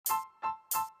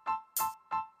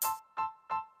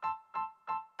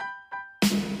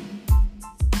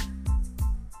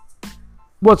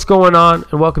What's going on?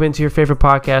 And welcome into your favorite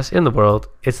podcast in the world.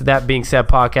 It's That Being Said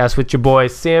podcast with your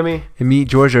boys, Sammy. And me,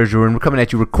 George Arjun. We're coming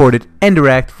at you recorded and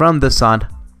direct from the Sound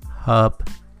Hub.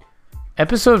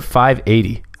 Episode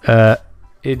 580.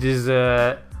 It is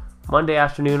Monday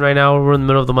afternoon right now. We're in the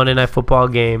middle of the Monday Night Football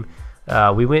game.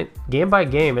 We went game by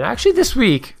game. And actually this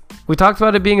week, we talked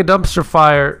about it being a dumpster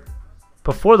fire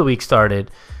before the week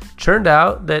started. Turned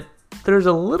out that there's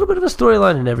a little bit of a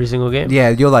storyline in every single game. Yeah,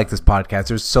 you'll like this podcast.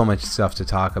 There's so much stuff to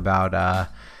talk about.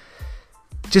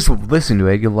 Just listen to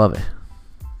it. You'll love it.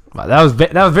 Wow, that was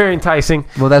very enticing.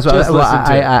 Well, that's what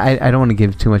I don't want to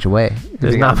give too much away.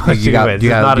 There's not much to give away. It's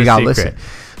not a secret. Listen.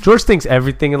 George thinks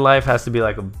everything in life has to be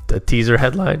like a teaser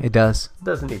headline. It does. It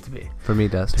doesn't need to be. For me,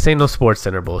 it does. This ain't no Sports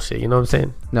Center bullshit. You know what I'm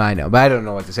saying? No, I know. But I don't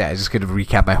know what to say. I just could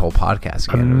recap my whole podcast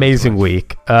again. Amazing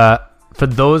week. For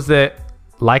those that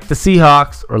like the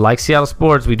Seahawks or like Seattle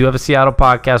sports, we do have a Seattle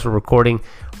podcast we're recording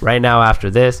right now after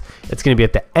this. It's going to be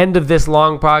at the end of this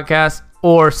long podcast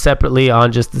or separately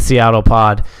on just the Seattle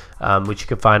pod, which you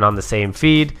can find on the same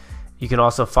feed. You can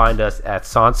also find us at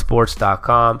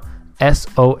sontsports.com,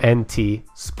 SONT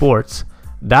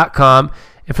sports.com.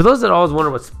 And for those that always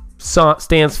wonder what SONT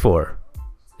stands for,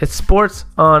 it's Sports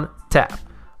on Tap.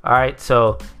 All right,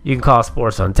 so you can call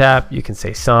Sports on Tap. You can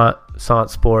say SONT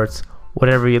Sports,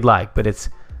 whatever you'd like, but it's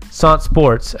SONT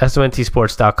Sports,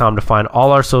 SONTsports.com to find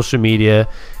all our social media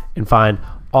and find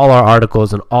all our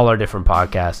articles and all our different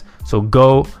podcasts. So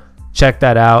go check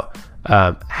that out.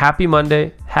 Happy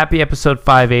Monday. Happy episode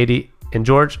 580. And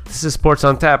George, this is Sports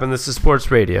on Tap and this is Sports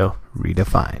Radio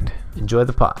Redefined. Enjoy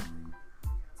the pod.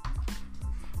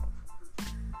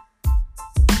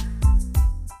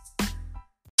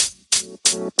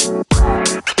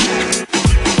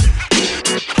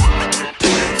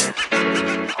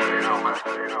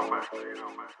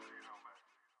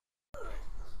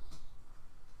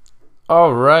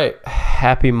 All right.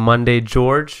 Happy Monday,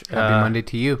 George. Happy Monday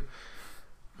to you.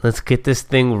 Let's get this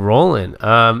thing rolling.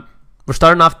 We're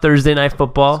starting off Thursday Night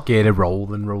Football. Let's get it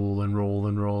rolling.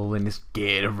 Just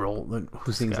get it rolling.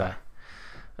 Who sings that?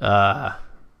 I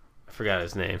forgot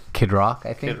his name. Kid Rock,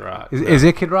 I think. Kid Rock. Is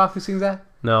it Kid Rock who sings that?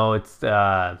 No, it's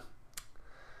come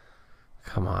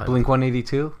on. Blink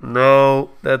 182? No,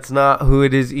 that's not who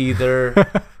it is either.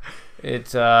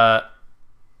 It's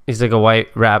he's like a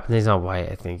white rap. He's not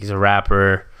white, I think. He's a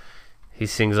rapper. He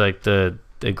sings like the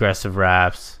aggressive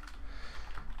raps.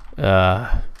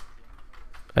 I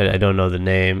don't know the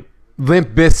name. Limp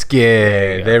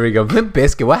Bizkit. There we go. Limp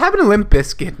Bizkit. What happened to Limp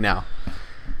Bizkit now?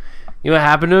 You know what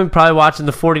happened to him? Probably watching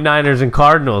the 49ers and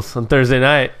Cardinals on Thursday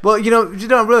night. Well,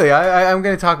 really, I'm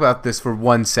going to talk about this for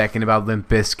 1 second about Limp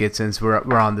Bizkit since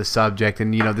we're on the subject.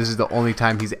 And, this is the only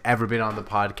time he's ever been on the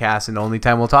podcast and the only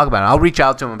time we'll talk about it. I'll reach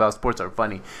out to him about Sports Are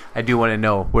Funny. I do want to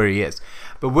know where he is.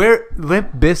 But where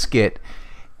Limp Bizkit,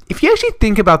 if you actually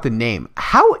think about the name,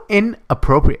 how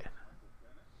inappropriate.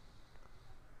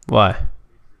 Why?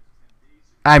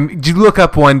 You look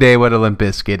up one day what a Limp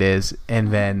Bizkit is,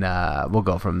 and then we'll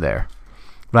go from there.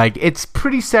 Like, it's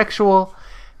pretty sexual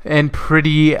and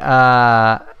pretty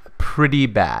bad.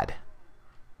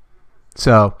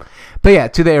 So, but yeah,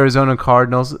 to the Arizona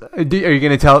Cardinals. Are you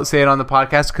going to say it on the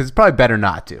podcast? Because it's probably better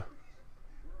not to.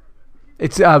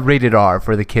 It's rated R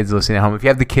for the kids listening at home. If you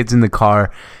have the kids in the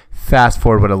car, fast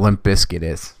forward what a Limp Bizkit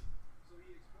is.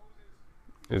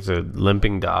 It's a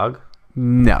limping dog?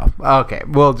 No. Okay.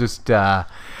 We'll just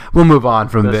we'll move on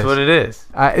from this. That's what it is.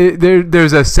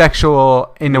 There's a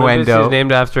sexual innuendo. He's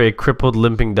named after a crippled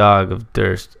limping dog of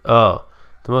Durst. Oh,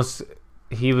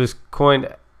 he was coined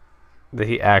that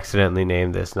he accidentally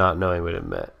named this, not knowing what it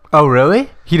meant. Oh,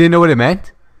 really? He didn't know what it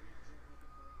meant?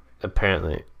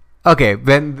 Apparently. Okay,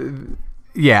 then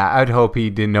yeah, I'd hope he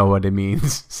didn't know what it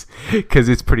means because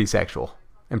it's pretty sexual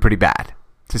and pretty bad,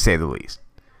 to say the least.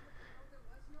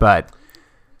 But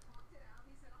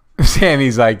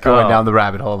Sammy's like going down the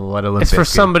rabbit hole of what a Limp Bizkit. It's for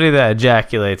somebody that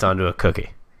ejaculates onto a cookie.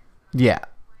 Yeah.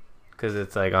 Because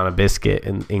it's like on a biscuit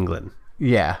in England.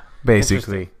 Yeah,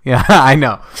 basically. Yeah, I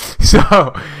know.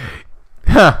 So,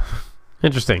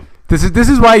 interesting. This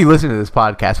is why you listen to this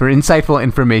podcast, for insightful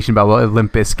information about what a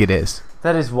Limp Bizkit is.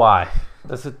 That is why.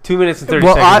 That's 2 minutes and 30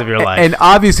 seconds of your life. And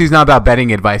obviously it's not about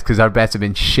betting advice because our bets have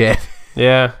been shit.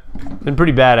 Yeah, been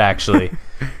pretty bad actually.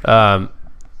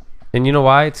 And you know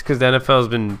why? It's because the NFL has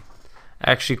been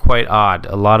actually quite odd.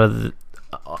 A lot of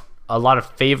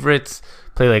favorites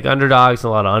play like underdogs, and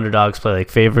a lot of underdogs play like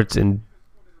favorites in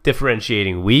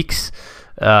differentiating weeks.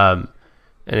 And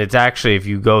it's actually, if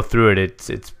you go through it,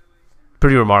 it's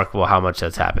pretty remarkable how much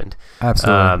that's happened.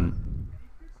 Absolutely.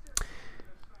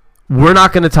 We're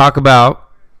not going to talk about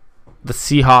the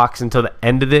Seahawks until the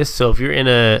end of this. So if you're in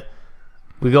a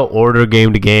We go order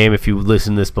game to game. If you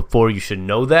listen to this before, you should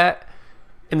know that.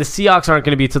 And the Seahawks aren't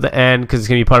going to be till the end because it's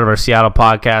going to be part of our Seattle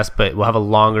podcast, but we'll have a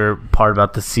longer part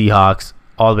about the Seahawks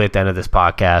all the way at the end of this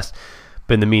podcast.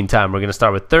 But in the meantime, we're going to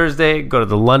start with Thursday, go to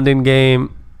the London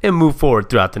game, and move forward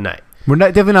throughout the night. We're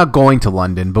definitely not going to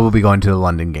London, but we'll be going to the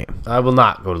London game. I will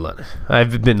not go to London.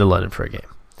 I've been to London for a game.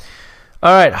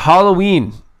 All right,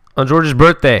 Halloween on George's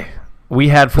birthday. We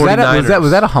had 49ers.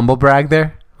 Was that a humble brag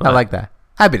there? What? I like that.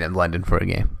 I've been in London for a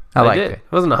game. I liked it.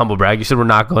 It wasn't a humble brag. You said we're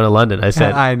not going to London. I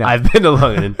said I know. I've been to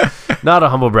London. Not a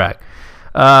humble brag.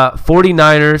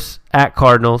 49ers at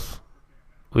Cardinals.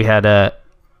 We had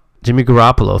Jimmy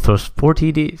Garoppolo throws 4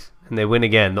 TDs, and they win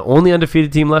again. The only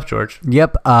undefeated team left, George.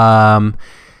 Yep.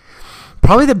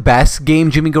 Probably the best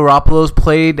game Jimmy Garoppolo's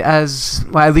played as,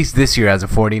 well, at least this year as a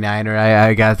 49er.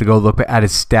 I got to go look at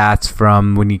his stats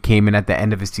from when he came in at the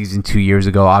end of his season 2 years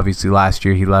ago. Obviously, last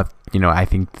year he left, I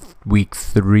think week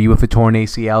 3 with a torn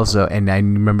ACL. So, and I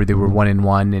remember they were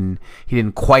 1-1, and he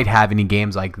didn't quite have any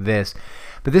games like this.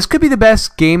 But this could be the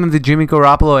best game of the Jimmy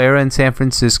Garoppolo era in San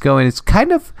Francisco, and it's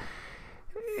kind of...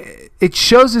 It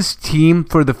shows this team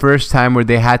for the first time where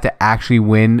they had to actually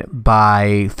win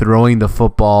by throwing the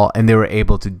football, and they were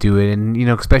able to do it. And,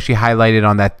 especially highlighted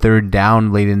on that third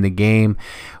down late in the game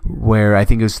where I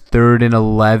think it was 3rd and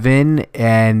 11,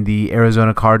 and the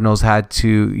Arizona Cardinals had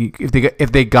to,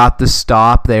 if they got the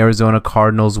stop, the Arizona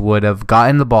Cardinals would have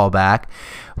gotten the ball back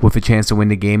with a chance to win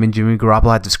the game, and Jimmy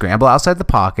Garoppolo had to scramble outside the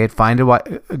pocket, find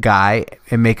a guy,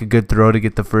 and make a good throw to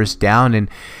get the first down. And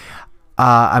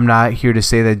I'm not here to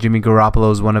say that Jimmy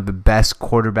Garoppolo is one of the best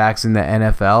quarterbacks in the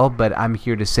NFL, but I'm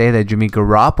here to say that Jimmy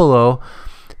Garoppolo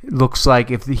looks like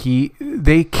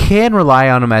they can rely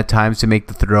on him at times to make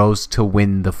the throws to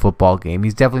win the football game.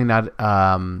 He's definitely not.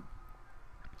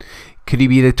 Could he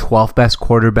be the 12th best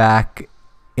quarterback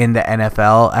in the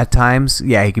NFL at times?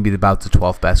 Yeah, he can be about the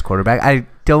 12th best quarterback. I'm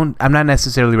not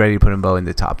necessarily ready to put him in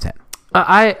the top 10.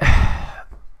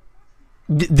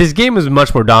 This game was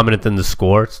much more dominant than the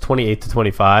score. It's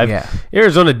 28-25. Yeah.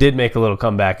 Arizona did make a little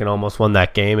comeback and almost won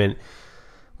that game. And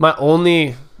my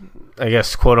only, I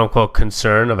guess, quote-unquote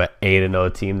concern of an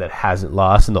 8-0 team that hasn't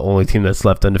lost and the only team that's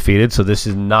left undefeated, so this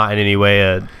is not in any way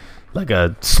a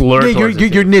slur. Yeah,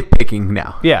 you're nitpicking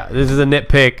now. Yeah, this is a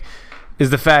nitpick, is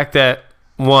the fact that,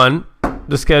 one,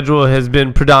 the schedule has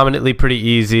been predominantly pretty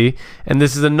easy, and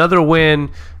this is another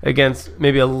win against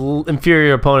maybe a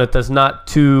inferior opponent that's not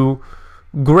too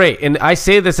great. And I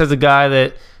say this as a guy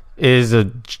that is a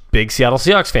big Seattle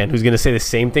Seahawks fan who's going to say the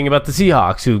same thing about the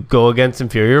Seahawks, who go against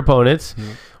inferior opponents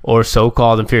or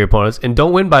so-called inferior opponents and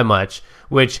don't win by much,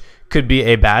 which could be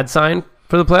a bad sign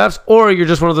for the playoffs, or you're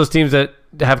just one of those teams that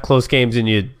have close games and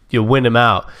you win them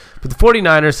out. But the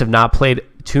 49ers have not played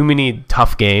too many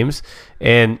tough games,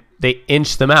 and they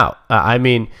inched them out.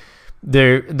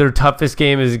 Their toughest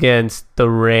game is against the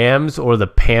Rams or the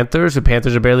Panthers. The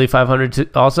Panthers are barely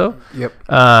 500 also. Yep.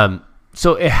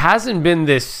 So it hasn't been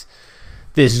this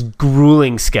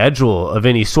grueling schedule of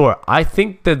any sort. I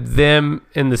think that them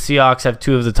and the Seahawks have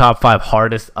 2 of the top 5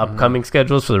 hardest upcoming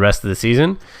schedules for the rest of the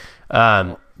season.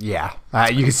 Yeah.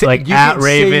 You can say at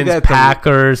Ravens,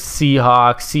 Packers,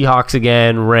 Seahawks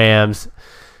again, Rams,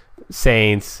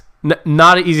 Saints.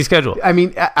 Not an easy schedule. I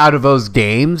mean, out of those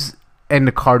games, and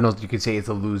the Cardinals, you could say it's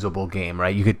a losable game,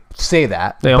 right? You could say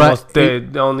that. They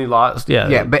only lost.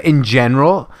 Yeah. But in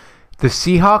general, the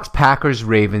Seahawks, Packers,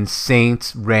 Ravens,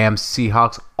 Saints, Rams,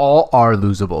 Seahawks, all are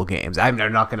losable games. They're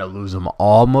not going to lose them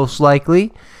all, most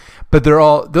likely. But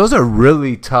those are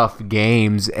really tough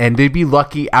games, and they'd be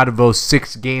lucky out of those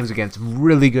 6 games against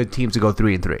really good teams to go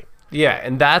 3-3. Yeah,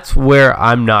 and that's where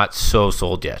I'm not so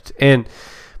sold yet. And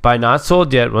by not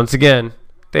sold yet, once again,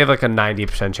 they have like a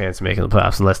 90% chance of making the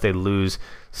playoffs unless they lose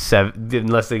 7,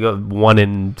 unless they go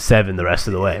 1-7 the rest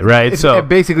of the way, right? So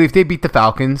basically, if they beat the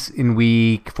Falcons in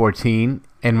week 14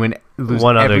 and lose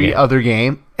every other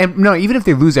game, and no, even if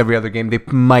they lose every other game, they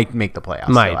might make the playoffs.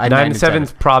 9-7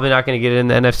 is probably not going to get it in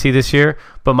the NFC this year.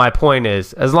 But my point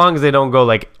is, as long as they don't go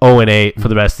like 0-8 for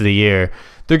the rest of the year,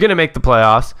 they're going to make the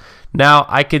playoffs. Now,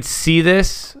 I could see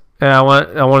this, and I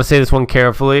want to say this one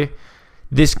carefully.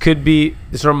 This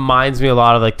reminds me a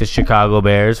lot of like the Chicago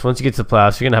Bears. Once you get to the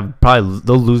playoffs, you're going to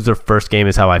they'll lose their first game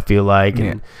is how I feel like. Yeah.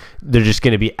 And they're just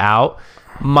going to be out.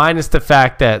 Minus the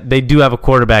fact that they do have a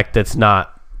quarterback that's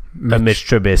not a Mitch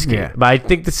Trubisky. Yeah. But I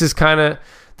think this is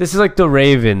like the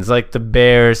Ravens, like the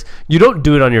Bears. You don't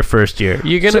do it on your first year.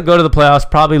 You're going to go to the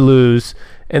playoffs, probably lose,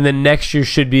 and then next year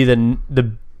should be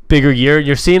the bigger year.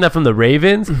 You're seeing that from the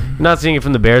Ravens. You're not seeing it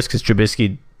from the Bears because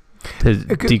Trubisky has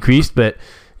decreased, but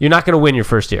You're not going to win your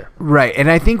first year. Right, and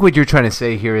I think what you're trying to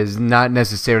say here is not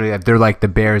necessarily that they're like the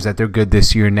Bears, that they're good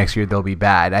this year and next year they'll be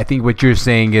bad. I think what you're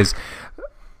saying is,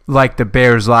 like the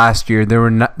Bears last year, they're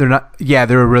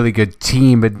a really good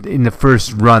team, but in the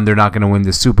first run, they're not going to win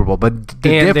the Super Bowl. But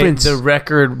the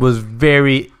record was a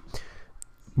bit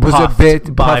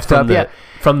puffed up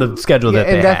from the schedule that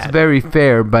they had. And that's very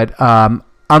fair, but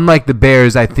unlike the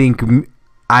Bears, I think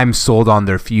I'm sold on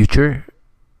their future,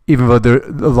 even though there are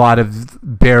a lot of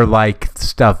Bear-like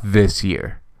stuff this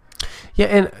year. Yeah,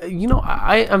 and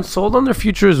I'm sold on their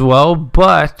future as well,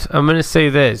 but I'm going to say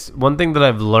this. One thing that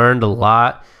I've learned a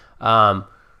lot,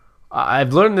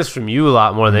 I've learned this from you a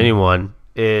lot more than anyone,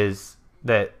 is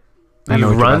that these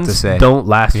runs don't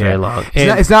last very long.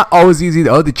 It's not always easy.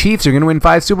 The Chiefs are going to win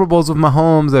 5 Super Bowls with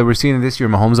Mahomes. We're seeing it this year.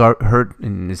 Mahomes are hurt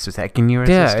in his second year as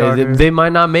a starter. They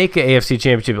might not make an AFC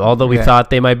championship, although we thought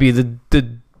they might be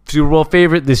the Super Bowl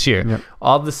favorite this year. Yep.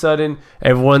 All of a sudden,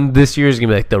 everyone this year is going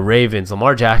to be like the Ravens.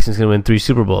 Lamar Jackson's going to win 3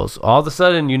 Super Bowls. All of a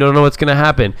sudden, you don't know what's going to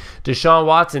happen. Deshaun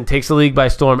Watson takes the league by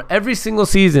storm every single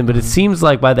season, but it seems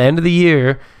like by the end of the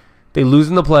year, they lose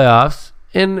in the playoffs,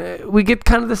 and we get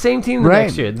kind of the same team the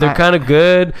next year. They're kind of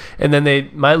good, and then they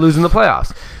might lose in the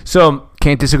playoffs. So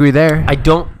can't disagree there.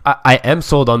 I am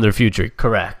sold on their future,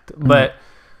 correct. But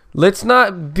let's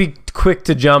not be quick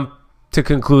to jump to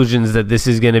conclusions that this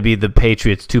is going to be the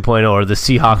Patriots 2.0 or the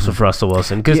Seahawks with Russell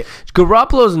Wilson, because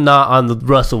Garoppolo's not on the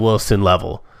Russell Wilson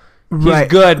level. He's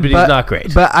good, but he's not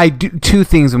great. But I do 2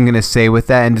 things I'm going to say with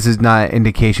that, and this is not an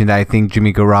indication that I think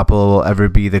Jimmy Garoppolo will ever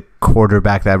be the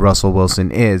quarterback that Russell Wilson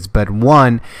is. But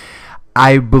one,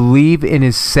 I believe in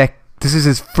this is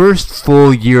his first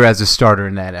full year as a starter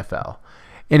in the NFL.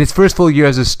 In his first full year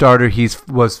as a starter, he's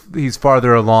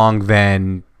farther along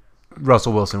than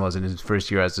Russell Wilson was in his first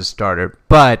year as a starter,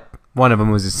 but one of them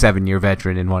was a 7-year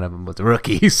veteran and one of them was a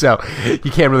rookie, so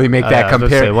you can't really make that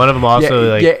comparison. One of them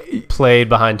also played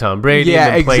behind Tom Brady. Yeah,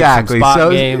 and exactly. Played some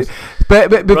spot games.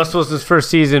 But Russell Wilson's first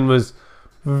season was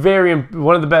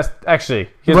one of the best. Actually,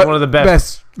 he was one of the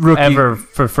best rookie ever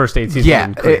for first 8 seasons.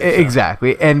 Yeah,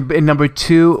 exactly. And number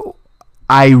 2,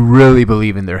 I really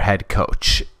believe in their head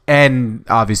coach. And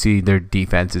obviously their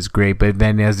defense is great, but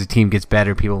then as the team gets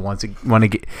better, people want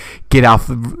to get off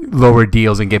lower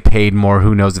deals and get paid more.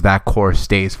 Who knows if that core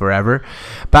stays forever?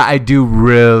 But I do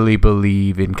really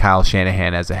believe in Kyle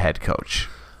Shanahan as a head coach.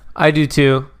 I do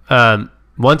too.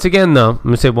 Once again, though, I'm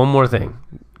going to say one more thing,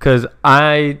 because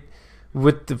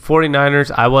with the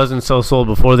 49ers, I wasn't so sold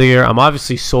before the year. I'm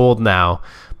obviously sold now,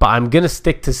 but I'm going to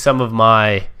stick to some of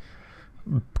my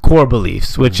core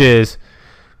beliefs, which is,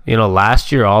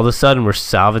 last year, all of a sudden, we're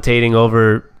salivating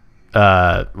over,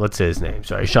 what's his name?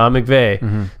 Sorry, Sean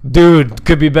McVay. Dude,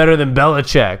 could be better than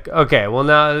Belichick. Okay, well,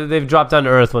 now they've dropped down to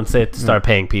earth once they start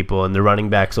paying people, and the running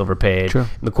back's overpaid. True.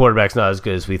 And the quarterback's not as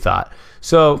good as we thought.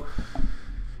 So,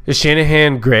 is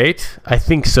Shanahan great? I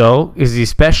think so. Is he,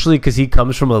 especially because he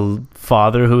comes from a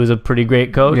father who is a pretty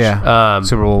great coach? Yeah,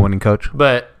 Super Bowl winning coach.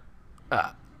 But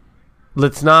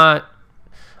let's not...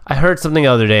 I heard something the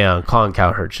other day on Colin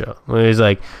Cowherd's show where he's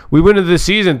like, we went into the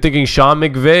season thinking Sean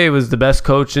McVay was the best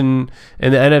coach in the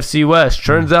NFC West.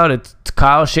 Turns out it's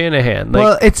Kyle Shanahan.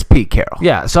 Well, it's Pete Carroll.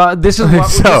 Yeah, so this is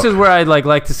this is where I'd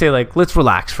like to say, let's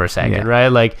relax for a second,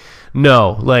 right?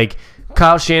 No,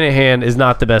 Kyle Shanahan is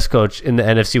not the best coach in the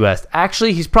NFC West.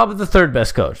 Actually, he's probably the 3rd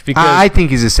best coach. Because I think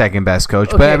he's the 2nd best coach,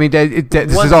 okay, but I mean,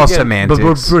 this is all semantics.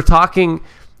 But we're talking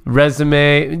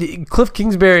resume. Cliff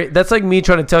Kingsbury, that's like me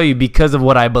trying to tell you, because of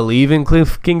what I believe in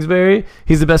Cliff Kingsbury,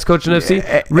 he's the best coach in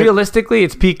NFC. Realistically,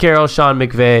 it's Pete Carroll, Sean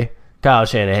McVay, Kyle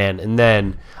Shanahan, and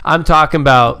then I'm talking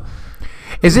about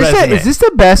is this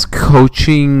the best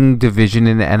coaching division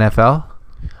in the NFL?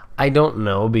 I don't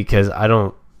know, because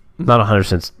not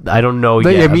 100%. I don't know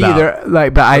yet. Yeah, me either.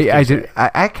 But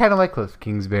I kind of like Cliff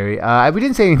Kingsbury. We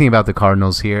didn't say anything about the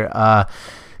Cardinals here.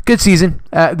 Good season.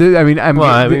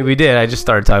 We did. I just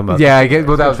started talking about. Yeah, I guess.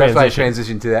 Well, that's why I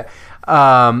transitioned to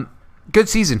that. Good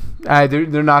season.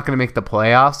 They're not going to make the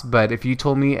playoffs, but if you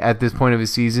told me at this point of the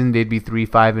season they'd be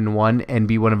 3-5-1 and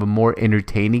be one of the more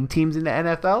entertaining teams in the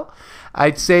NFL,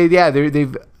 I'd say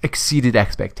they've exceeded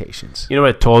expectations. You know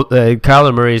what?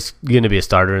 Kyler Murray's going to be a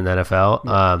starter in the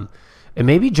NFL, and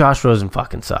maybe Josh Rosen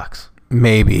fucking sucks.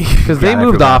 Maybe because they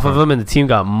moved off of him and the team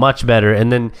got much better,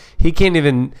 and then he can't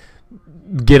even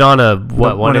get on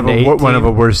one of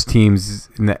the worst teams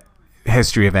in the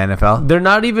history of NFL. They're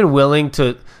not even willing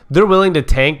to. They're willing to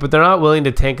tank, but they're not willing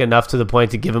to tank enough to the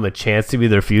point to give him a chance to be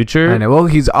their future. I know. Well,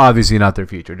 he's obviously not their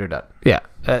future. They're done. Yeah.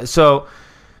 So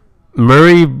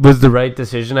Murray was the right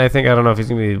decision, I think. I don't know if he's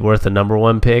going to be worth a number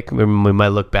 1 pick. We might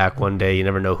look back one day. You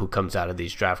never know who comes out of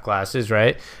these draft classes,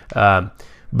 right?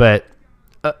 But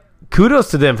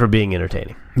kudos to them for being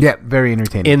entertaining. Yeah, very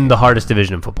entertaining. In the hardest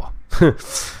division in football.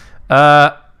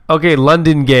 Okay,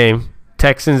 London game.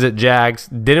 Texans at Jags.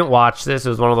 Didn't watch this. It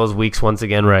was one of those weeks once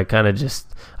again where I kind of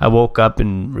I woke up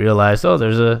and realized, oh,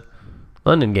 there's a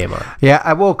London game on. Yeah,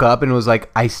 I woke up and it was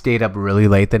like I stayed up really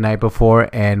late the night before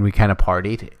and we kind of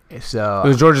partied. So it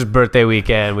was George's birthday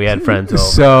weekend. We had friends over.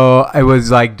 So I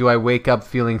was like, do I wake up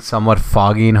feeling somewhat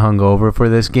foggy and hungover for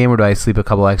this game, or do I sleep a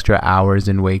couple extra hours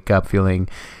and wake up feeling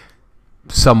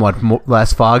somewhat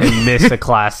less foggy? And miss a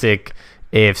classic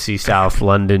AFC South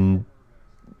London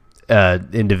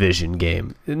in division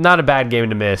game. Not a bad game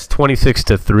to miss.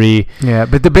 26-3. Yeah,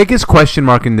 but the biggest question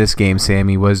mark in this game,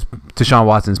 Sammy, was Deshaun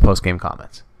Watson's post-game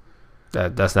comments.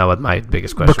 That's not what my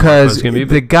biggest question because was going to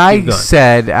be. The guy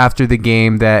said after the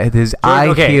game that his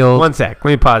eye healed. One sec.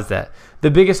 Let me pause that.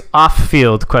 The biggest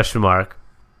off-field question mark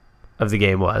of the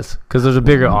game was because there's a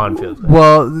bigger on-field.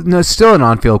 Well, no, still an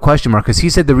on-field question mark because he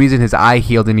said the reason his eye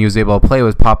healed and he was able to play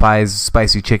was Popeye's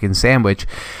spicy chicken sandwich,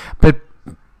 but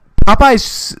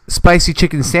Popeye's spicy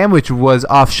chicken sandwich was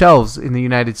off shelves in the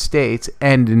United States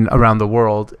and around the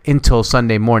world until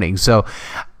Sunday morning. So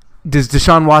does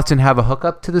Deshaun Watson have a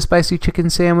hookup to the spicy chicken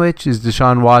sandwich? Is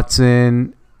Deshaun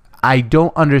Watson... I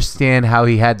don't understand how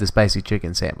he had the spicy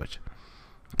chicken sandwich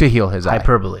to heal his eye.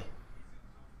 Hyperbole.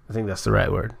 I think that's the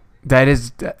right word. That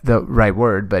is the right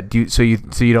word, but you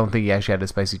don't think he actually had a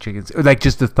spicy chicken sandwich? Like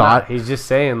just the thought? No, he's just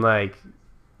saying like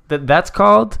that's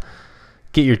called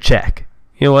get your check.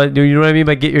 You know what? Do you know what I mean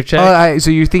by get your check?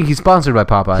 So you think he's sponsored by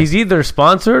Popeyes? He's either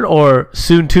sponsored or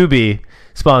soon to be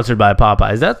sponsored by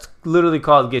Popeyes. That's literally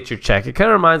called get your check. It kind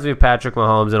of reminds me of Patrick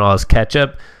Mahomes and all his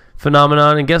ketchup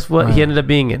phenomenon. And guess what? He ended up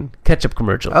being in ketchup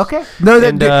commercials. Okay. No,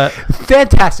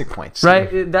 fantastic points.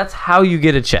 Right? That's how you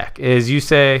get a check. Is you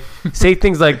say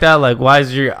things like that, like, why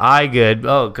is your eye good?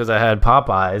 Oh, because I had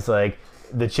Popeyes. Like,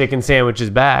 the chicken sandwich is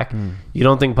back. You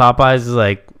don't think Popeyes is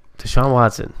like Deshaun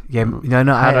Watson? Yeah,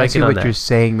 no, I see what you're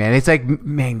saying, man. It's like,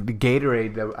 man, the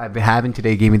Gatorade that I've been having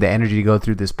today gave me the energy to go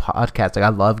through this podcast. Like, I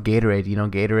love Gatorade.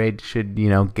 Gatorade should,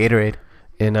 Gatorade.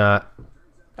 And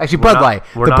actually, Bud Light.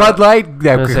 Bud Light,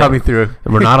 yeah, coming through.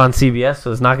 And we're not on CBS,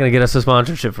 so it's not going to get us a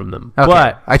sponsorship from them. Okay,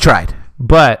 but I tried.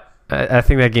 But I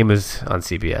think that game was on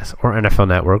CBS or NFL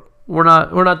Network. We're not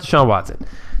Deshaun Watson.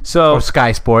 So or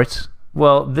Sky Sports.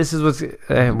 Well, this is what's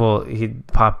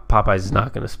Popeyes is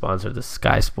not going to sponsor the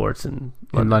Sky Sports in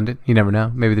London. You never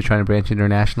know. Maybe they're trying to branch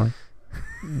internationally.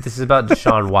 This is about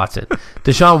Deshaun Watson.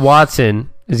 Deshaun Watson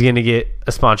is going to get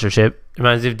a sponsorship.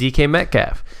 Reminds me of DK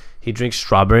Metcalf. He drinks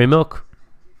strawberry milk.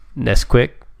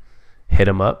 Nesquik hit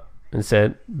him up and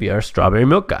said, "Be our strawberry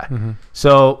milk guy." Mm-hmm.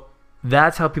 So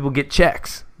that's how people get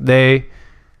checks. They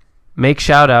make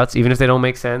shout outs even if they don't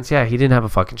make sense. Yeah, he didn't have a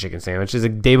fucking chicken sandwich. It's a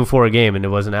day before a game and it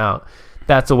wasn't out.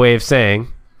 That's a way of saying,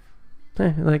 by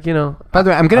the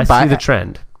way, I'm gonna buy the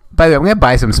trend. By the way, I'm gonna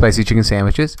buy some spicy chicken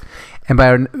sandwiches, and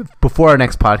before our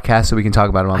next podcast, so we can talk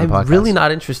about them on the podcast. I'm really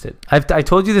not interested. I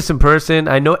told you this in person.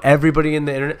 I know everybody in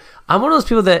the internet. I'm one of those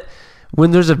people that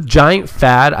when there's a giant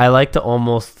fad, I like to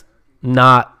almost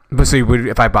not. But so you would,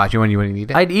 if I bought you one, you wouldn't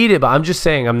eat it? I'd eat it, but I'm just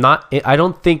saying I'm not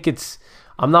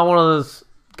one of those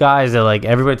guys that like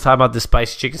everybody's talking about the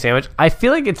spicy chicken sandwich. I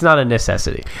feel like it's not a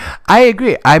necessity. I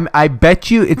agree. I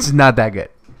bet you it's not that good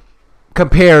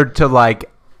compared to like.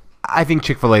 I think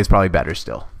Chick-fil-A is probably better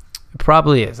still. It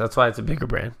probably is. That's why it's a bigger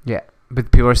brand. Yeah,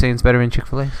 but people are saying it's better than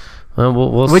Chick-fil-A. Well,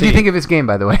 we'll see. What do you think of this game,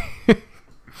 by the way?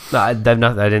 No, I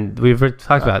didn't. We've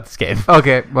talked about this game.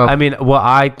 Okay. Well, I mean, what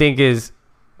I think is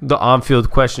the on-field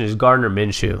question is Gardner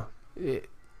Minshew. It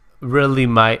really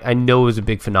might. I know it was a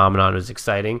big phenomenon. It was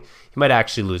exciting. He might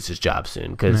actually lose his job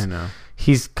soon because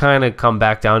he's kind of come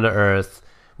back down to earth,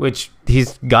 which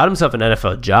he's got himself an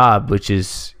NFL job, which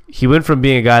is he went from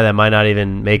being a guy that might not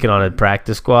even make it on a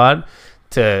practice squad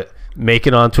to make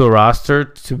it onto a roster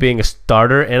to being a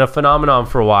starter and a phenomenon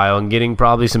for a while and getting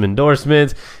probably some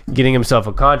endorsements, getting himself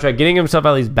a contract, getting himself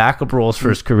at least backup roles for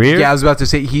his career. Yeah, I was about to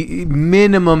say he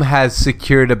minimum has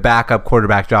secured a backup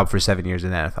quarterback job for 7 years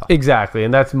in the NFL. Exactly,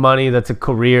 and that's money. That's a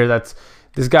career.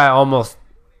 This guy almost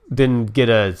didn't get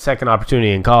a second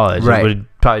opportunity in college. Right. He would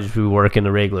probably just be working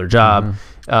a regular job.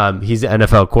 Mm-hmm. He's an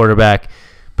NFL quarterback,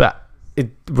 but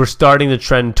we're starting to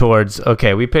trend towards,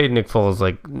 okay, we paid Nick Foles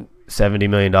like $70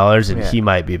 million, and he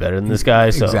might be better than this guy.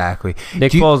 So exactly.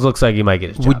 Nick Foles looks like he might get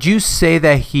his job. Would you say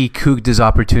that he cooked his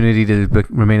opportunity to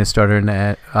remain a starter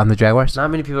on the Jaguars?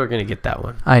 Not many people are going to get that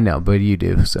one. I know, but you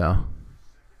do, so.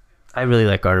 I really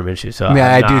like Gardner Minshew, so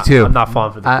yeah, I do too. I'm not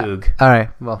falling for the Coug. All right,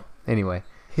 well, anyway.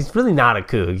 He's really not a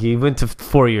Coug. He went to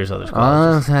 4 years other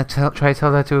colleges. Try to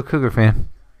tell that to a Cougar fan.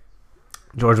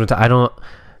 George went to,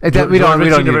 We don't need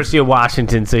University of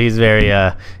Washington, so he's very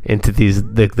into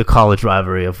the college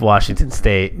rivalry of Washington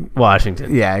State,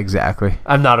 Washington. Yeah, exactly.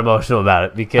 I'm not emotional about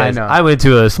it because I know. I went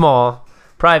to a small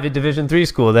private Division III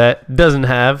school that doesn't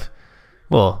have.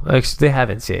 Well, actually, they have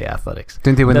NCAA athletics.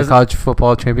 Didn't they win the college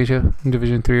football championship in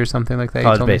Division III or something like that?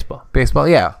 College baseball. Baseball,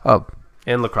 yeah. Oh,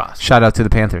 and lacrosse. Shout out to the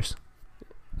Panthers.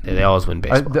 Yeah, they always win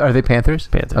baseball. Are they Panthers?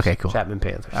 Panthers. Okay, cool. Chapman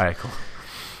Panthers. All right, cool.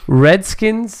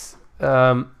 Redskins.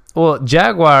 Well,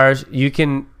 Jaguars. You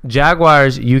can get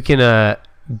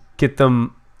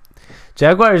them.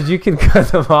 Jaguars. You can cut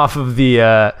them off of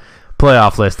the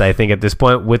playoff list, I think, at this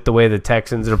point, with the way the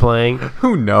Texans are playing.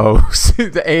 Who knows?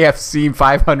 The AFC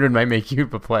 500 might make you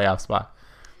a playoff spot.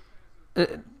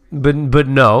 But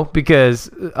no,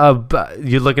 because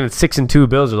you're looking at 6-2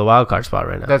 Bills are the wild card spot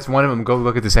right now. That's one of them. Go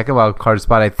look at the second wild card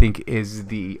spot. I think is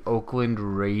the Oakland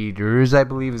Raiders. I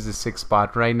believe is the sixth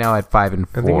spot right now at 5-4.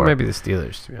 I think it might be the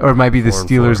Steelers, or it might be the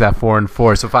Steelers at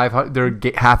 4-4. So 500.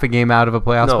 They're half a game out of a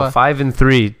playoff spot.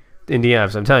 5-3.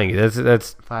 Indianapolis. I'm telling you,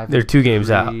 that's they're 2 games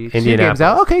out. Indianapolis. 2 games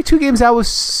out. Okay, 2 games out with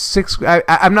 6.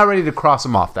 I'm not ready to cross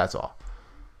them off. That's all.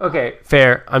 Okay,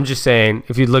 fair. I'm just saying,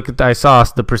 if you look at, I saw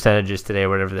the percentages today,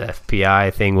 whatever the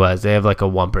FPI thing was, they have like a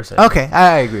 1%. Okay,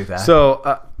 I agree with that.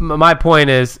 So my point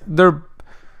is,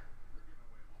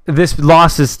 this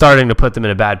loss is starting to put them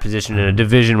in a bad position in a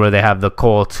division where they have the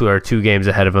Colts, who are 2 games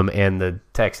ahead of them, and the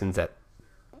Texans at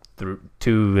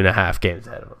 2.5 games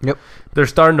ahead of them. Yep, they're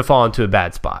starting to fall into a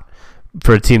bad spot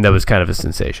for a team that was kind of a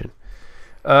sensation.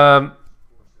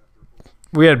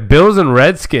 We had Bills and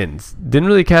Redskins. Didn't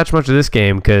really catch much of this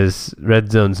game because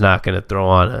Red Zone's not going to throw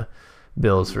on a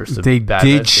Bills versus they bad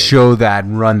did Redskins. Show that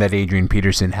run that Adrian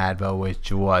Peterson had, though,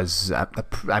 which was,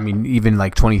 I mean, even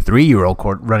like 23-year-old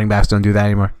running backs don't do that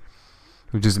anymore,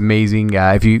 which is amazing.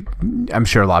 I'm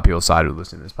sure a lot of people saw it who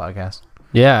listen to this podcast.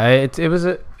 Yeah, it was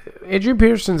Adrian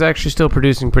Peterson's actually still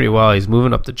producing pretty well. He's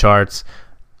moving up the charts.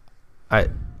 I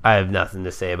have nothing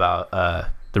to say about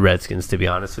the Redskins, to be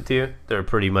honest with you. They're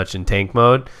pretty much in tank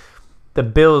mode. The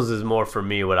Bills is more for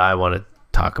me what I want to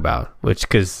talk about,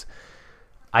 because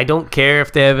I don't care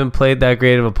if they haven't played that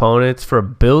great of opponents. For a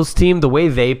Bills team, the way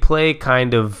they play,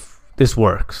 this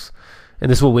works.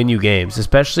 And this will win you games,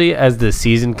 especially as the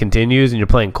season continues and you're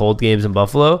playing cold games in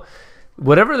Buffalo.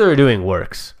 Whatever they're doing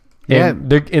works. Yeah. And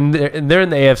they're in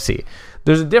the AFC.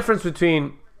 There's a difference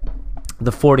between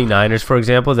the 49ers, for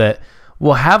example, that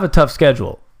will have a tough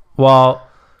schedule, while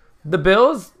the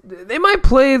Bills, they might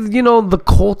play, the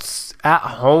Colts at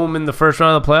home in the first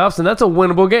round of the playoffs, and that's a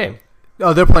winnable game.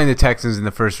 Oh, they're playing the Texans in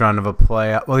the first round of a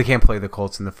playoff. Well, they can't play the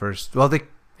Colts in the first. Well, they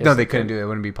couldn't do it. It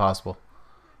wouldn't be possible.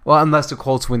 Well, unless the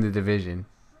Colts win the division.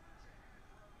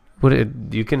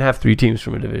 You can have 3 teams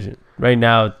from a division right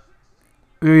now.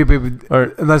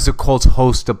 Or unless the Colts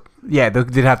host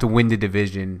they'd have to win the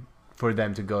division for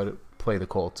them to go to play the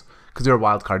Colts, because they're a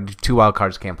wild card. 2 wild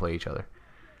cards can't play each other.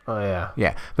 Oh yeah.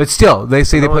 Yeah, but still, they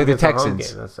say they play the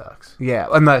Texans. That sucks. Yeah,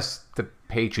 unless the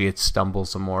Patriots stumble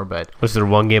some more, but which they're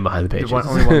 1 game behind the Patriots.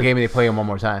 Only 1 game, and they play them one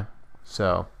more time.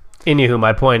 So, anywho,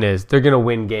 my point is they're gonna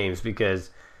win games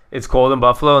because it's cold in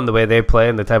Buffalo, and the way they play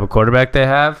and the type of quarterback they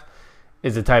have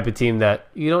is the type of team that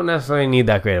you don't necessarily need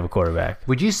that great of a quarterback.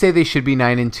 Would you say they should be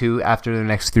 9-2 after their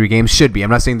next 3 games? Should be. I'm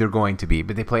not saying they're going to be,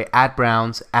 but they play at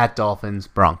Browns, at Dolphins,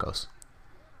 Broncos.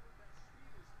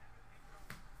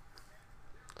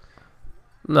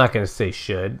 I'm not going to say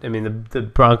should. I mean, the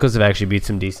Broncos have actually beat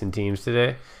some decent teams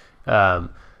today.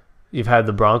 You've had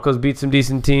the Broncos beat some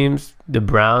decent teams. The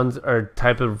Browns are a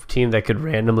type of team that could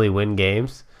randomly win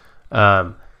games.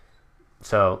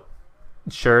 So,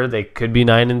 sure, they could be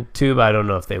 9-2, but I don't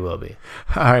know if they will be.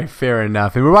 All right, fair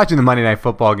enough. And we're watching the Monday Night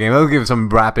Football game. I'll give some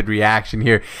rapid reaction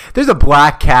here. There's a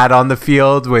black cat on the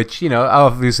field, which,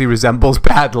 obviously resembles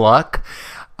bad luck.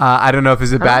 I don't know if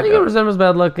it's a bad... I think it resembles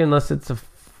bad luck unless it's a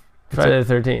Friday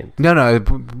the 13th. No,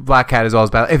 black cat is always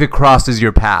bad if it crosses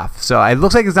your path. So it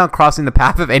looks like it's not crossing the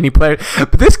path of any player.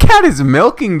 But this cat is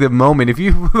milking the moment. If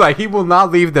you he will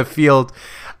not leave the field.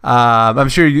 I'm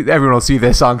sure everyone will see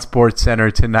this on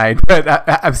SportsCenter tonight, but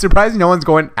I'm surprised no one's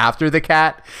going after the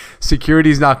cat.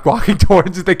 Security's not walking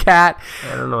towards the cat.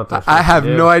 I don't know what that's. I have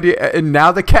no idea. And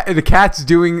now the cat's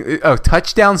doing a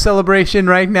touchdown celebration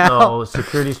right now. No,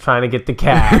 security's trying to get the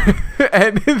cat,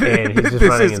 and he's just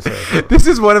running in circles. This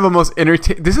is one of the most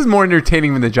This is more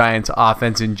entertaining than the Giants'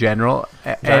 offense in general.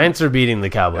 Giants are beating the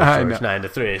Cowboys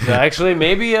 9-3. So actually,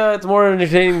 maybe it's more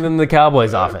entertaining than the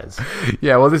Cowboys' offense.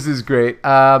 Yeah, well, this is great.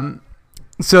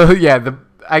 So yeah,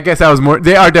 I guess that was more.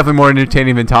 They are definitely more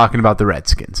entertaining than talking about the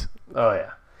Redskins. Oh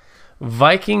yeah,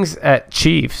 Vikings at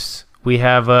Chiefs. We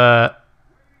have a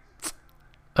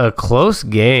close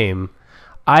game.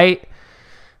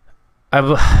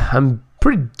 I'm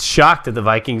pretty shocked that the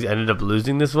Vikings ended up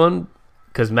losing this one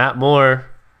because Matt Moore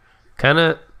kind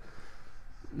of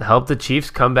helped the Chiefs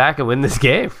come back and win this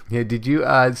game. Yeah, did you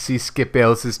see Skip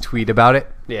Bayless's tweet about it?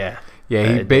 Yeah.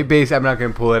 Yeah, he basically, I'm not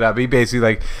going to pull it up. He basically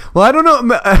like, well, I don't know.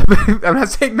 I'm not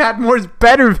saying Matt Moore's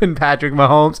better than Patrick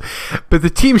Mahomes, but the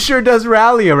team sure does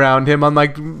rally around him,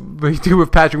 unlike we do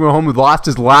with Patrick Mahomes, who lost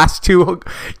his last 2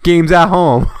 games at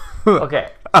home.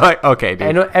 Okay. Okay, dude.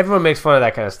 I know everyone makes fun of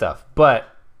that kind of stuff,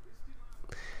 but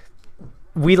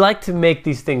we like to make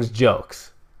these things jokes.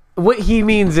 What he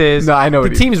means is I know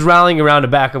the team's rallying around a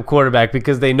backup quarterback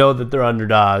because they know that they're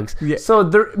underdogs. Yeah. So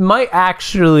there might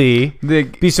actually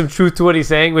be some truth to what he's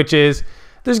saying, which is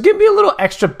there's going to be a little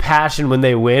extra passion when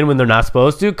they win when they're not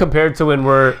supposed to compared to when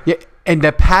we're... Yeah, and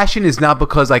the passion is not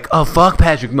because like, oh, fuck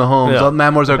Patrick Mahomes. No.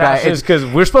 Matt Moore's our guy. It's because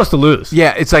we're supposed to lose.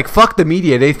 Yeah, it's like, fuck the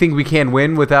media. They think we can't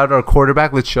win without our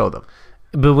quarterback. Let's show them.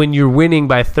 But when you're winning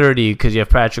by 30 because you have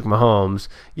Patrick Mahomes,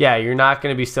 yeah, you're not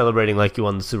going to be celebrating like you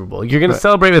won the Super Bowl. You're going to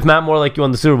celebrate with Matt Moore like you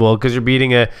won the Super Bowl because you're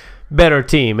beating a better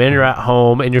team and you're at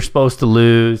home and you're supposed to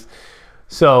lose.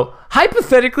 So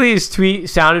hypothetically, his tweet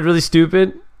sounded really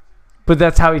stupid, but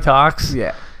that's how he talks.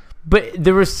 Yeah. But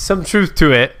there was some truth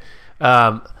to it.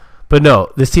 But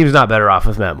no, this team's not better off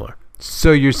with Matt Moore.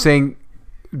 So you're saying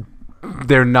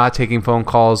they're not taking phone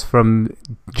calls from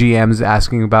GMs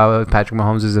asking about if Patrick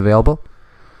Mahomes is available?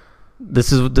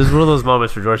 This is one of those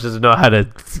moments where George doesn't know how to.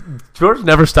 George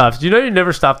never stops. Do you know you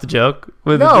never stopped the joke?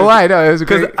 No, why? No, it was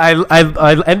because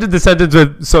I ended the sentence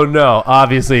with so no.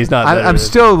 Obviously, he's not. I'm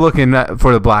still looking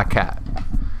for the black cat.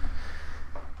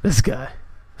 This guy.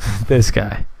 Do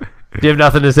you have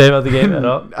nothing to say about the game at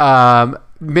all?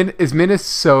 Is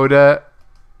Minnesota?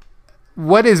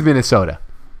 What is Minnesota?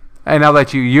 And I'll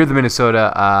let you. You're the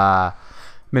Minnesota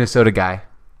guy.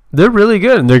 They're really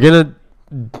good, and they're gonna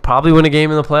probably win a game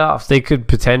in the playoffs. They could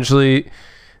potentially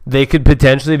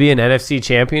be an NFC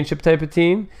championship type of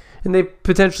team, and they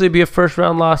potentially be a first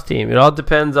round loss team. It all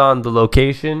depends on the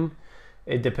location.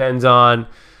 It depends on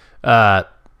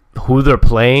who they're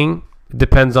playing. It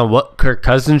depends on what Kirk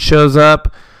Cousins shows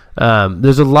up.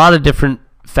 There's a lot of different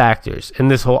factors in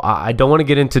this whole. I don't want to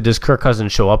get into does Kirk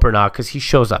Cousins show up or not because he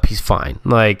shows up, he's fine.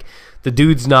 Like the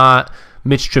dude's not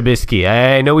Mitch Trubisky.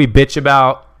 I know we bitch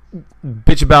about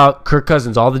Kirk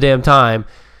Cousins all the damn time.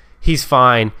 He's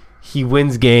fine. He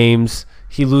wins games.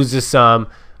 He loses some.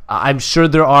 I'm sure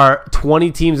there are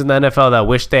 20 teams in the NFL that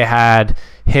wish they had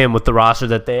him with the roster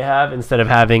that they have instead of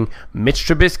having Mitch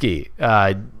Trubisky,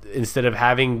 instead of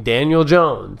having Daniel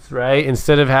Jones, right?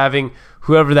 Instead of having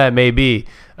whoever that may be.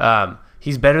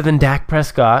 He's better than Dak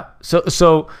Prescott.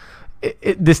 So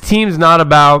this team's not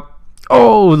about,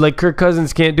 like Kirk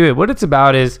Cousins can't do it. What it's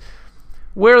about is,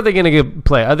 where are they going to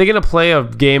play? Are they going to play a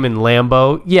game in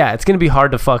Lambeau? Yeah, it's going to be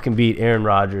hard to fucking beat Aaron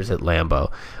Rodgers at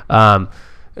Lambeau.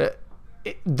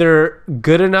 They're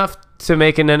good enough to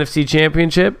make an NFC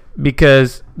championship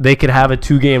because they could have a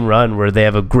 2-game run where they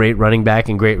have a great running back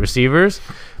and great receivers.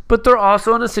 But they're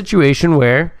also in a situation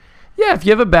where, yeah, if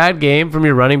you have a bad game from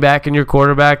your running back and your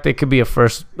quarterback, they could be a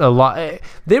lot.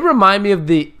 They remind me of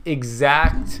the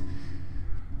exact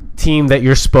team that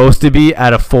you're supposed to be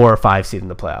at a 4 or 5 seed in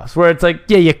the playoffs, where it's like,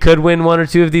 yeah, you could win 1 or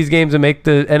 2 of these games and make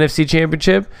the NFC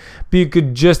championship, but you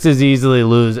could just as easily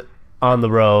lose on the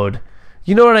road.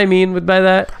 You know what I mean by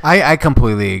that? I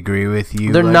completely agree with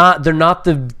you. They're not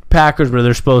the Packers where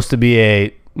they're supposed to be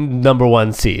a number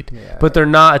 1 seed, but they're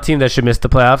not a team that should miss the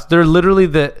playoffs. They're literally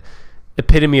the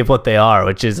epitome of what they are,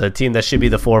 which is a team that should be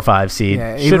the 4 or 5 seed.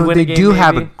 Yeah, should win. They do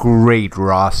have a great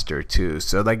roster too.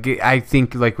 So like, I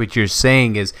think like what you're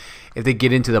saying is, if they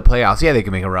get into the playoffs, yeah, they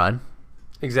can make a run.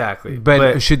 Exactly.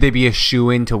 But should they be a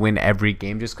shoo-in to win every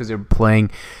game just because they're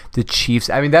playing the Chiefs?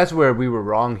 I mean, that's where we were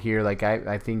wrong here. Like,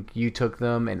 I think you took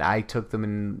them and I took them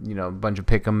in, a bunch of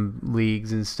pick'em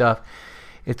leagues and stuff.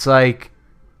 It's like,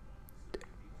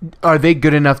 are they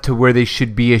good enough to where they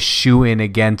should be a shoo-in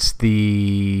against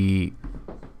the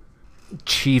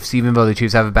Chiefs, even though the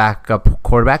Chiefs have a backup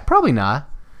quarterback? Probably not.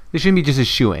 They shouldn't be just a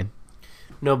shoo-in.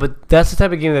 No, but that's the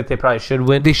type of game that they probably should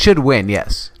win. They should win,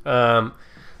 yes.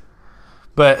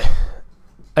 But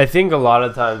I think a lot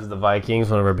of times the Vikings,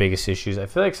 one of our biggest issues, I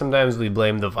feel like sometimes we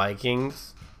blame the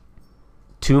Vikings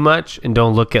too much and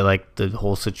don't look at like the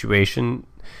whole situation.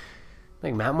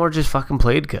 Like Matt Moore just fucking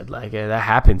played good. Like that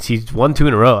happens. He's won 2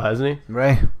 in a row, hasn't he?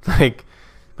 Right. Like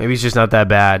maybe he's just not that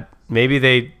bad. Maybe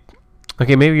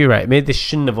you're right. Maybe they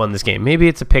shouldn't have won this game. Maybe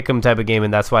it's a pick'em type of game,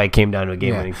 and that's why it came down to a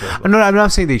game-winning field goal. No, I'm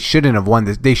not saying they shouldn't have won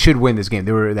this. They should win this game.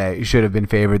 They should have been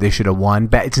favored. They should have won.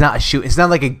 But it's not a shoot. It's not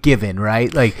like a given,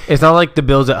 right? Like it's not like the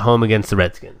Bills at home against the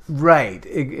Redskins, right?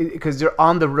 Because they're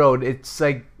on the road. It's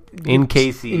like in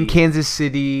KC. In Kansas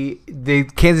City.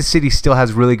 Kansas City still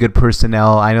has really good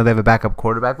personnel. I know they have a backup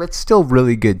quarterback, but it's still a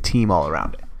really good team all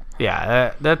around it.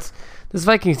 Yeah, this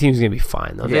Vikings team is going to be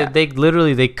fine, though. Yeah. They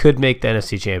literally could make the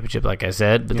NFC Championship, like I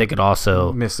said, but they could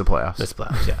also miss the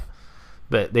playoffs. Yeah.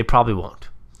 But they probably won't.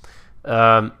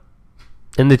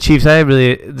 And the Chiefs,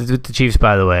 with the Chiefs,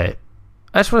 by the way,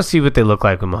 I just want to see what they look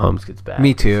like when Mahomes gets back.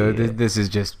 Me too. This is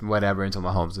just whatever until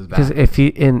Mahomes is back.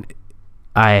 Because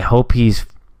I hope he's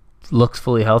looks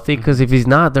fully healthy. Because if he's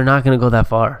not, they're not going to go that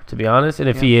far, to be honest. And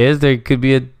if he is, there could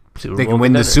be a Super Bowl. They can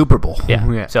win the Super Bowl.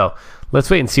 Yeah. So let's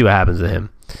wait and see what happens to him.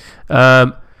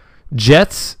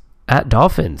 Jets at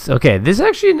Dolphins. Okay, this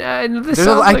actually I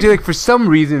feel like for some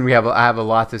reason I have a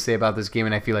lot to say about this game,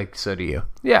 and I feel like so do you.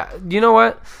 Yeah. You know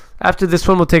what? After this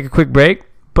one, we'll take a quick break,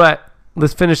 but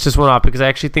let's finish this one off because I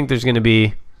actually think there's going to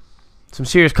be some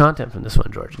serious content from this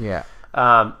one, George. Yeah.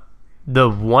 The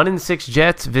 1-6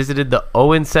 Jets visited the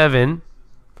 0-7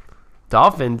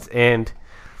 Dolphins, and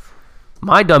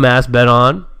my dumbass bet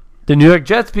on the New York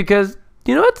Jets because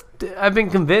you know what? I've been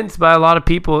convinced by a lot of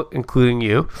people, including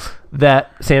you,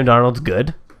 that Sam Darnold's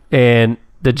good and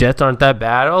the Jets aren't that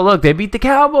bad. Oh, look, they beat the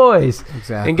Cowboys.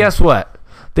 Exactly. And guess what?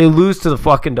 They lose to the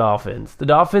fucking Dolphins. The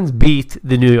Dolphins beat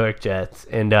the New York Jets.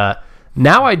 And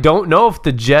now I don't know if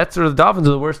the Jets or the Dolphins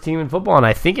are the worst team in football, and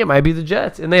I think it might be the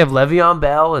Jets. And they have Le'Veon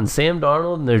Bell and Sam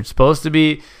Darnold, and they're supposed to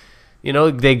be,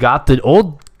 they got the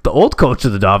old coach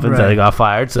of the Dolphins that they got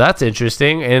fired, so that's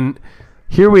interesting. And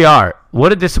here we are.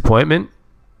 What a disappointment.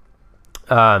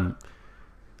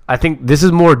 I think this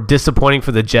is more disappointing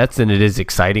for the Jets than it is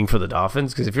exciting for the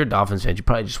Dolphins, because if you're a Dolphins fan, you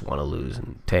probably just want to lose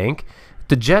and tank.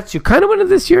 The Jets, you kind of went into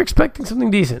this year expecting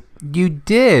something decent. You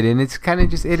did, and it's kind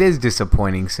of it is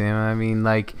disappointing, Sam. I mean,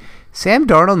 like, Sam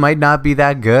Darnold might not be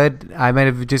that good. I might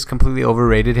have just completely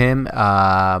overrated him.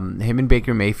 Him and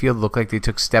Baker Mayfield look like they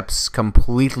took steps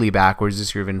completely backwards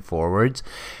this year than forwards.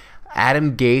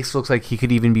 Adam Gase looks like he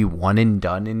could even be one and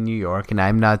done in New York, and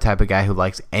I'm not the type of guy who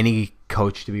likes any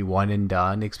coach to be one and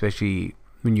done, especially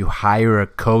when you hire a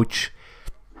coach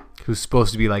who's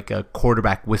supposed to be like a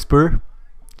quarterback whisperer.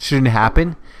 Shouldn't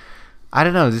happen. I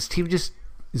don't know. This team just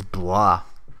is blah.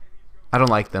 I don't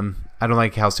like them. I don't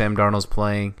like how Sam Darnold's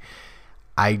playing.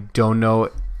 I don't know.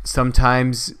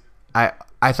 Sometimes I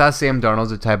thought Sam Darnold's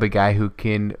the type of guy who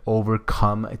can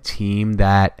overcome a team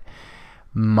that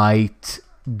might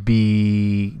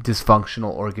be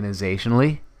dysfunctional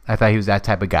organizationally. I thought he was that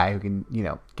type of guy who can,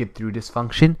 get through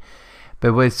dysfunction.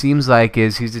 But what it seems like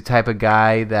is he's the type of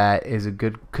guy that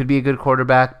could be a good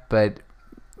quarterback, but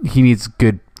he needs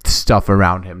good stuff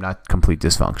around him, not complete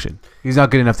dysfunction. He's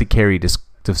not good enough to carry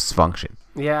dysfunction.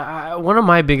 Yeah, one of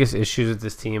my biggest issues with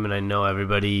this team, and I know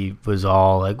everybody was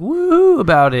all like, woo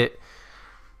about it.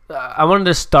 I wanted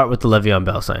to start with the Le'Veon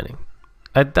Bell signing.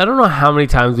 I don't know how many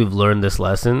times we've learned this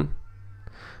lesson.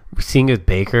 We're seeing it with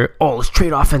Baker. Oh, let's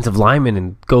trade offensive linemen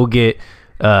and go get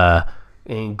a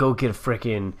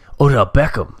freaking Odell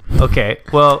Beckham. Okay,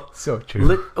 well, so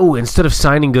true. Instead of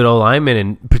signing good O-linemen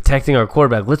and protecting our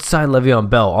quarterback, let's sign Le'Veon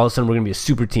Bell. All of a sudden, we're gonna be a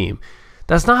super team.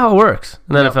 That's not how it works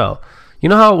in the NFL. You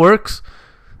know how it works?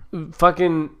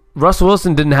 Fucking Russell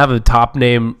Wilson didn't have a top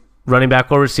name running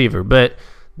back or receiver, but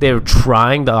they were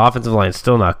trying. The offensive line is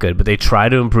still not good, but they try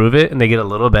to improve it and they get a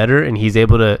little better, and he's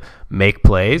able to make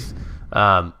plays.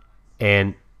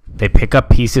 And they pick up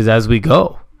pieces as we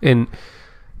go. And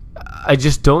I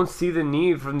just don't see the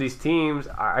need from these teams.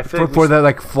 I feel for the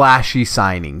like flashy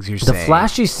signings. You're saying the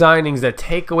flashy signings that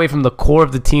take away from the core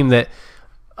of the team that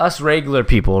us regular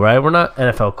people, right? We're not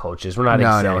NFL coaches. We're not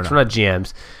execs. We're not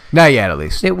GMs. Not yet, at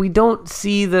least. We don't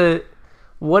see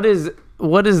what is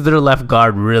their left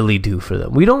guard really do for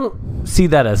them. We don't see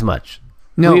that as much.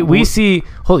 No, we see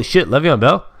holy shit, Le'Veon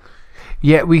Bell.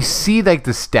 Yeah, we see like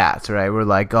the stats, right? We're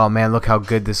like, oh man, look how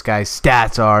good this guy's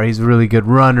stats are. He's a really good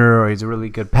runner, or he's a really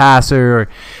good passer. Or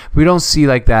we don't see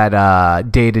like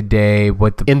that day to day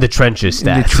in the trenches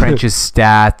stats. In the trenches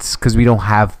stats, because we don't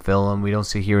have film. We don't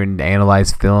sit here and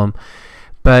analyze film.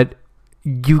 But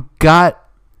I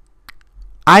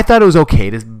thought it was okay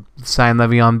to sign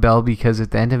Le'Veon Bell because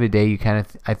at the end of the day,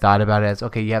 I thought about it as,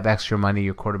 okay, you have extra money,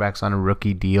 your quarterback's on a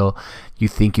rookie deal, you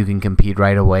think you can compete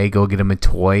right away, go get him a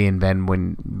toy, and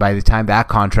then by the time that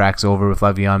contract's over with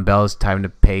Le'Veon Bell, it's time to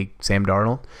pay Sam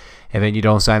Darnold, and then you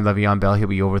don't sign Le'Veon Bell, he'll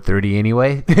be over 30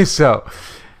 anyway. So,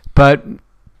 but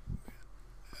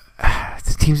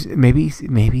the teams maybe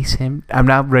Sam. I'm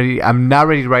not ready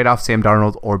to write off Sam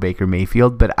Darnold or Baker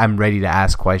Mayfield, but I'm ready to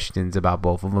ask questions about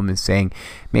both of them and saying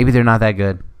maybe they're not that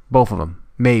good. Both of them,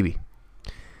 maybe.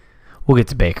 We'll get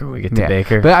to Baker.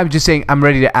 Baker. But I'm just saying I'm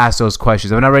ready to ask those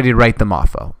questions. I'm not ready to write them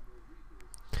off, though.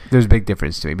 There's a big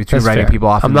difference to me between That's writing fair. people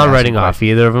off. I'm not writing off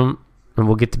either of them, and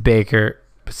we'll get to Baker.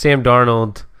 But Sam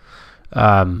Darnold,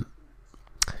 I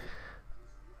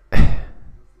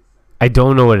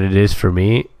don't know what it is for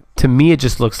me. To me, it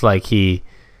just looks like he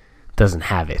doesn't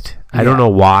have it. I don't know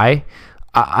why.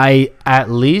 I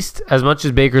at least, as much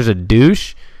as Baker's a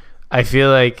douche, I feel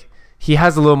like he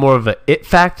has a little more of an it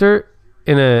factor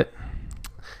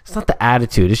it's not the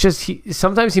attitude. It's just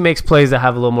sometimes he makes plays that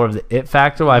have a little more of the it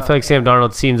factor. While I feel like Sam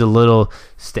Darnold seems a little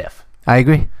stiff. I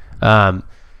agree.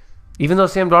 Even though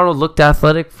Sam Darnold looked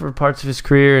athletic for parts of his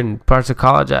career and parts of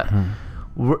college,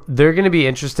 they're going to be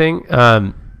interesting.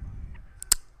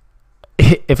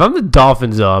 If I'm the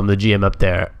Dolphins, though, I'm the GM up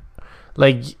there.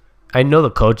 Like, I know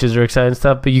the coaches are excited and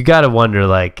stuff, but you got to wonder,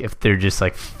 like, if they're just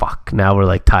like, fuck, now we're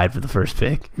like tied for the first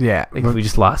pick. Yeah. Like, if we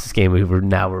just lost this game, we're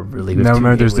really No,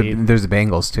 remember, there's the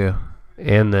Bengals too,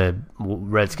 and the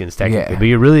Redskins technically. Yeah. But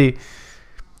you're really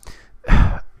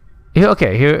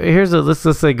okay. Here's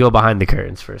let's like go behind the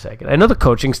curtains for a second. I know the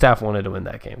coaching staff wanted to win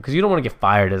that game because you don't want to get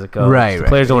fired as a coach. Right. The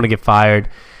players don't want to get fired.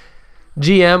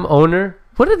 GM, owner,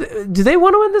 do they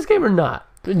want to win this game or not?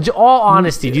 In all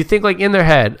honesty, do you think, like, in their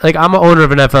head, like, I'm an owner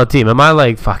of an NFL team, am I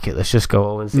like, fuck it, let's just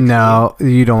go 0-16? No,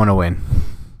 you don't want to win.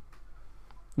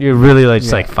 You're really like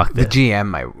just like, fuck this. The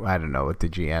GM, I don't know what the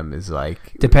GM is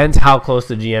like. Depends how close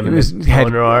the GM and the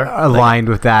owner are aligned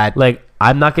with that. Like,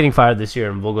 I'm not getting fired this year,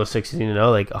 and we'll go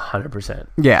 16-0, like 100%.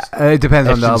 Yeah, it depends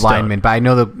on the Etched in alignment, but I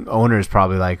know the owner is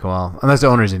probably like, well, unless the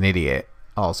owner's an idiot,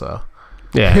 also.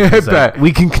 Yeah, it's like,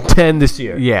 we can contend this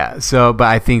year. Yeah. So, but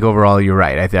I think overall you're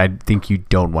right. I think you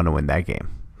don't want to win that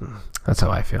game. That's how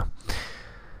I feel.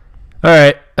 All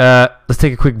right, let's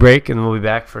take a quick break, and we'll be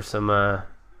back for some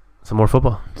more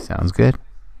football. Sounds good.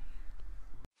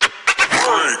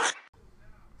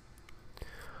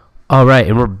 All right,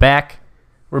 and we're back.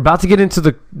 We're about to get into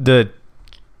the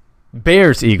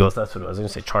Bears-Eagles. That's what I was going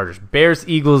to say, Chargers.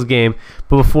 Bears-Eagles game.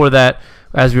 But before that,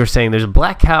 as we were saying, there's a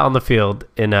black cat on the field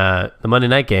in the Monday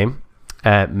night game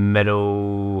at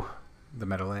Meadowlands.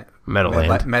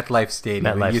 MetLife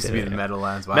Stadium. It used to be the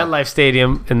Meadowlands. Wow. MetLife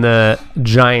Stadium in the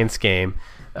Giants game.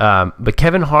 But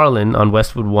Kevin Harlan on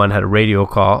Westwood One had a radio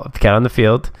call of the cat on the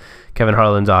field. Kevin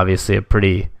Harlan's obviously a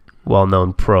pretty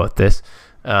well-known pro at this.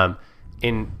 And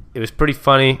it was pretty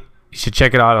funny. You should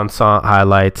check it out on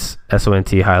Highlights,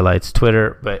 SONT Highlights,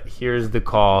 Twitter. But here's the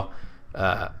call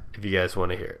if you guys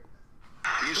want to hear it.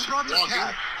 He's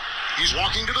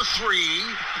walking to the 3.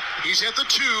 He's at the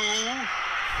 2.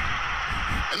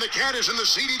 And the cat is in the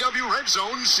CDW red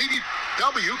zone.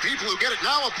 CDW, people who get it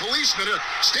now, a policeman, a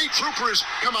state trooper has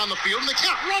come on the field, and the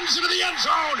cat runs into the end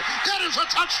zone. That is a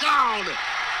touchdown.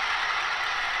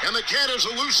 And the cat is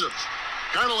elusive,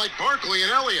 kind of like Barkley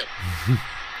and Elliott.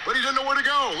 But he didn't know where to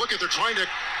go. Look, they're trying to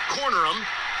corner him,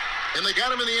 and they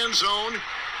got him in the end zone.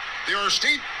 There are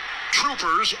state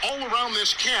troopers all around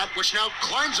this cat, which now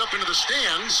climbs up into the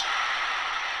stands,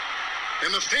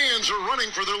 and the fans are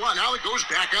running for their life. Now it goes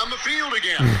back on the field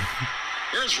again,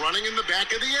 and it's running in the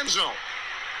back of the end zone,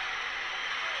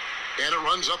 and it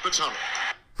runs up its tunnel.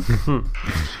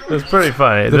 It was pretty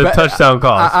funny. The touchdown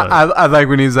call. I like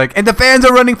when he's like, and the fans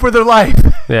are running for their life.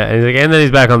 Yeah, and he's like, and then he's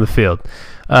back on the field.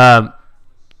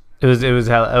 It was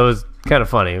kind of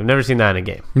funny. I've never seen that in a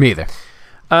game. Me either.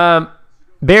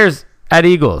 Bears at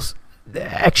Eagles.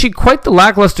 Actually, quite the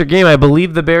lackluster game. I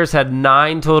believe the Bears had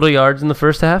 9 total yards in the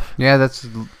first half. Yeah, that's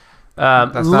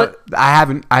not.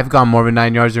 I've gone more than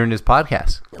 9 yards during this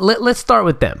podcast. Let's start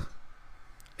with them.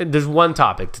 There's one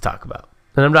topic to talk about,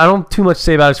 and I don't have too much to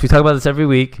say about it because we talk about this every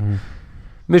week.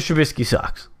 Mr. Trubisky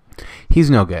sucks. He's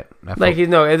no good. He's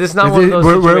no. It's not one of those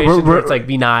situations where it's like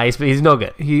be nice, but he's no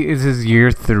good. He is his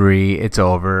year 3. It's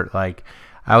over. Like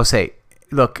I will say,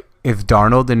 look, if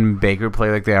Darnold and Baker play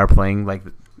like they are playing like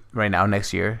right now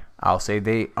next year, I'll say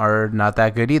they are not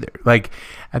that good either. Like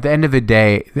at the end of the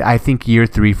day, I think year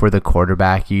 3 for the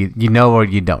quarterback, you know or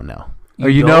you don't know. Or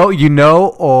you know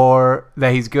or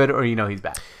that he's good or you know he's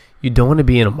bad. You don't want to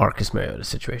be in a Marcus Mariota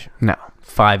situation. No.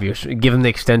 5 years. Give him the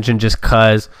extension just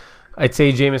because. I'd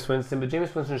say Jameis Winston, but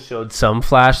Jameis Winston showed some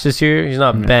flash this year. He's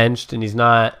not benched, and he's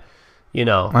not,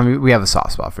 I mean, we have a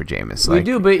soft spot for Jameis. We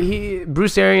do, but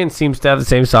Bruce Arians seems to have the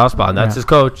same soft spot, and that's his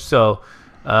coach. So,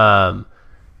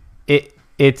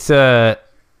 it's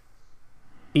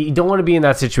you don't want to be in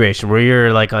that situation where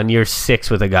you're like on year 6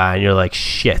 with a guy, and you're like,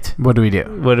 shit. What do we do?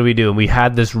 And we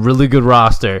had this really good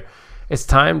roster. It's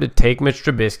time to take Mitch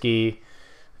Trubisky,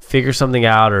 figure something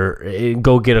out, or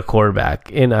go get a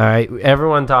quarterback. And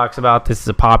everyone talks about this as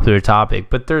a popular topic,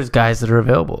 but there's guys that are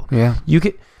available. Yeah. You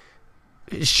could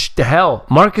hell,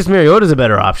 Marcus Mariota is a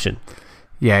better option.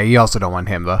 Yeah, you also don't want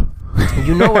him, though.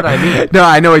 You know what I mean. No,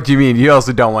 I know what you mean. You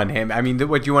also don't want him. I mean,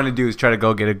 what you want to do is try to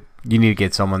go get you need to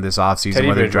get someone this offseason, Teddy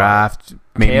whether Bridgewater. draft,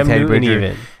 maybe Cam Teddy Newton Bridgewater,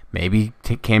 even. maybe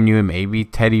Cam Newton, maybe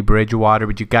Teddy Bridgewater,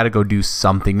 but you got to go do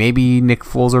something. Maybe Nick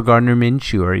Foles or Gardner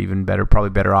Minshew are even better, probably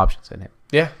better options than him.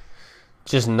 Yeah.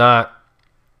 Just not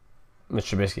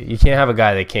Mr. Trubisky. You can't have a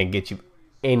guy that can't get you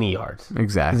any yards.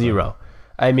 Exactly. 0.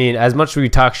 I mean, as much as we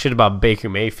talk shit about Baker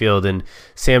Mayfield and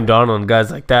Sam Darnold and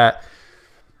guys like that,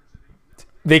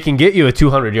 they can get you a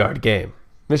 200-yard game.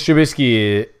 Mr.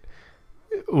 Trubisky,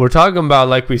 we're talking about,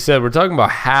 like we said, we're talking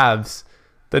about halves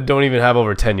that don't even have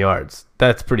over 10 yards.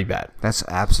 That's pretty bad. That's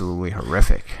absolutely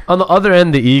horrific. On the other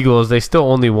end, the Eagles, they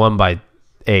still only won by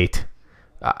 8.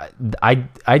 I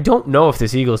don't know if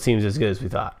this Eagles team is as good as we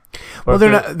thought. Well,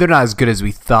 they're not as good as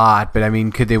we thought, but I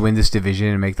mean, could they win this division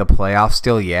and make the playoffs?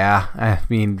 Still, yeah. I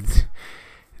mean,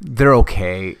 they're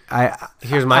okay.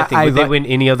 Here's my thing: would they win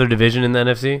any other division in the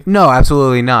NFC? No,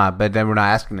 absolutely not. But then we're not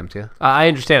asking them to. I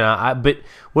understand, but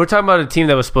we're talking about a team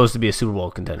that was supposed to be a Super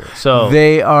Bowl contender. So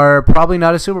they are probably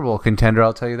not a Super Bowl contender.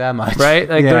 I'll tell you that much. Right?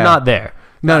 Like they're not there.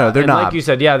 No, they're not. Like you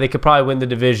said, yeah, they could probably win the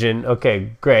division.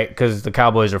 Okay, great, because the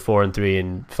Cowboys are 4-3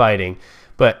 and fighting.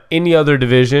 But any other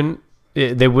division,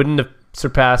 they wouldn't have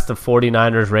surpassed the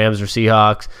 49ers, Rams, or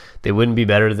Seahawks. They wouldn't be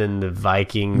better than the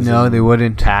Vikings. No, they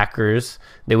wouldn't. Packers.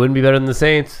 They wouldn't be better than the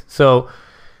Saints. So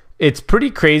it's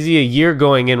pretty crazy a year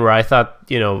going in where I thought,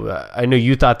 I know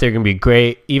you thought they're going to be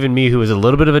great. Even me, who was a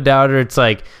little bit of a doubter, it's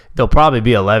like they'll probably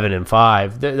be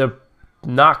 11-5. They're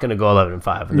not going to go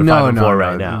 11-5. They're 5-4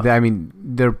 right now. I mean,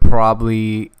 they're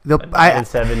probably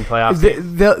 9-7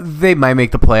 playoffs. They might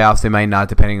make the playoffs. They might not,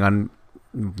 depending on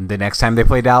the next time they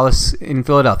play Dallas in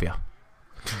Philadelphia.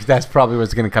 That's probably what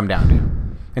it's going to come down to,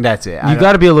 and that's it. You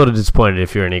got to be a little disappointed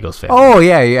if you're an Eagles fan. Oh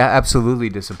yeah, absolutely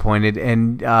disappointed.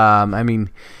 And I mean,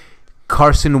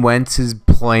 Carson Wentz is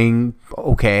playing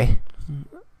okay.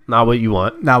 Not what you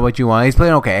want. Not what you want. He's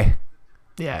playing okay.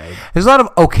 Yeah. There's a lot of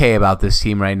okay about this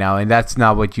team right now, and that's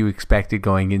not what you expected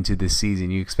going into this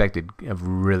season. You expected a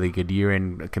really good year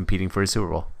and competing for a Super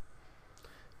Bowl.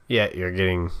 Yeah, you're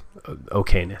getting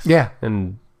okayness. Yeah.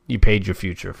 And you paid your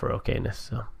future for okayness.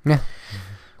 So yeah.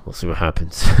 We'll see what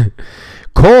happens.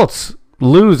 Colts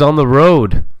lose on the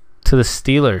road to the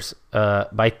Steelers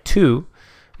by 2.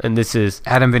 And this is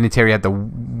Adam Vinatieri had the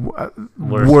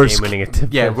worst game-winning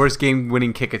attempt. Yeah, worst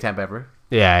game-winning kick attempt ever.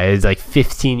 Yeah, it's like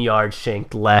 15 yards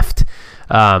shanked left.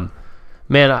 Man,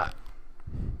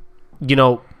 there's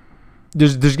going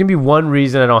to be one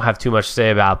reason I don't have too much to say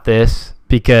about this.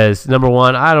 Because, number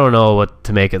one, I don't know what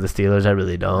to make of the Steelers. I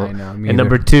really don't. I know, and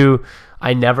number two,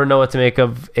 I never know what to make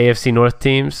of AFC North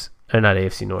teams. Or not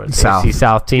AFC North, South. AFC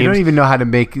South teams. You don't even know how to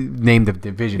name the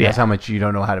division. Yeah. That's how much you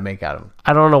don't know how to make out of them.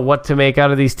 I don't know what to make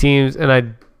out of these teams.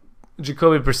 And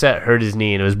Jacoby Brissett hurt his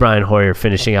knee, and it was Brian Hoyer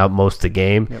finishing out most of the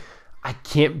game. Yep. I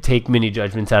can't take many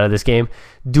judgments out of this game.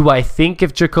 Do I think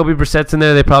if Jacoby Brissett's in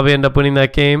there, they probably end up winning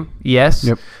that game? Yes.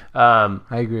 Yep. I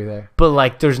agree there.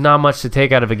 But, there's not much to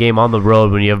take out of a game on the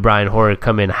road when you have Brian Hoyer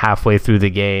come in halfway through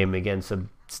the game against a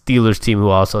Steelers team who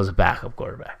also has a backup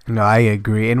quarterback. No, I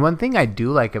agree. And one thing I do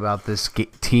like about this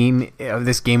team,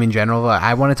 this game in general,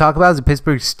 I want to talk about is the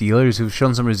Pittsburgh Steelers, who've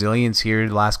shown some resilience here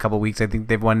the last couple of weeks. I think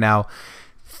they've won now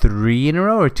 3 in a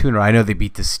row or 2 in a row. I know they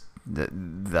beat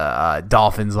the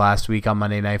Dolphins last week on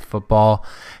Monday Night Football.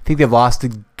 I think they've lost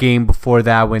the game before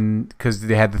that because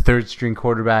they had the third string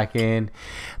quarterback in.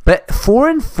 But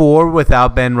 4-4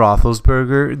 without Ben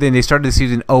Roethlisberger. Then they started the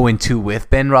season 0-2 with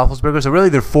Ben Roethlisberger. So really,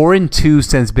 they're 4-2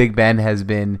 since Big Ben has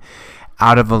been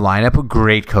out of the lineup. A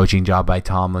great coaching job by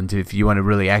Tomlin. If you want to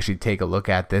really actually take a look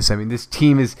at this, I mean, this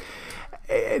team is.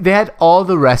 They had all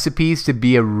the recipes to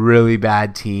be a really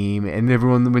bad team, and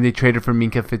everyone, when they traded for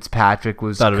Minka Fitzpatrick,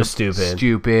 thought it was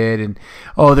stupid, and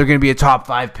they're going to be a top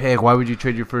 5 pick. Why would you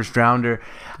trade your first rounder?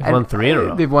 They've won 3 in a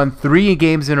row. They've won 3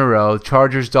 games in a row.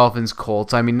 Chargers, Dolphins,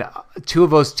 Colts. I mean, 2 of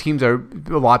those teams a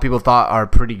lot of people thought are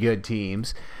pretty good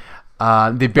teams.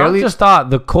 They barely just thought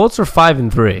the Colts are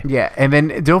 5-3. Yeah, and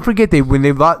then don't forget they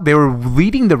were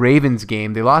leading the Ravens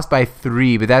game. They lost by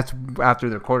 3, but that's after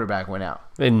their quarterback went out.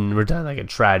 And we're talking like a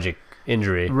tragic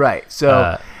injury. Right.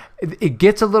 So it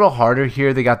gets a little harder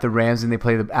here. They got the Rams and they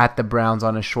play at the Browns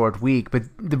on a short week, but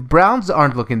the Browns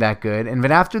aren't looking that good. And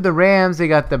then after the Rams, they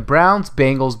got the Browns,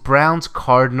 Bengals, Browns,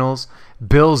 Cardinals,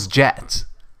 Bills, Jets.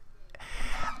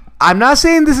 I'm not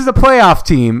saying this is a playoff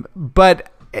team, but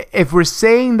if we're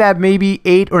saying that maybe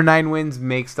 8 or 9 wins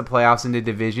makes the playoffs in the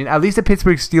division, at least the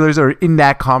Pittsburgh Steelers are in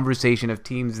that conversation of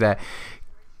teams that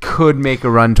could make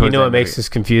a run towards. You know what makes this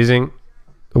confusing?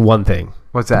 One thing.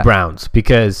 What's that? The Browns.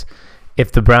 Because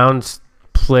if the Browns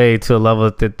play to a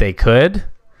level that they could,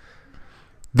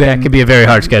 that could be a very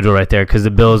hard schedule right there because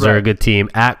the Bills are a good team.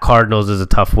 At Cardinals is a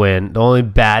tough win. The only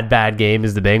bad game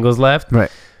is the Bengals left.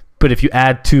 Right. But if you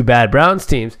add 2 bad Browns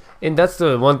teams, and that's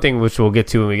the one thing which we'll get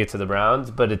to when we get to the Browns,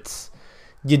 but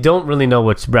you don't really know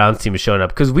which Browns team is showing up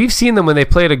because we've seen them when they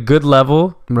play at a good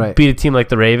level beat a team like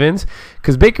the Ravens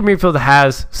because Baker Mayfield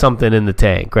has something in the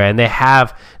tank, right? And they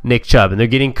have Nick Chubb, and they're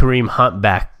getting Kareem Hunt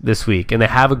back this week, and they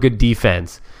have a good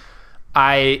defense.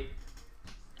 I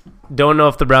don't know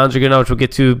if the Browns are good enough, which we'll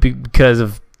get to because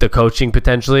of the coaching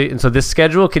potentially. And so this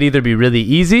schedule could either be really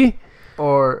easy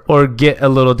or get a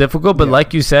little difficult. But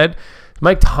like you said,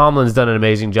 Mike Tomlin's done an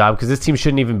amazing job because this team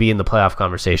shouldn't even be in the playoff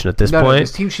conversation at this point. No,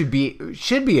 this team should be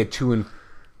a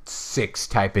 2-6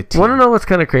 type of team. Want to know what's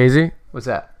kind of crazy? What's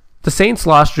that? The Saints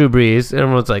lost Drew Brees, and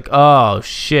everyone's like, "Oh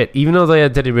shit!" Even though they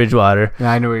had Teddy Bridgewater,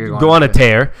 I know where you're going. Go on a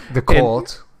tear. The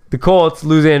Colts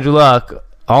lose Andrew Luck.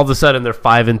 All of a sudden, they're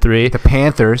 5-3. The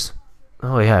Panthers.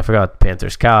 Oh yeah, I forgot the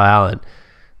Panthers. Kyle Allen.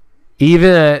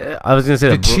 Even I was gonna say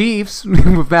the Chiefs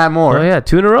with Matt Moore. Oh yeah,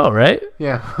 2 in a row, right?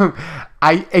 Yeah.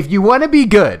 If you want to be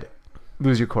good,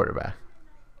 lose your quarterback.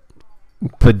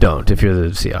 But don't if you're the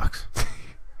Seahawks,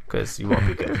 because you won't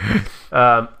be good.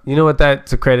 You know what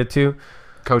that's a credit to?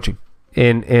 Coaching.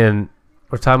 And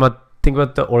we're talking about. Think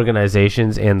about the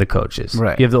organizations and the coaches.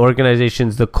 Right. You have the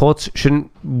organizations. The Colts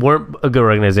weren't a good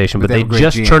organization, but they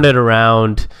just GM. turned it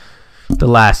around the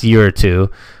last year or two.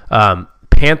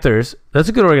 Panthers, that's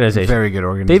a good organization. Very good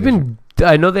organization.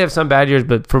 I know they have some bad years,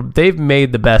 but they've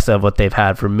made the best of what they've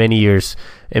had for many years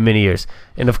and many years.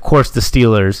 And of course, the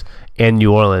Steelers and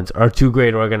New Orleans are 2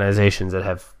 great organizations that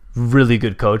have really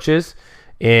good coaches,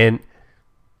 and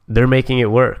they're making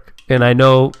it work. And I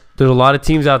know there's a lot of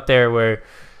teams out there where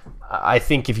I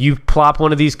think if you plop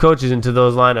one of these coaches into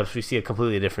those lineups, we see a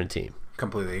completely different team.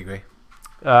 Completely agree.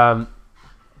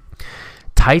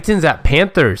 Titans at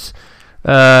Panthers.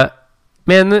 Man,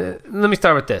 let me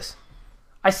start with this.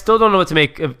 I still don't know what to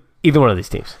make of either one of these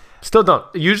teams. Still don't.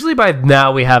 Usually by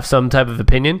now we have some type of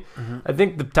opinion. Mm-hmm. I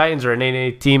think the Titans are an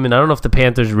 8-8 team, and I don't know if the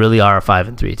Panthers really are a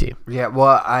 5-3 team. Yeah,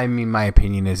 well, I mean, my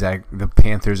opinion is that the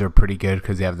Panthers are pretty good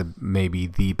because they have maybe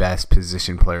the best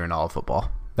position player in all of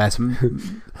football. That's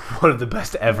one of the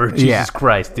best ever. Jesus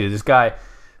Christ, dude. This guy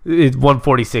is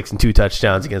 146 and 2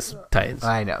 touchdowns against Titans.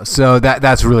 I know. So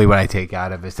that's really what I take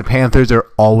out of it. The Panthers are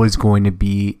always going to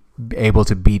be able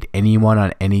to beat anyone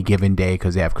on any given day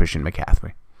because they have Christian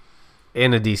McCaffrey.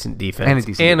 And a decent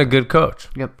defense. And a good coach.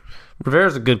 Yep.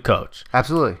 Rivera's a good coach.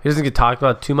 Absolutely. He doesn't get talked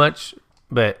about too much,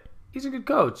 but he's a good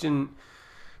coach. And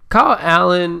Kyle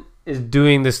Allen is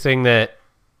doing this thing that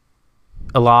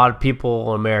a lot of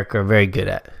people in America are very good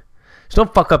at. Just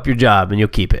don't fuck up your job and you'll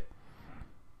keep it.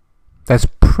 That's a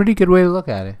pretty good way to look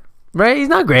at it. Right? He's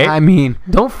not great. I mean,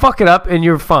 don't fuck it up and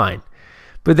you're fine.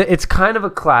 But it's kind of a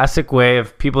classic way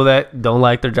of people that don't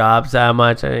like their jobs that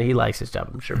much. I mean, he likes his job,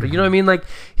 I'm sure. But you know what I mean? Like,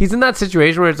 he's in that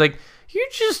situation where it's like, you're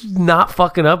just not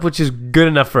fucking up, which is good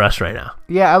enough for us right now.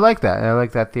 Yeah, I like that. I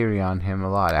like that theory on him a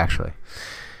lot, actually.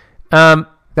 You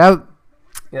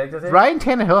like that Ryan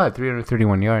Tannehill had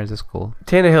 331 yards. That's cool.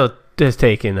 Tannehill has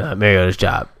taken Mariota's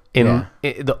job. And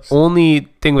the only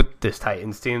thing with this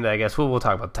Titans team that I guess we'll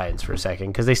talk about the Titans for a second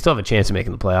because they still have a chance of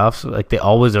making the playoffs. Like they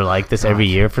always are like this every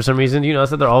year for some reason. You know,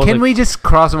 so they're always. Can we just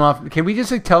cross them off? Can we just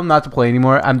tell them not to play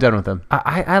anymore? I'm done with them.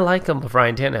 I like them with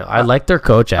Ryan Tannehill. I like their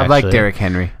coach. Actually, I like Derrick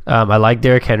Henry. I like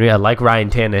Derrick Henry. I like Ryan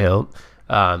Tannehill.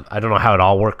 I don't know how it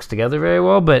all works together very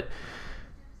well, but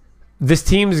this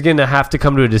team is gonna have to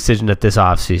come to a decision at this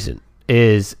offseason.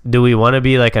 Do we want to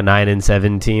be like a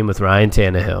 9-7 team with Ryan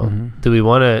Tannehill? Mm-hmm. Do we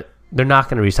want to? They're not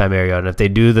going to re-sign Mariota. And if they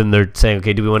do, then they're saying,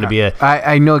 okay, do we want to be a...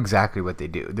 I know exactly what they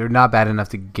do. They're not bad enough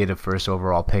to get a first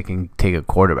overall pick and take a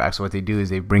quarterback. So what they do is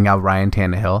they bring out Ryan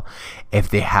Tannehill. If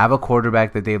they have a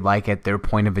quarterback that they like at their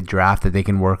point of a draft that they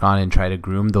can work on and try to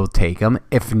groom, they'll take him.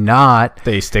 If not...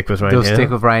 They stick with Ryan They'll Tannehill? stick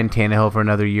with Ryan Tannehill for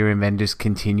another year and then just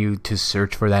continue to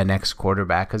search for that next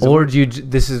quarterback. Or do you...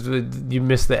 You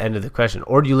missed the end of the question.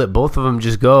 Or do you let both of them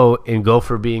just go and go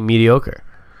for being mediocre?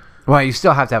 Well, you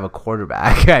still have to have a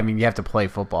quarterback. I mean, you have to play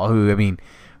football.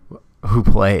 Who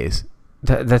plays?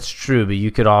 That's true, but you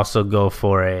could also go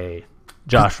for a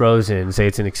Josh Rosen and say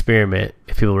it's an experiment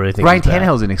if people really think Ryan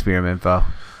Tannehill's an experiment, though.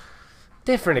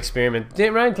 Different experiment.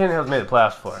 Ryan Tannehill's made the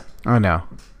playoffs before. Oh, no.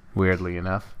 Weirdly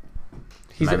enough.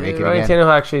 Ryan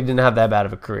Tannehill actually didn't have that bad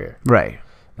of a career. Right.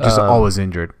 Just always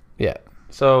injured. Yeah.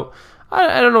 So...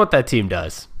 I don't know what that team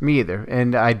does. Me either.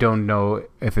 And I don't know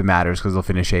if it matters because they'll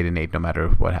finish 8-8 no matter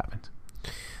what happens.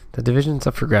 The division's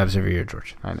up for grabs every year,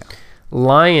 George. I know.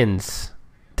 Lions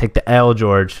take the L,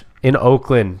 George, in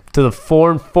Oakland to the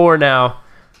 4-4 now.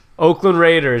 Oakland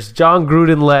Raiders, John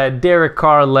Gruden led, Derek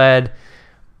Carr led.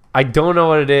 I don't know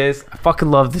what it is. I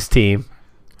fucking love this team.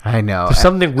 I know. There's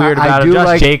something weird about it.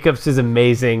 Josh Jacobs is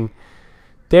amazing.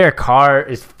 Derek Carr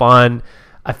is fun.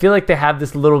 I feel like they have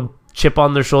this little chip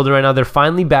on their shoulder right now. They're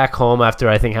finally back home after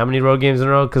I think how many road games in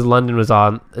a row? Because London is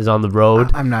on the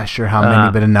road. I'm not sure how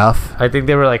many, but enough. I think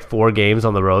they were like 4 games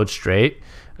on the road straight.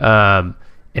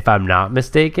 If I'm not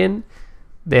mistaken,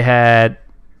 they had,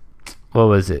 what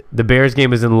was it? The Bears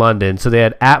game was in London. So they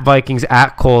had at Vikings,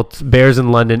 at Colts, Bears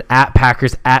in London, at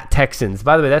Packers, at Texans.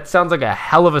 By the way, that sounds like a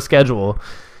hell of a schedule.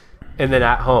 And then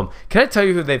at home. Can I tell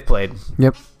you who they've played?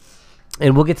 Yep.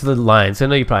 And we'll get to the Lions. I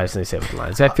know you probably just say with the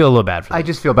Lions. I feel a little bad for them. I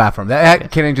just feel bad for them.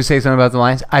 Can I just say something about the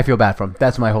Lions? I feel bad for them.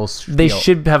 That's my whole spiel. They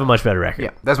should have a much better record.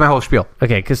 Yeah, that's my whole spiel.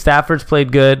 Okay, because Stafford's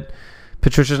played good.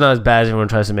 Patricia's not as bad as everyone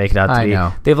tries to make it out to be.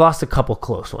 Know. They've lost a couple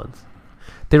close ones.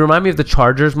 They remind me of the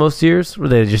Chargers most years, where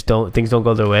they just things don't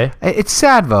go their way. It's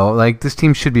sad though. Like, this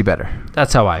team should be better.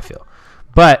 That's how I feel.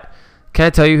 But can I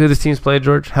tell you who this team's played,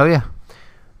 George? Hell yeah.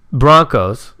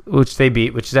 Broncos, which they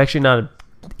beat, which is actually not an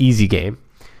easy game.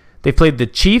 They played the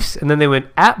Chiefs, and then they went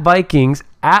at Vikings,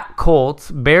 at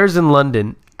Colts, Bears in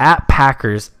London, at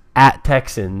Packers, at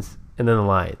Texans, and then the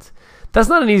Lions. That's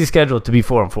not an easy schedule to be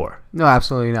 4-4. No,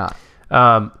 absolutely not.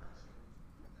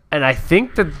 And I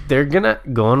think that they're going to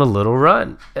go on a little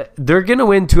run. They're going to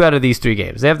win 2 out of these 3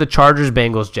 games. They have the Chargers,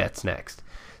 Bengals, Jets next.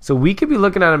 So we could be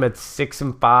looking at them at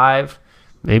 6-5,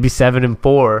 maybe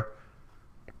 7-4.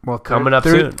 Well, coming up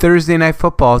soon. Thursday Night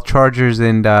Football, Chargers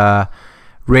and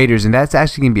Raiders, and that's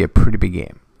actually going to be a pretty big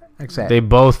game. They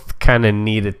both kind of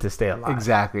need it to stay alive.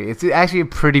 Exactly. It's actually a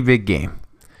pretty big game.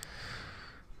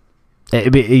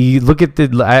 You look at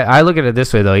I look at it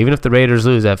this way though. Even if the Raiders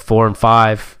lose at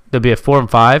 4-5, they'll be at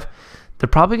 4-5. They're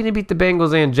probably going to beat the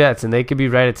Bengals and Jets, and they could be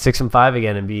right at 6-5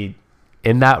 again and be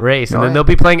in that race. And then they'll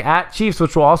be playing at Chiefs,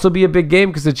 which will also be a big game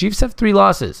because the Chiefs have 3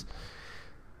 losses.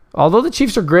 Although the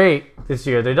Chiefs are great this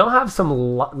year, they don't have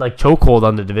some like chokehold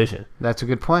on the division. That's a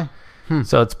good point.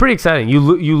 So it's pretty exciting. You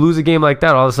lose a game like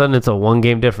that, all of a sudden it's a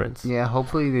 1-game difference. Yeah,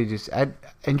 hopefully they just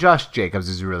and Josh Jacobs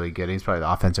is really good. He's probably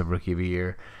the offensive rookie of the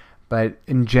year. But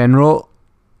in general,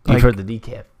 you've heard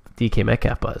the DK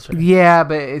Metcalf buzz, right? Yeah,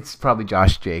 but it's probably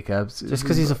Josh Jacobs. Just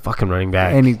because he's a fucking running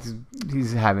back. And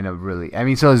he's having a really... I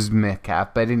mean, so is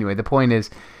Metcalf. But anyway, the point is,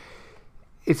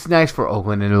 it's nice for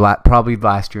Oakland. And probably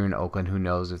last year in Oakland, who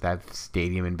knows if that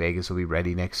stadium in Vegas will be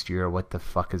ready next year or what the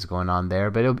fuck is going on there.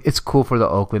 But it's cool for the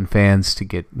Oakland fans to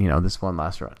get, this one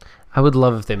last run. I would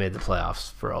love if they made the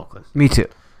playoffs for Oakland. Me too.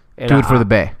 And do it for the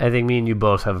Bay. I think me and you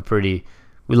both have we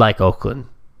like Oakland.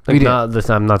 Like,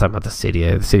 I'm not talking about the city.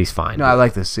 The city's fine. No, I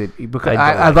like the city because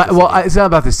it's not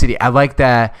about the city. I like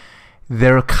that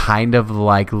they're kind of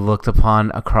like looked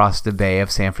upon across the bay of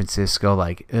San Francisco.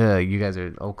 Like, you guys are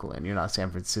in Oakland. You're not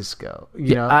San Francisco.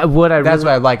 That's what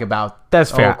I like about that's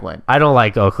fair. Oakland. I don't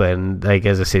like Oakland like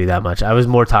as a city that much. I was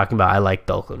more talking about I like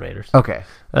the Oakland Raiders. Okay.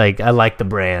 Like I like the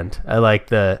brand.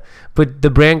 But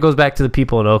the brand goes back to the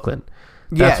people in Oakland.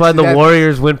 That's why the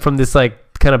Warriors went from this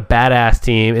like kind of badass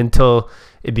team until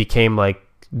it became like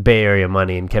Bay Area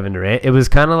money and Kevin Durant. It was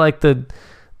kind of like the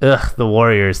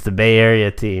Warriors, the Bay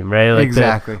Area team, right? Like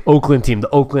exactly. The Oakland team, the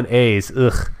Oakland A's.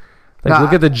 Like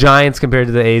look at the Giants compared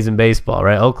to the A's in baseball,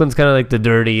 right? Oakland's kind of like the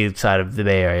dirty side of the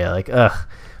Bay Area, like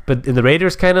But in the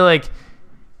Raiders kind of like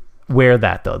wear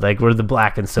that though, like we're the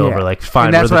black and silver, like fine.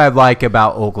 And that's what I like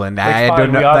about Oakland. I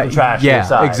don't know. We are the trash.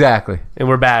 Yeah, exactly. And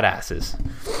we're badasses.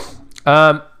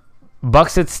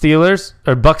 Bucks at Steelers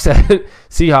or Bucks at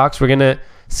Seahawks. We're gonna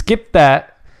skip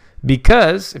that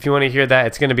because if you want to hear that,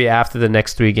 it's going to be after the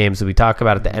next 3 games that we talk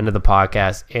about at the end of the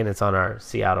podcast, and it's on our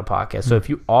Seattle podcast. So if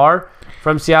you are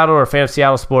from Seattle or a fan of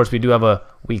Seattle sports, we do have a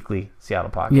weekly Seattle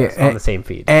podcast on the same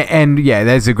feed. And yeah,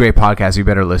 that's a great podcast. You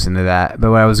better listen to that. But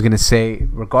what I was going to say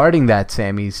regarding that,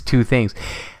 Sammy, is 2 things.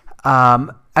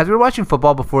 As we were watching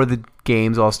football before the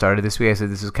games all started this week, I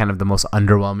said this is kind of the most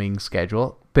underwhelming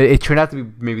schedule. But it turned out to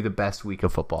be maybe the best week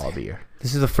of football of the year.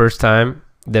 This is the first time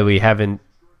that we haven't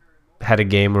had a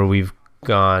game where we've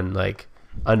gone like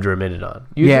under a minute on.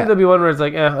 Usually there'll be one where it's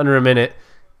like under a minute,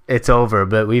 it's over.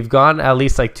 But we've gone at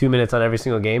least like 2 minutes on every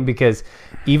single game because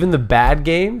even the bad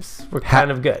games were kind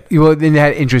of good. Well, then they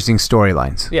had interesting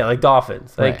storylines. Yeah, like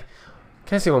Dolphins. Like, right.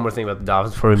 Can I say one more thing about the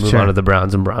Dolphins before we move on to the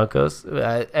Browns and Broncos?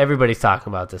 Everybody's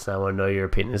talking about this, and I want to know your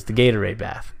opinion. It's the Gatorade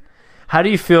bath. How do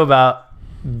you feel about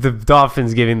the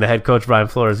Dolphins giving the head coach Brian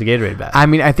Flores a Gatorade bath? I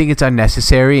mean, I think it's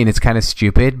unnecessary and it's kind of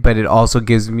stupid, but it also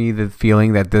gives me the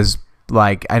feeling that those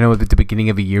like, I know at the beginning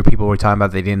of the year people were talking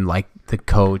about they didn't like the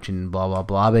coach and blah blah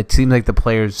blah, but it seemed like the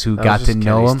players who got to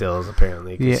know him. Stills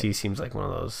apparently, because he seems like one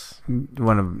of those.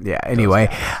 Anyway,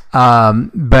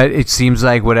 but it seems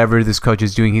like whatever this coach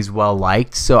is doing, he's well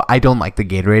liked. So I don't like the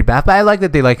Gatorade bath, but I like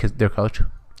that they like their coach.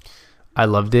 I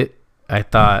loved it. I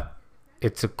thought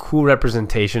it's a cool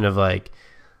representation of, like,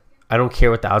 I don't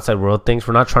care what the outside world thinks.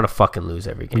 We're not trying to fucking lose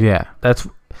every game. Yeah,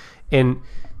 and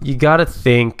you got to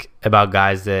think about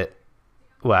guys that.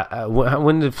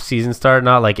 When the season started,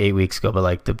 not like 8 weeks ago, but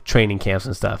like the training camps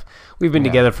and stuff. We've been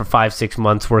together for 5-6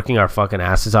 months, working our fucking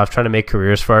asses off, trying to make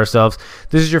careers for ourselves.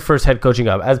 This is your first head coaching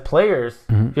job. As players,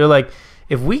 you're like,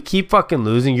 if we keep fucking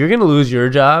losing, you're going to lose your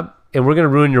job, and we're going to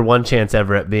ruin your one chance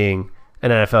ever at being an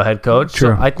NFL head coach.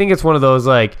 True. So I think it's one of those,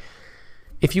 like,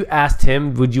 if you asked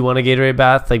him, would you want a Gatorade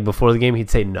bath, like, before the game, he'd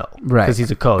say no. Right. Because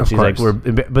he's a coach. He's like,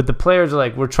 but the players are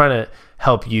like, we're trying to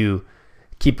help you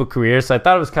keep a career. So I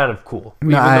thought it was kind of cool.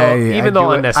 Even though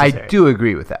unnecessary. I do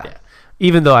agree with that. Yeah.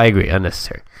 Even though I agree,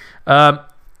 unnecessary.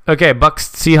 Okay, Bucks,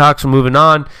 Seahawks, we're moving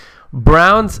on.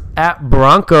 Browns at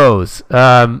Broncos.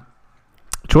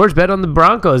 George bet on the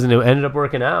Broncos, and it ended up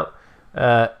working out.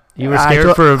 You were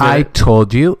scared for a minute. I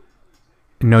told you,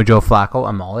 no Joe Flacco,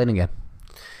 I'm all in again.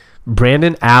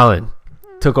 Brandon Allen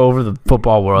took over the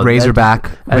football world. Razorback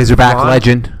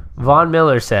legend. Von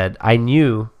Miller said, I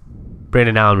knew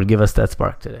Brandon Allen would give us that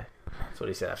spark today. That's what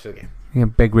he said after the game. Yeah,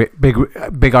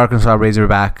 big Arkansas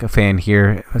Razorback fan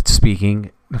here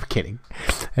speaking. I'm kidding.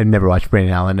 I never watched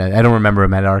Brandon Allen. I don't remember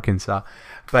him at Arkansas,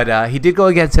 but he did go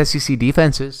against SEC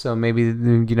defenses. So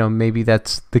maybe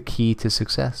that's the key to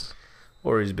success.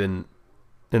 Or he's been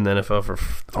in the NFL for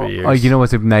 3 years. Oh, you know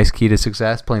what's a nice key to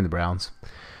success? Playing the Browns.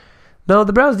 No,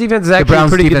 the Browns defense is actually a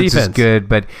pretty good defense. Is good,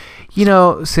 but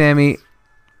Sammy.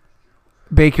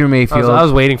 Baker Mayfield. I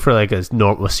was waiting for like a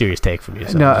serious take from you.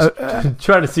 So I'm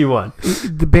trying to see one.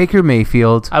 The Baker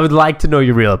Mayfield. I would like to know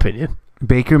your real opinion.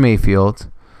 Baker Mayfield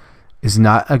is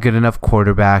not a good enough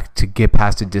quarterback to get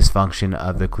past the dysfunction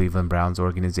of the Cleveland Browns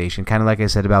organization. Kind of like I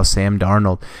said about Sam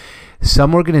Darnold.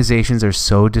 Some organizations are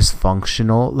so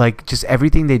dysfunctional. Like just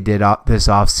everything they did this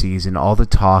offseason, all the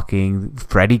talking,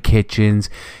 Freddie Kitchens,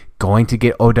 going to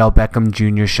get Odell Beckham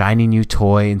Jr., shiny new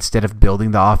toy, instead of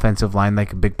building the offensive line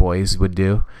like big boys would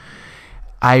do.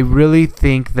 I really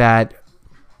think that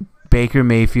Baker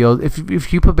Mayfield,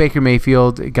 if you put Baker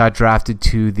Mayfield, got drafted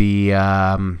to the,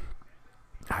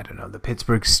 the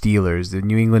Pittsburgh Steelers, the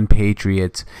New England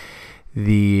Patriots,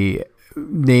 the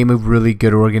name of really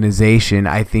good organization,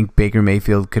 I think Baker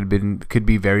Mayfield could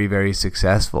be very, very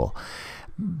successful.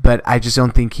 But I just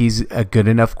don't think he's a good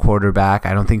enough quarterback.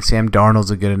 I don't think Sam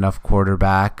Darnold's a good enough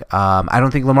quarterback. I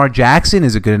don't think Lamar Jackson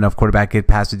is a good enough quarterback to get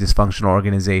past a dysfunctional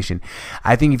organization.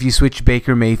 I think if you switch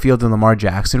Baker Mayfield and Lamar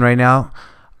Jackson right now,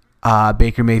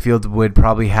 Baker Mayfield would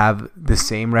probably have the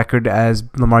same record as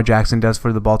Lamar Jackson does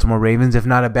for the Baltimore Ravens, if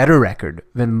not a better record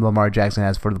than Lamar Jackson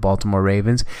has for the Baltimore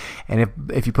Ravens. And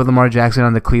if you put Lamar Jackson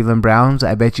on the Cleveland Browns,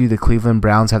 I bet you the Cleveland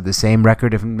Browns have the same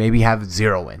record, if maybe have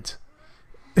 0 wins.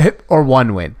 Or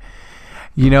 1 win.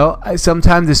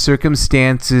 Sometimes the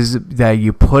circumstances that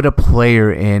you put a player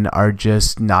in are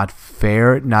just not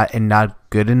fair, not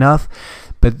good enough.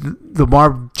 But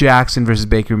Lamar Jackson versus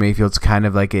Baker Mayfield is kind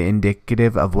of like an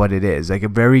indicative of what it is. Like a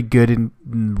very good and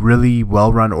really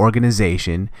well-run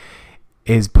organization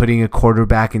is putting a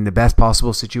quarterback in the best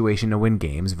possible situation to win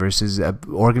games versus an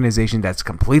organization that's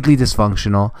completely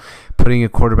dysfunctional, putting a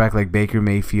quarterback like Baker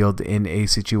Mayfield in a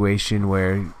situation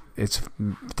where it's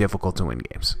difficult to win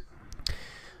games.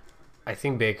 I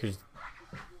think Baker's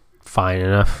fine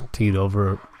enough to get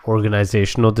over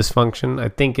organizational dysfunction. I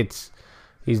think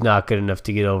he's not good enough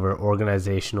to get over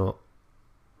organizational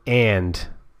and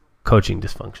coaching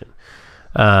dysfunction.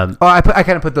 I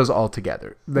kind of put those all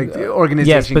together, like the organization.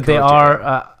 Yes, but they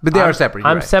are. But they are separate.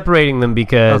 I'm separating them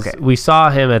because we saw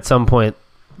him at some point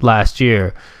last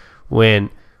year when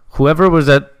whoever was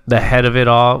at the head of it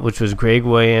all, which was Greg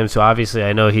Williams. So obviously,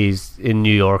 I know he's in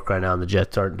New York right now, and the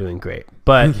Jets aren't doing great.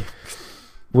 But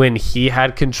when he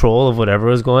had control of whatever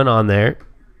was going on there,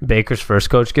 Baker's first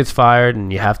coach gets fired,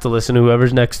 and you have to listen to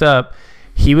whoever's next up.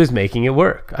 He was making it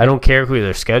work. I don't care who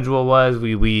their schedule was.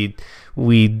 We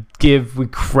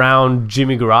crowned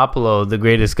Jimmy Garoppolo the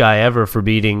greatest guy ever for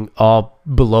beating all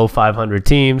below 500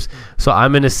 teams. So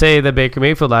I'm going to say that Baker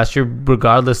Mayfield last year,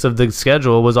 regardless of the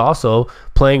schedule, was also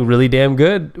playing really damn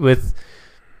good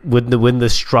when the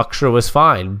structure was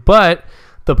fine. But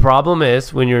the problem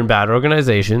is when you're in bad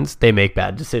organizations, they make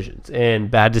bad decisions.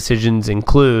 And bad decisions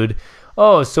include,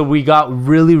 so we got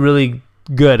really, really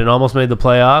good and almost made the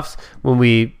playoffs when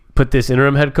we put this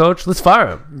interim head coach. Let's fire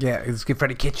him. Yeah, let's get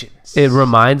Freddie Kitchens. It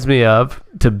reminds me of,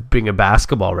 to bring a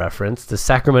basketball reference, the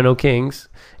Sacramento Kings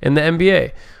in the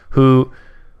NBA, who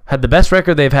had the best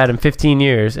record they've had in 15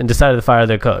 years and decided to fire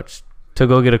their coach to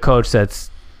go get a coach has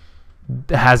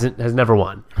never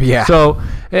won. Yeah. So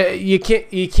you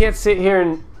can't sit here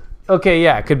and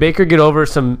could Baker get over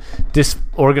some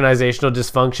organizational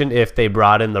dysfunction if they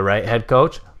brought in the right head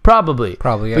coach? Probably.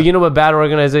 Yeah. But you know what bad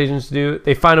organizations do?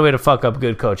 They find a way to fuck up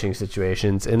good coaching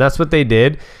situations, and that's what they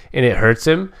did, and it hurts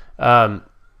him. And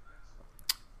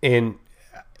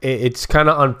it's kind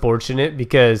of unfortunate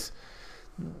because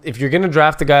if you're going to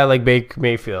draft a guy like Baker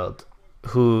Mayfield,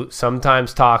 who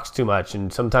sometimes talks too much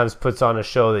and sometimes puts on a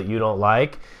show that you don't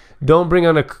like, don't bring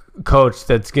on a coach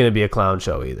that's going to be a clown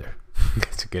show either.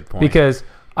 That's a good point. Because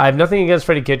I have nothing against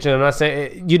Freddie Kitchen. I'm not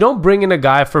saying you don't bring in a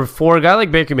guy for a guy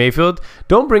like Baker Mayfield.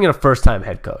 Don't bring in a first-time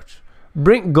head coach.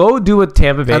 Go do what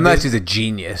Tampa Bay. Unless he's a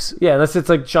genius. Yeah, unless it's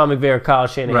like Sean McVay or Kyle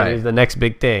Shanahan, right. Who's the next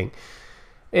big thing.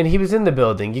 And he was in the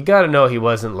building. You got to know he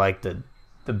wasn't like the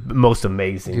most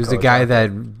amazing. He was the guy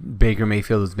that Baker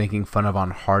Mayfield was making fun of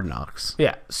on Hard Knocks.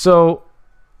 Yeah, so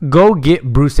go get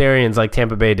Bruce Arians like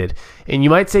Tampa Bay did. And you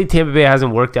might say Tampa Bay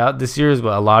hasn't worked out this year, is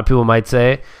what a lot of people might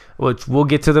say, which we'll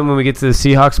get to them when we get to the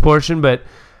Seahawks portion. But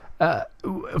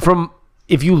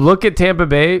if you look at Tampa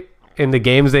Bay in the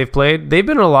games they've played, they've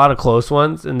been in a lot of close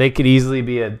ones, and they could easily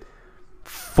be a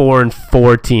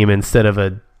 4-4 team instead of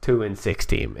a 2-6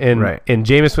 team. And right. And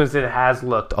Jameis Winston has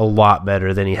looked a lot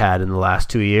better than he had in the last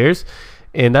 2 years.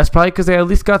 And that's probably because they at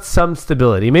least got some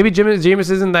stability. Maybe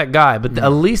Jameis isn't that guy, but at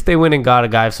least they went and got a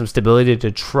guy with some stability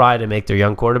to try to make their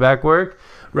young quarterback work,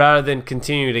 rather than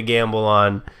continue to gamble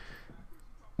on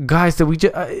guys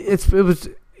that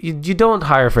you don't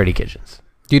hire Freddie Kitchens.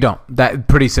 You don't. That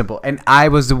pretty simple. And I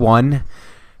was the one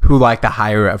who liked to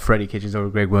hire Freddie Kitchens over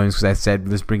Greg Williams because I said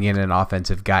let's bring in an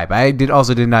offensive guy. But I did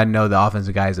not know the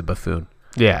offensive guy is a buffoon.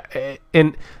 Yeah,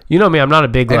 and you know me, I'm not a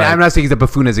big. And I'm not saying he's a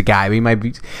buffoon as a guy. But he might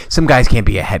be. Some guys can't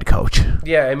be a head coach.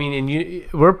 Yeah, I mean,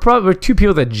 and we're two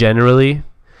people that generally,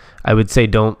 I would say,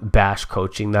 don't bash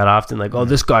coaching that often. Like, oh,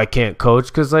 this guy can't coach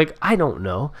because, like, I don't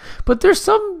know. But there's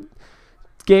some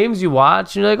games you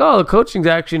watch and you're like, oh, the coaching's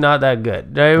actually not that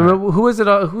good. I remember who's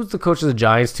the coach of the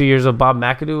Giants 2 years ago? Bob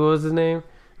McAdoo, what was his name?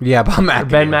 Yeah, Bob McAdoo.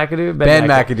 Ben McAdoo? Ben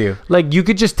McAdoo. Like, you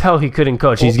could just tell he couldn't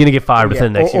coach. He's going to get fired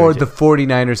within the next year. Or the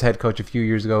 49ers head coach a few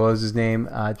years ago. What was his name?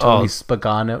 Tony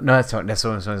Spagano. No, that's Tony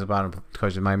Spagano, coach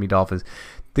of the Miami Dolphins.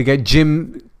 The guy,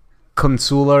 Jim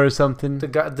Consula or something. The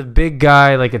big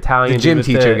guy, like Italian. The gym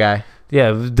teacher guy.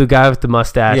 Yeah, the guy with the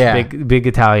mustache, yeah. big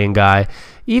Italian guy.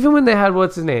 Even when they had,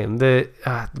 what's his name? The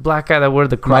black guy that wore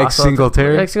the cross. Mike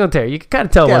Singletary. Mike Singletary. You could kind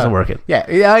of tell it wasn't working. Yeah.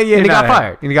 And he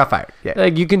got fired. Yeah.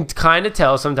 Like, you can kind of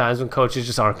tell sometimes when coaches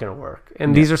just aren't going to work.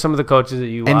 And these are some of the coaches that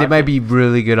you watch. And they might be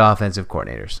really good offensive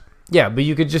coordinators. Yeah, but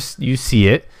you see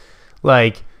it.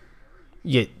 Like,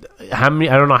 I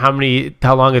don't know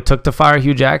how long it took to fire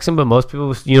Hugh Jackson, but most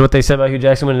people, you know what they said about Hugh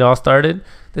Jackson when it all started?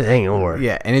 This ain't gonna work.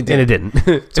 Yeah, and it didn't.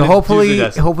 So hopefully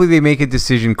they make a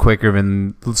decision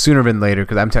sooner than later,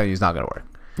 because I'm telling you, it's not gonna work.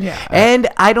 Yeah, and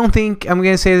I don't think, I'm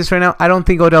gonna say this right now, I don't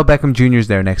think Odell Beckham Jr. is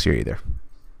there next year either.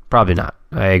 Probably not.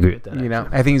 I agree with that. You know,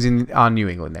 I think he's on New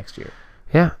England next year.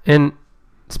 Yeah, and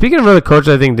speaking of other coaches,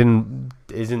 I think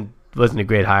wasn't a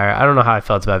great hire. I don't know how I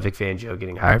felt about Vic Fangio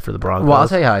getting hired for the Broncos. Well, I'll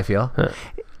tell you how I feel.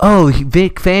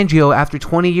 Vic Fangio, after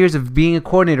 20 years of being a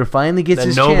coordinator, finally gets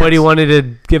his chance. Nobody wanted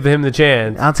to give him the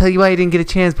chance. I'll tell you why he didn't get a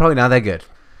chance. Probably not that good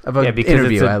of an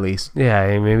interview, at least.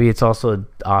 Yeah, maybe it's also an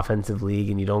offensive league,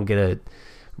 and you don't get a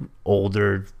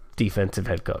older defensive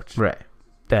head coach. Right.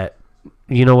 That,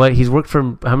 you know what? He's worked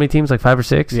for how many teams? Like 5 or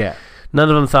 6? Yeah. None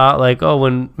of them thought, like, oh,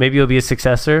 when maybe he'll be a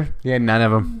successor. Yeah, none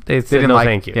of them. They said no,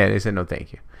 thank you. Yeah, they said no,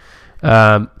 thank you.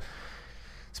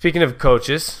 Speaking of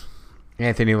coaches,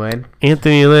 Anthony Lynn,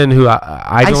 who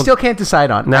I still can't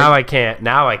decide on. I can't.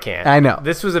 I know.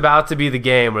 This was about to be the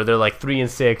game where they're like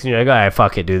 3-6, and you're like, all right,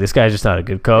 fuck it, dude. This guy's just not a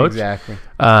good coach. Exactly.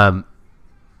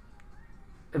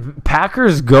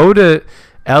 Packers go to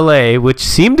L.A., which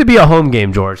seemed to be a home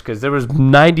game, George, because there was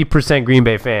 90% Green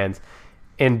Bay fans,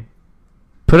 and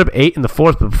put up 8 in the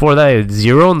fourth, but before that,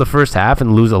 0 in the first half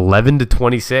and lose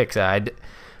 11-26.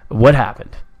 What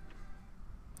happened?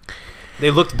 They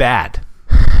looked bad.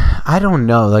 I don't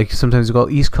know. Like, sometimes we go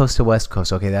East Coast to West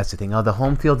Coast. Okay, that's the thing. Oh, the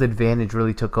home field advantage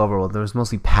really took over. Well, there was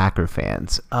mostly Packer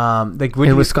fans.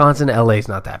 In Wisconsin, LA's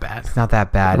not that bad. It's not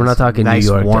that bad. We're not talking nice,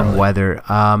 New York, warm weather.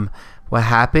 What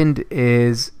happened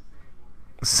is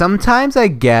sometimes, I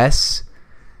guess,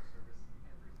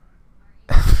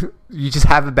 you just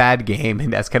have a bad game,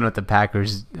 and that's kind of what the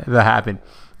Packers happened.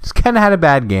 Just kind of had a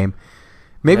bad game.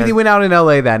 Maybe they went out in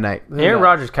L.A. that night. Aaron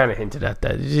Rodgers kind of hinted at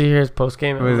that. Did you hear his post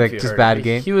game? It was like just bad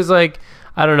game. He was like,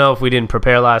 I don't know if we didn't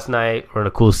prepare last night. We're in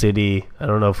a cool city. I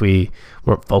don't know if we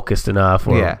weren't focused enough.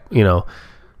 Or, you know,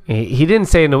 he didn't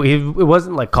say no. It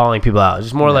wasn't like calling people out. It's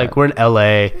just more like we're in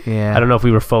L.A. Yeah. I don't know if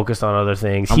we were focused on other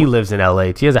things. He lives in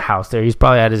L.A. He has a house there. He's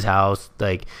probably at his house,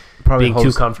 like probably being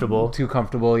too comfortable. Too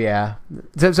comfortable, yeah.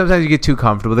 Sometimes you get too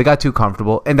comfortable. They got too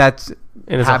comfortable, and that's.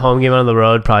 And it's a home game on the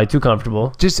road, probably too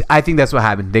comfortable. I think that's what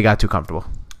happened. They got too comfortable.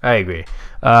 I agree.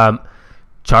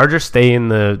 Chargers stay in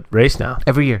the race now.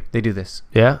 Every year they do this.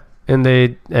 Yeah, and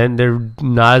they're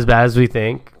not as bad as we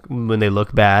think when they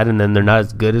look bad, and then they're not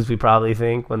as good as we probably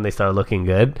think when they start looking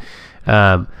good.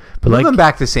 But moving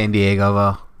back to San Diego,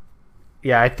 though.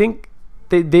 Yeah, I think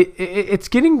it's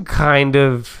getting kind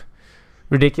of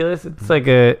ridiculous. It's like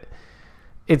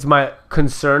it's my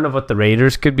concern of what the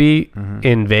Raiders could be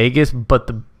in Vegas, but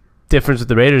the difference with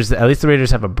the Raiders, at least the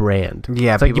Raiders have a brand.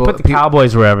 Yeah, it's like you put the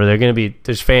Cowboys wherever, they're going to be,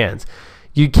 there's fans.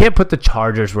 You can't put the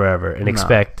Chargers wherever and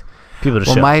expect people to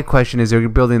show. Well, my question is, they're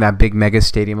building that big mega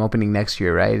stadium opening next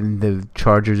year, right? And the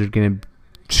Chargers are going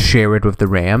to share it with the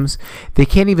Rams. They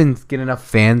can't even get enough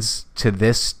fans to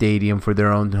this stadium for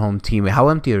their own home team. How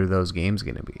empty are those games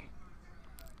going to be?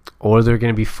 Or they're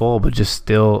going to be full, but just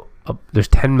still... there's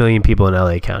 10 million people in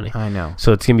LA County. I know.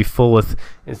 So it's going to be full with,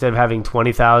 instead of having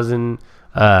 20,000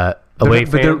 away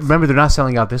fans. Remember, they're not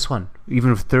selling out this one, even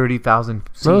with 30,000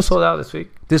 seats. No, sold out this week.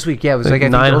 This week, yeah. It was like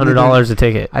 $900 a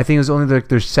ticket. I think it was only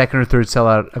their second or third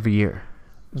sellout of a year.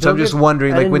 So I'm just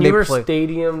wondering, like when they play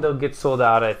stadium, they'll get sold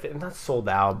out. I think not sold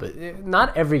out, but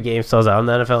not every game sells out in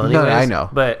the NFL anyways. No, I know.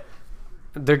 But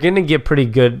they're going to get pretty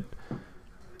good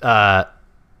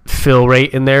fill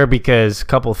rate in there because a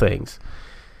couple things.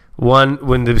 One,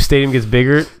 when the stadium gets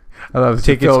bigger, I love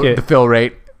the fill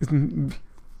rate.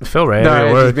 Fill rate.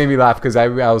 No, it just made me laugh because I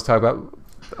was talking about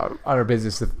on our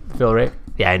business, the fill rate.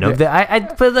 Yeah, I know.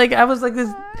 Yeah. But like, I was like this.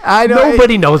 I know.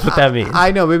 Nobody knows what that means.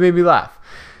 I know, but it made me laugh.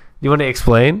 You want to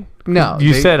explain? No.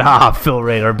 You said, fill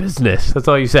rate, our business. That's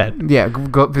all you said. Yeah,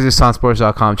 go visit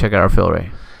sonsports.com, check out our fill rate.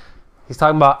 He's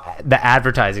talking about the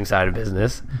advertising side of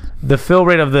business. The fill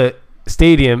rate of the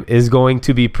stadium is going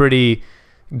to be pretty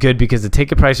good because the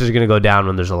ticket prices are going to go down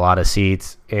when there's a lot of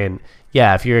seats. And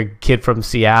yeah, if you're a kid from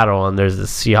Seattle and there's the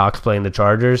Seahawks playing the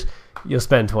Chargers, you'll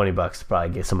spend $20 to probably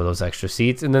get some of those extra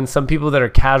seats. And then some people that are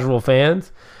casual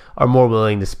fans are more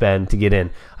willing to spend to get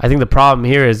in. I think the problem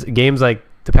here is games like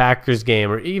the Packers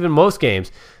game or even most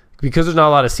games, because there's not a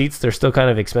lot of seats, they're still kind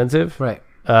of expensive. Right.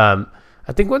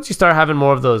 I think once you start having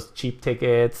more of those cheap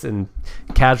tickets and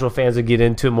casual fans will get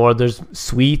into it more, there's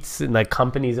suites and like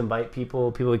companies invite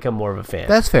people become more of a fan.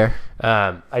 That's fair.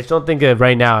 I just don't think of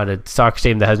right now at a soccer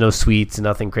stadium that has no suites and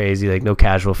nothing crazy, like no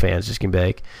casual fans, just can be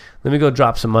like, let me go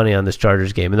drop some money on this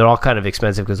Chargers game. And they're all kind of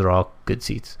expensive because they're all good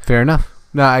seats. Fair enough.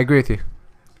 No, I agree with you.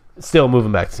 Still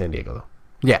moving back to San Diego though.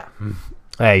 Yeah.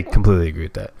 I completely agree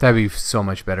with that. That'd be so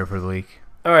much better for the league.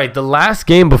 All right, the last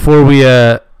game before we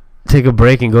take a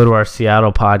break and go to our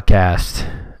Seattle podcast,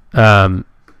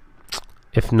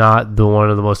 if not one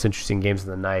of the most interesting games of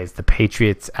the night, is the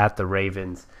Patriots at the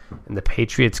Ravens, and the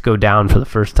Patriots go down for the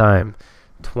first time,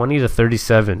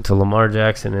 20-37 to Lamar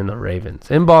Jackson and the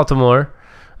Ravens in Baltimore.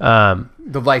 The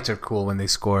lights are cool when they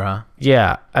score, huh?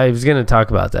 Yeah, I was going to talk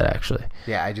about that actually.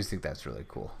 Yeah, I just think that's really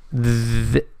cool.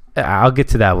 I'll get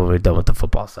to that when we're done with the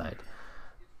football side.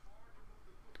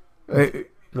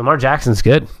 Lamar Jackson's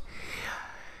good.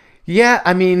 Yeah,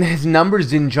 I mean, his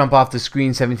numbers didn't jump off the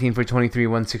screen. 17 for 23,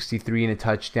 163 and a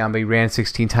touchdown, but he ran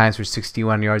 16 times for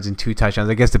 61 yards and 2 touchdowns.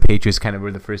 I guess the Patriots kind of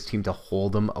were the first team to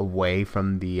hold him away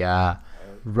from the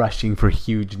rushing for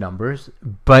huge numbers,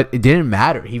 but it didn't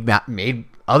matter. He made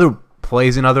other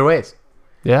plays in other ways.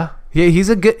 Yeah. Yeah, he's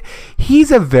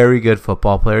a very good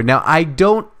football player. Now, how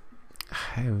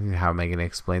am I going to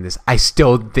explain this? I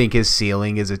still think his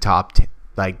ceiling is a top,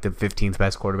 like the 15th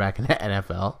best quarterback in the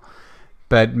NFL.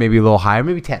 But maybe a little higher,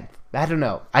 maybe 10th. I don't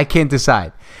know. I can't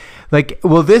decide. Like,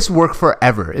 will this work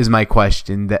forever is my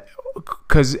question.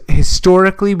 Because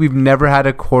historically, we've never had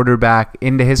a quarterback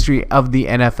in the history of the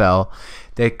NFL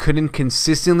that couldn't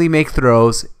consistently make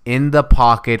throws in the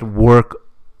pocket work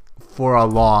for a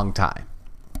long time.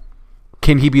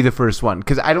 Can he be the first one?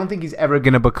 Because I don't think he's ever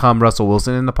going to become Russell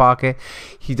Wilson in the pocket.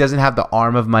 He doesn't have the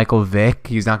arm of Michael Vick.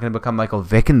 He's not going to become Michael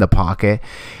Vick in the pocket.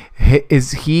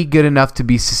 Is he good enough to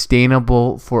be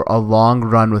sustainable for a long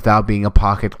run without being a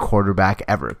pocket quarterback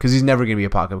ever? Because he's never going to be a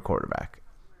pocket quarterback.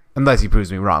 Unless he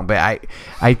proves me wrong. But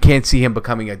I can't see him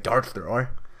becoming a dart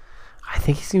thrower. I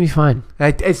think he's going to be fine.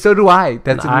 So do I.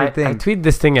 That's a weird thing. I tweeted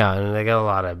this thing out, and I got a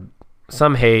lot of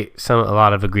some hate, a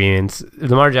lot of agreements.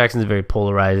 Lamar Jackson's very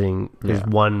polarizing. There's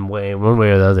one way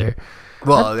or the other.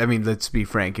 Well, I mean, let's be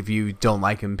frank. If you don't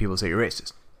like him, people say you're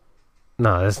racist.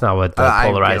 No, that's not what the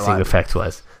polarizing effect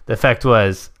was. The effect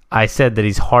was I said that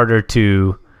he's harder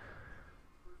to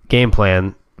game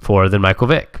plan for than Michael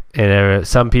Vick. And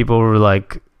some people were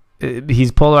like,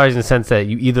 he's polarizing in the sense that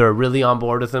you either are really on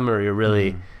board with him or you're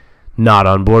really not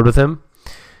on board with him.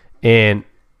 And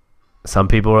some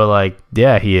people were like,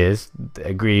 yeah, he is.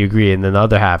 Agree. And then the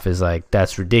other half is like,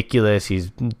 that's ridiculous.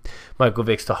 Michael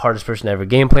Vick's the hardest person to ever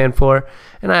game plan for.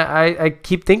 And I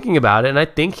keep thinking about it, and I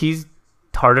think he's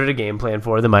harder to game plan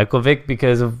for than Michael Vick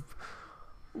because of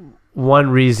one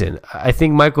reason. I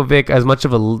think Michael Vick, as much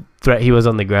of a threat he was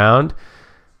on the ground,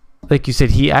 like you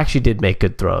said, he actually did make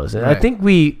good throws. And I think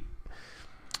we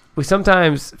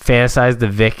sometimes fantasize the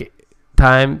Vick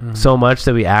time so much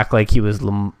that we act like he was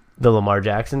the Lamar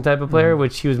Jackson type of player,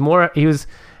 which he was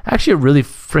actually a really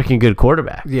freaking good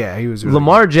quarterback. Yeah, he was really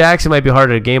Lamar Jackson might be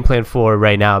harder to game plan for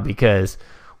right now because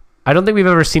I don't think we've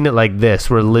ever seen it like this,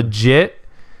 where legit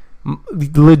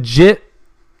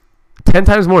 10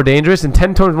 times more dangerous and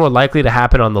 10 times more likely to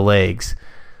happen on the legs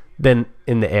than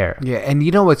in the air. Yeah, and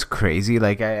you know what's crazy?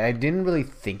 Like, I didn't really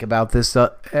think about this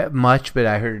much, but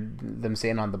I heard them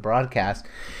saying on the broadcast,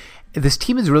 this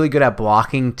team is really good at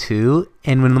blocking too.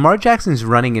 And when Lamar Jackson's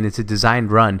running and it's a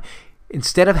designed run,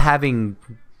 instead of having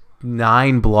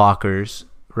 9 blockers,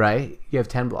 right, you have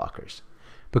 10 blockers.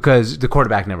 Because the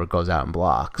quarterback never goes out and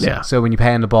blocks. Yeah. So when you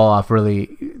hand the ball off,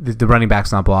 really, the running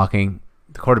back's not blocking,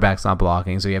 the quarterback's not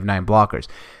blocking, so you have 9 blockers.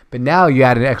 But now you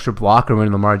add an extra blocker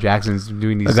when Lamar Jackson's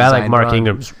doing these. A guy like Mark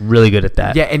Ingram's really good at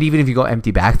that. Yeah, and even if you go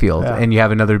empty backfield and you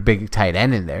have another big tight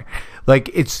end in there, like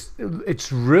it's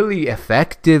really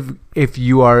effective if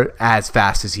you are as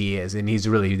fast as he is, and he's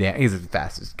the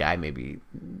fastest guy maybe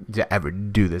to ever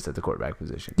do this at the quarterback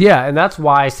position. Yeah, and that's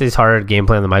why I say it's harder to game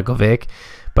plan than Michael Vick.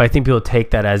 But I think people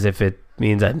take that as if it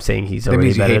means I'm saying he's already better. That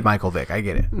means you hate better. Michael Vick. I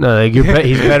get it. No, like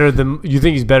he's better than you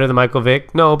think he's better than Michael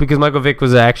Vick. No, because Michael Vick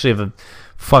was actually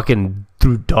fucking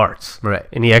threw darts, right?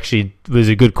 And he actually was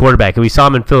a good quarterback. And we saw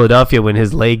him in Philadelphia when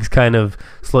his legs kind of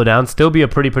slow down, still be a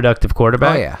pretty productive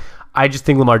quarterback. Oh yeah. I just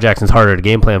think Lamar Jackson's harder to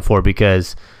game plan for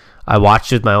because I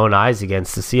watched it with my own eyes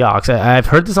against the Seahawks. I've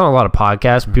heard this on a lot of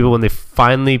podcasts. People when they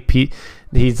finally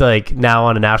he's like now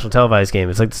on a national televised game.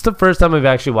 It's like this is the first time we've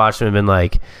actually watched him and been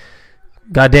like,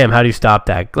 God damn, how do you stop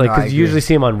that? Like, because you usually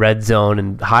see him on red zone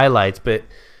and highlights, but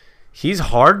he's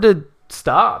hard to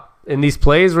stop in these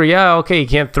plays where, yeah, okay, he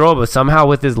can't throw, but somehow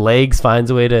with his legs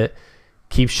finds a way to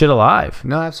keep shit alive.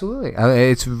 No, absolutely.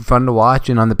 It's fun to watch.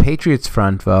 And on the Patriots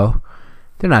front, though,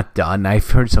 they're not done. I've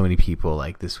heard so many people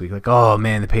like this week, like, oh,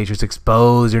 man, the Patriots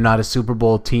exposed. They're not a Super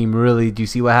Bowl team, really. Do you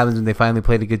see what happens when they finally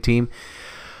played a good team?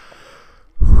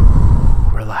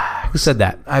 Relax. Who said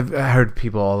that? I heard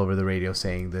people all over the radio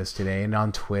saying this today and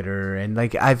on Twitter. And,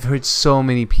 like, I've heard so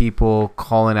many people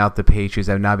calling out the Patriots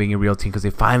as not being a real team because they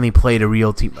finally played a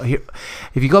real team. Here,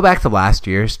 if you go back to last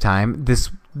year's time,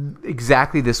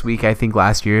 exactly this week, I think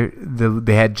last year,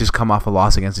 they had just come off a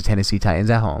loss against the Tennessee Titans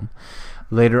at home.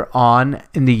 Later on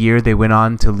in the year, they went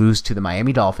on to lose to the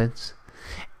Miami Dolphins,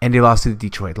 and they lost to the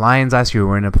Detroit Lions last year.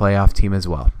 We're in a playoff team as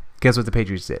well. Guess what the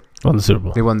Patriots did? Won the Super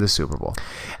Bowl. They won the Super Bowl.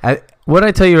 What did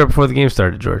I tell you right before the game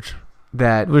started, George?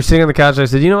 That we were sitting on the couch, and I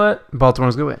said, you know what?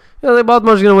 Baltimore's going to win. Yeah,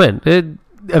 Baltimore's going to win.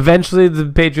 Eventually, the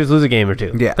Patriots lose a game or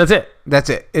two. Yeah. That's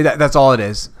it. That's all it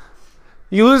is.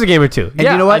 You lose a game or two. And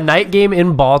you know what? A night game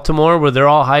in Baltimore where they're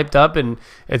all hyped up, and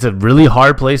it's a really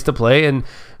hard place to play, and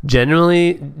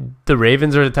generally, the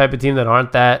Ravens are the type of team that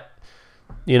aren't that,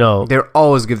 they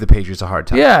always give the Patriots a hard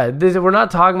time. Yeah, we're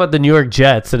not talking about the New York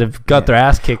Jets that have got their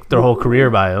ass kicked their whole career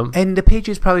by them. And the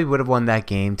Patriots probably would have won that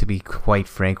game, to be quite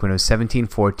frank, when it was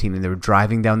 17-14, and they were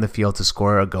driving down the field to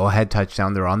score a go-ahead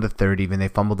touchdown. They're on the 30, and they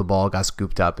fumbled the ball, got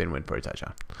scooped up, and went for a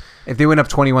touchdown. If they went up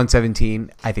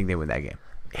 21-17, I think they win that game.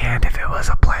 And if it was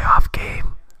a playoff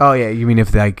game. Oh, yeah. You mean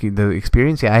if the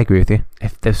experience? Yeah, I agree with you.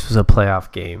 If this was a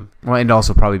playoff game. Well, and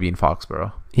also probably be in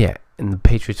Foxborough. Yeah, and the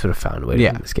Patriots would have found a way to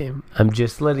win this game. I'm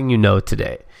just letting you know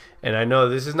today. And I know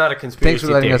this is not a conspiracy Thanks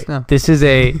for letting theory. us know. This is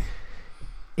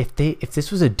if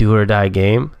this was a do or die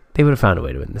game, they would have found a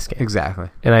way to win this game. Exactly.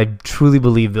 And I truly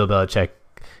believe Bill Belichick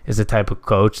is the type of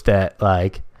coach that,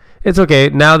 like, it's okay.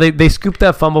 Now they scooped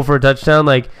that fumble for a touchdown.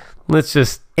 Like, let's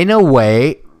just... In a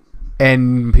way...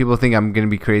 And people think I'm going to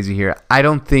be crazy here. I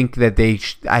don't think that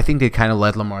I think they kind of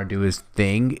let Lamar do his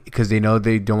thing because they know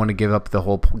they don't want to give up the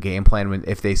whole game plan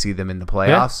if they see them in the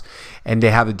playoffs. Yeah. And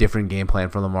they have a different game plan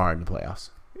for Lamar in the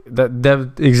playoffs.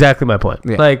 That exactly my point.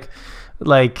 Yeah.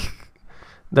 Like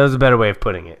That was a better way of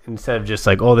putting it. Instead of just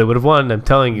like, oh, they would have won. I'm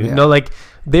telling you. Yeah. No, like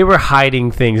they were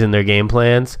hiding things in their game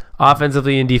plans,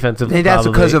 offensively and defensively. And that's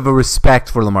because of a respect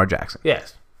for Lamar Jackson.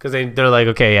 Yes, because they're like,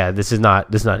 okay, yeah, this is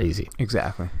not easy.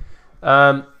 Exactly.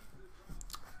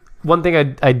 One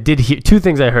thing I did hear, two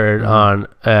things I heard on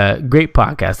a great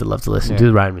podcast I love to listen to,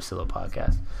 the Ryan Russillo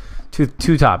podcast.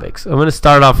 Two topics. I'm going to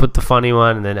start off with the funny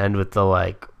one and then end with the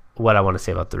like what I want to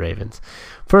say about the Ravens.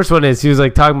 First one is he was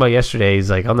like talking about yesterday. He's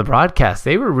like on the broadcast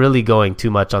they were really going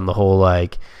too much on the whole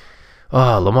like,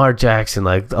 oh, Lamar Jackson.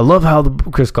 Like I love how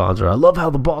Chris Collins. I love how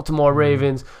the Baltimore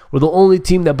Ravens were the only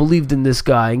team that believed in this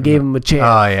guy and gave him a chance.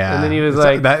 Oh yeah. And then he was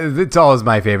it's always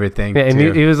my favorite thing. Yeah, and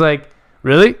he was like,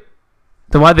 really?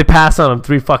 Then why'd they pass on him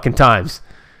 3 fucking times?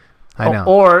 I know.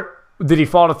 Or did he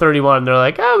fall to 31 and they're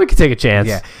like, oh, we could take a chance?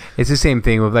 Yeah, it's the same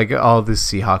thing with like all the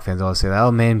Seahawks fans always say, oh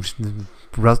man,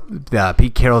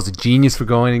 Pete Carroll's a genius for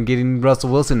going and getting Russell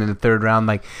Wilson in the 3rd round.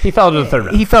 Like he fell to the 3rd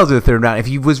round. He fell to the 3rd round. If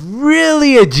he was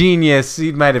really a genius,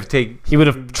 he might have He would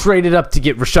have traded up to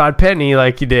get Rashad Penny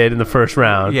like he did in the 1st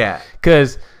round. Yeah,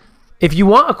 because if you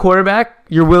want a quarterback,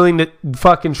 you're willing to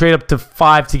fucking trade up to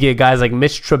 5 to get guys like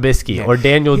Mitch Trubisky or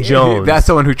Daniel Jones. That's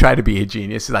someone who tried to be a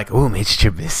genius. He's like, oh, Mitch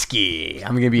Trubisky,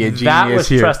 I'm gonna be a genius. That was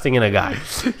here. Trusting in a guy.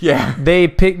 Yeah, they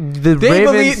picked the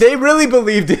Ravens. They really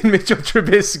believed in Mitchell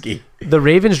Trubisky. The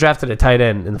Ravens drafted a tight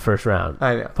end in the 1st round.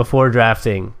 I know. Before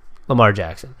drafting Lamar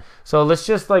Jackson. So let's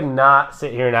just like not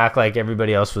sit here and act like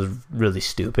everybody else was really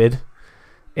stupid,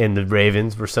 and the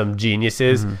Ravens were some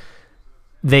geniuses.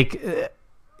 Mm-hmm.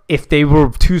 If they were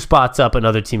 2 spots up,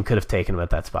 another team could have taken him at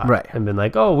that spot. Right. And been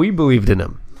like, oh, we believed in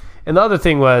him. And the other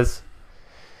thing was,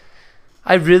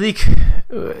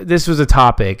 this was a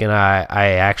topic, and I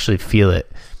actually feel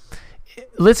it.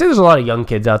 Let's say there's a lot of young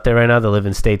kids out there right now that live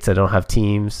in states that don't have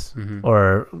teams,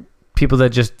 or people that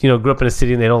just, grew up in a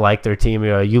city and they don't like their team.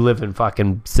 Or you live in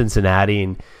fucking Cincinnati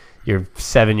and you're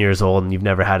 7 years old and you've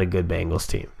never had a good Bengals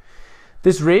team.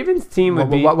 This Ravens team would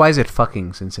be... Why is it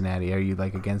fucking Cincinnati? Are you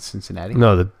like against Cincinnati?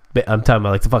 No, I'm talking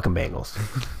about like the fucking Bengals.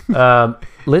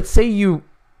 Let's say you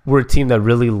were a team that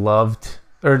really loved...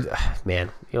 Or,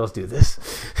 man, you always do this.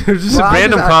 Just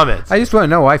random comments. I just want to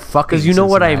know why fucking Because you know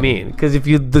what I mean. Because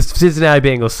the Cincinnati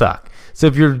Bengals suck. So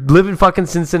if you're living fucking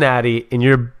Cincinnati and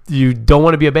you don't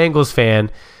want to be a Bengals fan,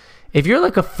 if you're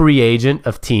like a free agent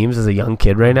of teams as a young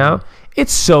kid right now,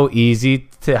 it's so easy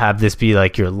to have this be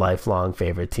like your lifelong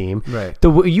favorite team. Right.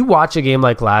 You watch a game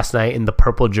like last night in the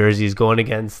purple jerseys going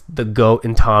against the GOAT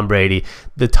and Tom Brady,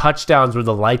 the touchdowns where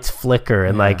the lights flicker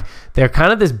and like they're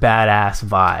kind of this badass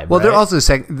vibe. Well, right? they're also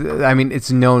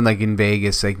it's known like in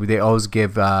Vegas, like they always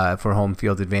give for home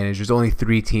field advantage. There's only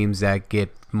 3 teams that get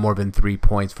more than 3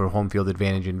 points for home field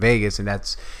advantage in Vegas, and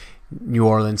that's New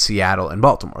Orleans, Seattle, and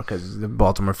Baltimore, because the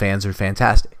Baltimore fans are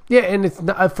fantastic. Yeah, and it's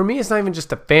not, for me, it's not even just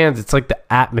the fans. It's like the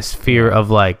atmosphere of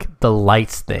like the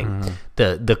lights thing,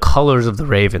 the colors of the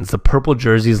Ravens, the purple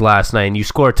jerseys last night, and you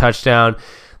score a touchdown.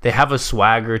 They have a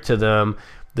swagger to them.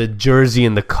 The jersey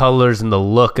and the colors and the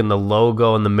look and the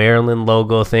logo and the Maryland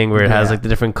logo thing where it has like the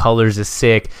different colors is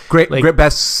sick. Great, like, great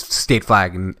best state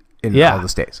flag in all the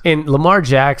states. And Lamar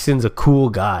Jackson's a cool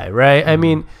guy, right? I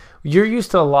mean, you're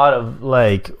used to a lot of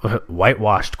like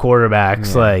whitewashed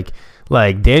quarterbacks,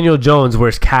 like Daniel Jones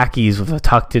wears khakis with a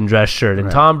tucked in dress shirt,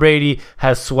 and Tom Brady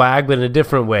has swag but in a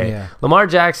different way. Yeah. Lamar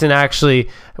Jackson actually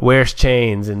wears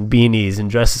chains and beanies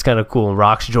and dresses kind of cool and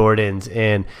rocks Jordans.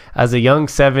 And as a young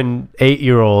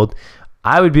 7-8-year-old,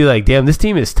 I would be like, damn, this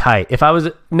team is tight. If I was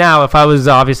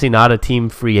obviously not a team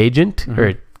free agent or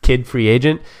a kid free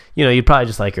agent, you'd probably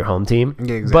just like your home team.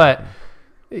 Yeah, exactly.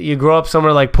 But you grow up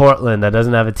somewhere like Portland that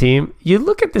doesn't have a team. You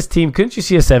look at this team. Couldn't you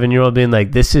see a 7-year-old being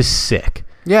like, "This is sick"?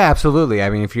 Yeah, absolutely. I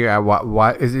mean, if you're,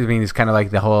 it's kind of like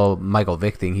the whole Michael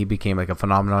Vick thing. He became like a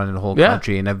phenomenon in the whole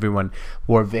country, and everyone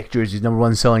wore Vick jerseys. Number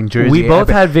 1 selling jersey. We both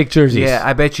had Vick jerseys. Yeah,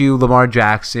 I bet you Lamar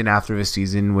Jackson after this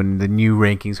season, when the new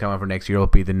rankings come out for next year, will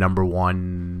be the number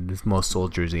 1 most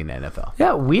sold jersey in the NFL.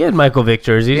 Yeah, we had Michael Vick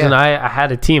jerseys, and I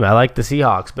had a team. I liked the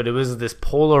Seahawks, but it was this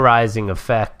polarizing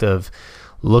effect of,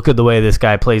 look at the way this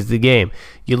guy plays the game.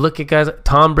 You look at guys like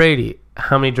Tom Brady.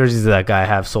 How many jerseys does that guy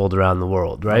have sold around the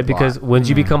world, right? Because once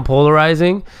you become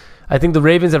polarizing, I think the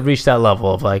Ravens have reached that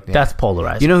level of like, that's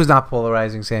polarizing. You know who's not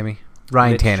polarizing, Sammy?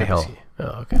 Ryan Tannehill. Oh,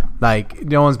 okay. Like,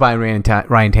 no one's buying Ryan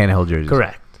Tannehill jerseys.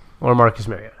 Correct. Or Marcus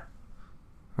Mariota.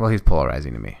 Well, he's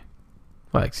polarizing to me.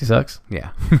 Why? 'Cause he sucks?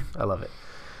 Yeah. I love it.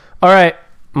 All right.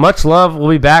 Much love. We'll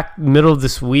be back middle of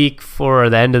this week for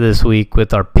the end of this week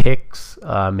with our picks.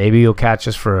 Maybe you'll catch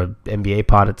us for an NBA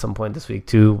pod at some point this week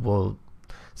too. We'll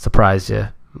surprise you.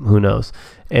 Who knows?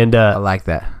 And I like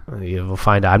that. We'll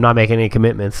find out. I'm not making any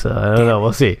commitments. I don't know.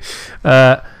 We'll see.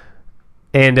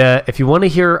 And if you want to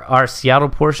hear our Seattle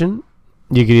portion,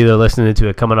 you can either listen to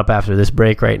it coming up after this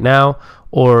break right now,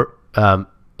 or it'll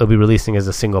be releasing as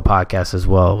a single podcast as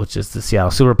well, which is the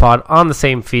Seattle Super Pod on the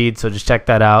same feed. So just check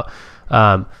that out.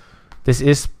 This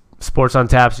is Sports on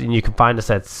Taps, and you can find us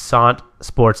at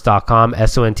sontsports.com,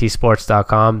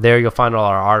 SONTsports.com. There you'll find all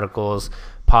our articles,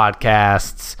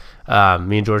 podcasts.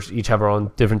 Me and George each have our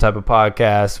own different type of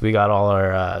podcasts. We got all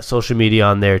our social media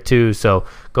on there too. So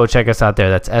go check us out there.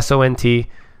 That's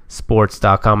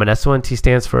SONTsports.com, and SONT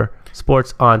stands for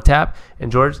Sports on Tap.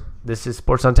 And George, this is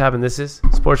Sports on Tap, and this is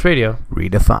Sports Radio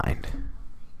Redefined.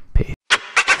 Peace.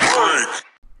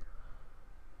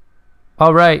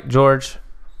 All right, George,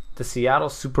 the Seattle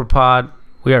Super Pod.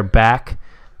 We are back.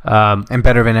 And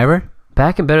better than ever?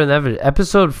 Back and better than ever.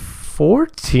 Episode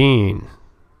 14,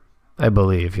 I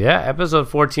believe. Yeah, episode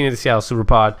 14 of the Seattle Super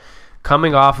Pod,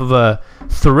 coming off of a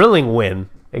thrilling win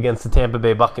against the Tampa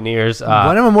Bay Buccaneers.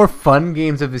 One of the more fun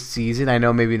games of the season. I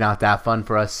know maybe not that fun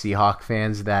for us Seahawks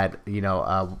fans that,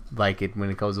 like it when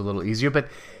it goes a little easier, but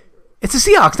it's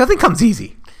the Seahawks. Nothing comes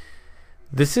easy.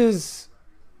 This is,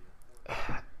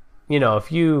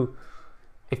 if you're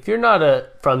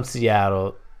not from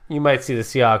Seattle, you might see the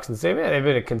Seahawks and say, man, they've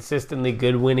been a consistently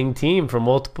good winning team for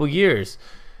multiple years.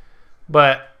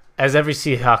 But as every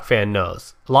Seahawks fan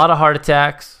knows, a lot of heart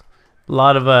attacks, a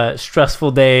lot of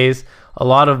stressful days, a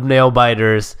lot of nail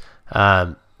biters.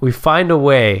 We find a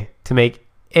way to make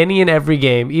any and every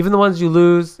game, even the ones you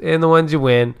lose and the ones you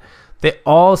win, they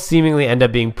all seemingly end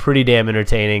up being pretty damn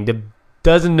entertaining. It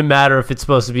doesn't matter if it's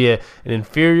supposed to be an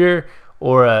inferior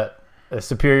or a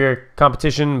superior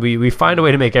competition. We find a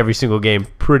way to make every single game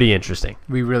pretty interesting.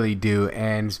 We really do.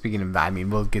 And speaking of that,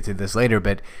 we'll get to this later,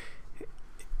 but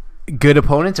good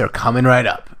opponents are coming right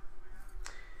up.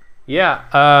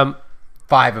 Yeah.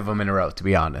 5 of them in a row, to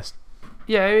be honest.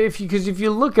 Yeah, because if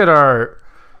you look at our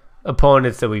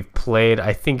opponents that we've played,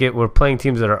 I think we're playing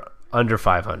teams that are under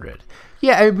 500.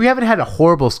 Yeah, we haven't had a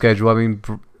horrible schedule.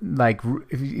 Like,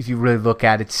 if you really look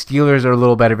at it, Steelers are a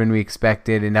little better than we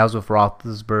expected, and that was with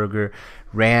Roethlisberger.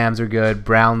 Rams are good.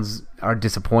 Browns are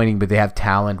disappointing, but they have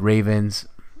talent. Ravens,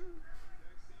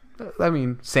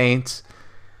 Saints,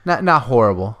 not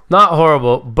horrible. Not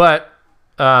horrible, but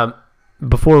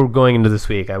before going into this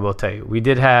week, I will tell you, we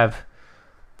did have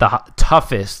the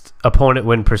toughest opponent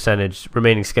win percentage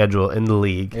remaining schedule in the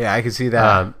league. Yeah, I can see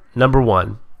that. Number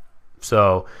 1.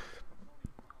 So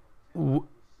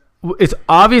it's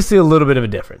obviously a little bit of a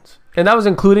difference. And that was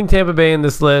including Tampa Bay in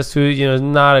this list, who, is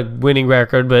not a winning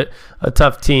record, but a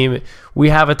tough team. We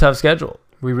have a tough schedule.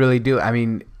 We really do.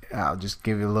 I'll just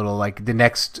give you a little, the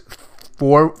next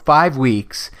 4-5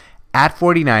 weeks at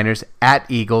 49ers, at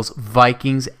Eagles,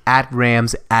 Vikings, at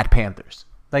Rams, at Panthers.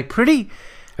 Pretty...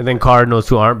 And then Cardinals,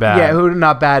 who aren't bad. Yeah, who are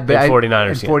not bad. But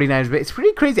 49ers. 49ers. But it's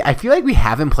pretty crazy. I feel like we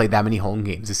haven't played that many home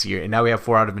games this year, and now we have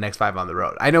 4 out of the next 5 on the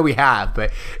road. I know we have,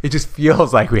 but it just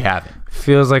feels like we haven't.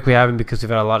 Feels like we haven't because we've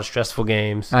had a lot of stressful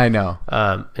games. I know.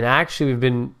 And actually, we've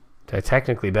been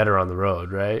technically better on the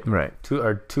road, right? Right.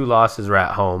 Our 2 losses are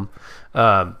at home.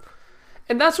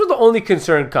 And that's where the only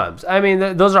concern comes.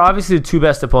 Those are obviously the 2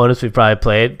 best opponents we've probably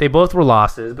played. They both were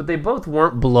losses, but they both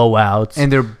weren't blowouts.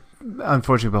 And they're...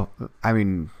 Unfortunately,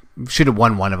 should have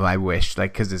won one of them, I wish,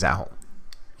 because it's at home.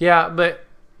 Yeah, but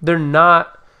they're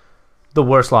not the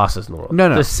worst losses in the world.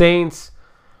 No. The Saints,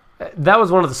 that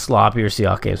was one of the sloppier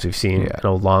Seahawks games we've seen in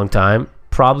a long time.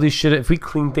 Probably should have, if we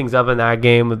cleaned things up in that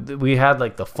game, we had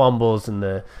the fumbles and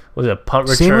the punt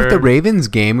return. Same with the Ravens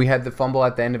game. We had the fumble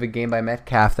at the end of a game by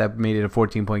Metcalf that made it a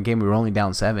 14-point game. We were only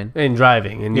down 7. In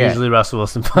driving, and usually Russell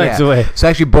Wilson finds a way. So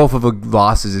actually both of the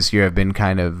losses this year have been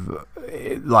kind of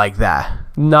like that.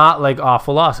 Not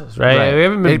awful losses, right? We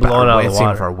haven't been blown out of the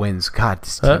water. Same for our wins. God,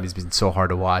 this team has been so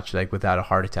hard to watch, without a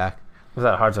heart attack.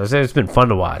 Without a heart attack. It's been fun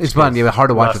to watch. It's fun. Yeah, hard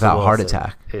to watch Russell without a heart Wilson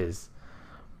attack. Is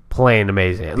playing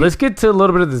amazing. Let's get to a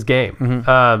little bit of this game.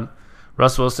 Mm-hmm.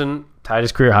 Russell Wilson tied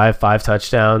his career high, 5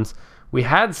 touchdowns. We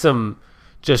had some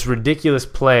just ridiculous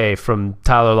play from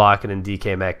Tyler Lockett and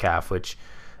DK Metcalf, which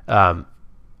I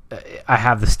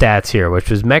have the stats here, which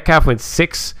was Metcalf went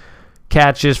 6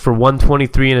 catches for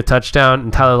 123 and a touchdown,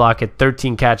 and Tyler Lockett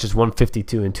 13 catches,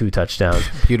 152 and 2 touchdowns.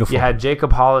 Beautiful. You had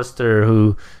Jacob Hollister,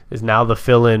 who is now the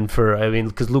fill-in for,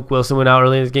 because Luke Wilson went out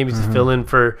early in this game. He's the fill-in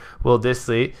for Will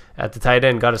Dissly at the tight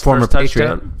end. Got his first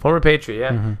touchdown. Former Patriot,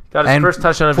 yeah. Mm-hmm. Got his first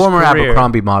touchdown of his career. Former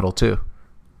Abercrombie model, too.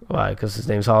 Why? Because his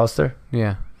name's Hollister?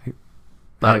 Yeah.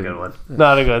 Not a good one.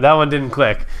 Not a good. That one didn't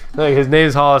click. His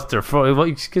name's Hollister. Well,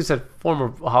 you just said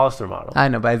former Hollister model. I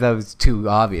know, but that was too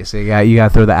obvious. You got to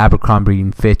throw the Abercrombie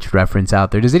and Fitch reference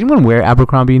out there. Does anyone wear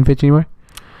Abercrombie and Fitch anymore?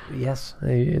 Yes,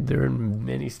 they're in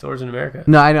many stores in America.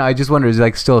 No, I know. I just wonder, is it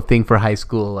like still a thing for high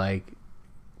school, like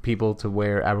people to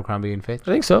wear Abercrombie and Fitch?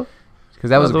 I think so. Because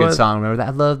that was a good song. Remember that?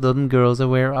 I love them girls that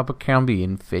wear Abercrombie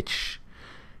and Fitch.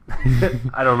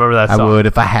 I don't remember that song. I would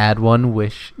if I had one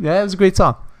wish. Yeah, it was a great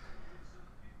song.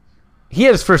 He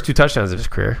had his first 2 touchdowns of his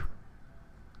career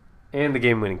and the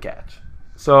game-winning catch.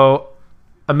 So,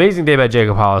 amazing day by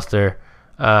Jacob Hollister.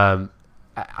 I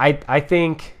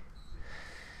think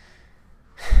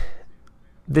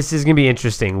this is going to be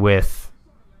interesting with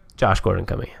Josh Gordon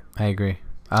coming in. I agree.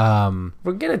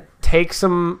 We're going to take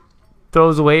some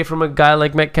throws away from a guy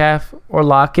like Metcalf or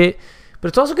Lockett, but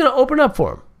it's also going to open up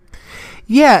for him.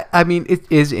 Yeah, I mean, it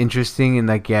is interesting, and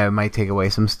like, yeah, it might take away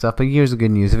some stuff. But here's the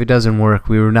good news: if it doesn't work,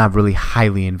 we were not really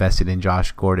highly invested in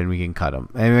Josh Gordon. We can cut him,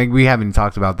 and like, we haven't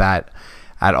talked about that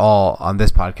at all on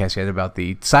this podcast yet about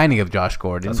the signing of Josh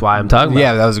Gordon. That's why I'm talking about.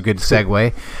 Yeah, that was a good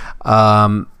segue.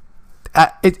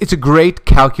 It's a great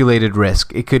calculated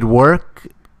risk. It could work,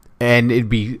 and it'd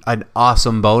be an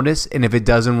awesome bonus. And if it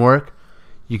doesn't work,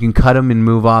 you can cut him and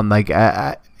move on. Like,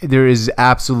 there is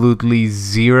absolutely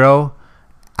zero.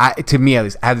 To me, at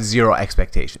least, I have zero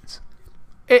expectations.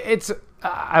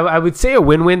 I would say a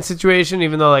win-win situation,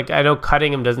 even though like I know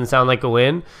cutting him doesn't sound like a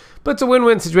win, but it's a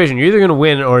win-win situation. You're either going to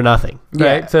win or nothing,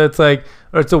 right? Yeah. So it's like,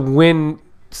 or it's a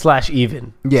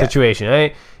win/even situation,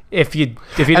 right? If he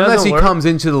unless he work, comes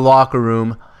into the locker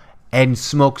room and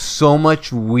smokes so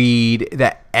much weed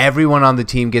that everyone on the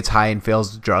team gets high and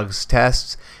fails drugs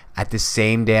tests at the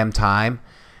same damn time,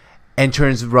 and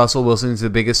turns Russell Wilson into the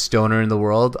biggest stoner in the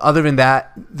world. Other than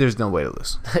that, there's no way to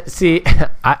lose. See,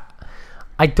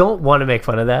 I don't want to make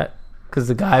fun of that because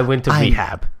the guy went to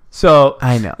rehab. So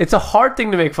I know it's a hard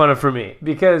thing to make fun of for me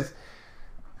because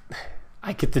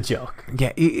I get the joke.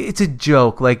 Yeah, it's a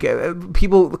joke. Like,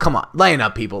 people, come on, line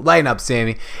up, people, line up,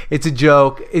 Sammy. It's a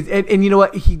joke. And you know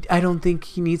what? I don't think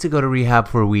he needs to go to rehab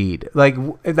for weed. Like,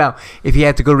 now, if he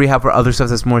had to go to rehab for other stuff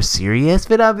that's more serious,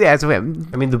 but yeah, I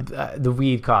mean, the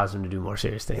weed caused him to do more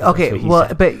serious things. Okay,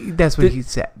 well, but that's what he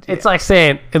said. It's like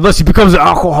saying, unless he becomes an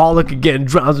alcoholic again and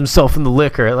drowns himself in the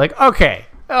liquor. Like, okay,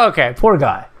 poor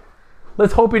guy.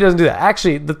 Let's hope he doesn't do that.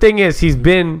 Actually, the thing is, he's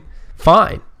been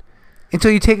fine. Until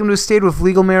you take him to a state with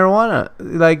legal marijuana.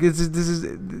 Like, this is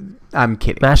I'm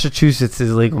kidding. Massachusetts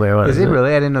is legal marijuana. Is it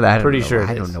really? I didn't know that. Pretty sure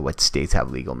I don't know what states have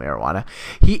legal marijuana.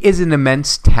 He is an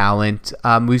immense talent.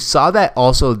 We saw that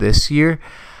also this year.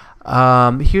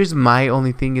 Here's my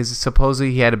only thing is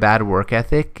supposedly he had a bad work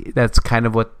ethic. That's kind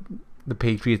of what the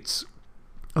Patriots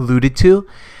alluded to.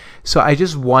 So I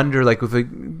just wonder, like, with a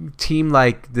team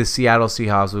like the Seattle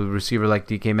Seahawks, with a receiver like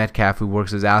DK Metcalf, who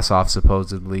works his ass off,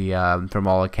 supposedly, from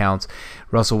all accounts,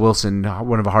 Russell Wilson,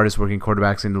 one of the hardest working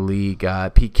quarterbacks in the league,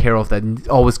 Pete Carroll, that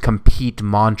always compete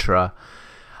mantra.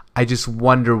 I just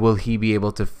wonder, will he be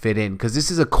able to fit in? Because this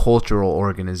is a cultural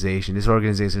organization. This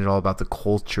organization is all about the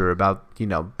culture, about,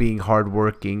 being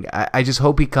hardworking. I just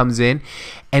hope he comes in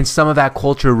and some of that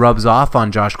culture rubs off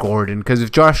on Josh Gordon. Because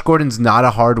if Josh Gordon's not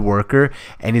a hard worker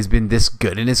and has been this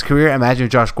good in his career, imagine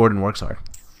if Josh Gordon works hard.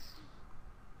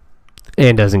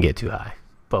 And doesn't get too high.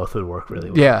 Both would work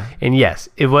really well. Yeah. And yes,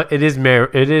 it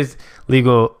is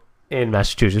legal in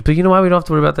Massachusetts, but you know why we don't have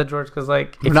to worry about that, George? Because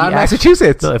if not in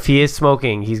Massachusetts. If he is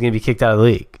smoking, he's going to be kicked out of the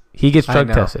league. He gets drug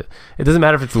tested. It doesn't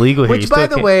matter if it's legal here. Which, by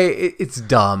the way, it's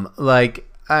dumb. Like,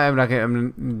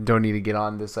 don't need to get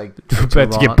on this to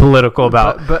get political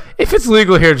about. But if it's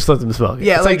legal here, just let them smoke it.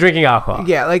 Yeah, it's like drinking alcohol.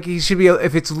 Yeah, like he should be.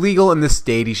 If it's legal in the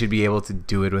state, he should be able to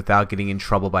do it without getting in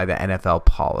trouble by the NFL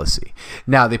policy.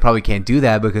 Now they probably can't do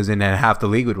that because then half the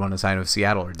league would want to sign with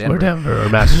Seattle or Denver or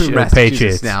Massachusetts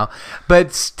Patriots now.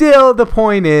 But still, the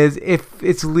point is, if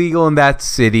it's legal in that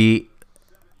city,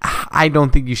 I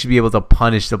don't think you should be able to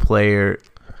punish the player.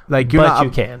 Like you're not,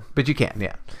 you can. But you can,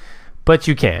 yeah. But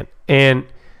you can,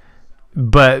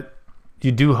 But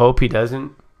you do hope he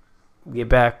doesn't get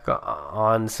back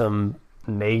on some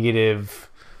negative,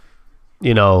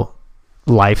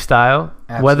 lifestyle.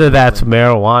 Absolutely. Whether that's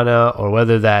marijuana or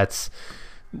whether that's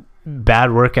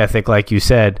bad work ethic, like you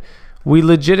said. We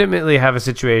legitimately have a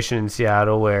situation in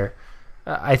Seattle where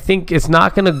I think it's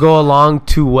not going to go along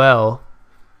too well.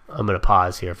 I'm going to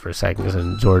pause here for a second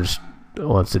because George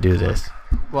wants to do this.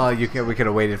 Well, we could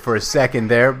have waited for a second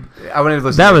there. I wanted to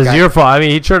listen. That was your fault. I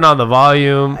mean, he turned on the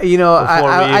volume.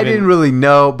 I didn't really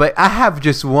know, but I have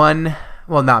just one.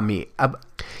 Well, not me.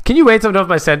 Can you wait till I'm done with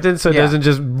my sentence so it doesn't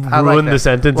just ruin the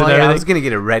sentence and everything? I was gonna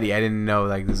get it ready. I didn't know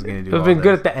this was gonna do. It's been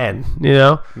good at the end,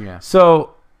 Yeah.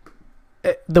 So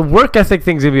the work ethic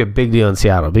thing's gonna be a big deal in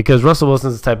Seattle because Russell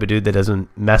Wilson's the type of dude that doesn't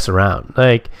mess around.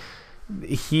 Like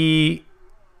he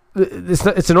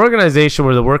it's an organization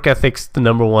where the work ethic's the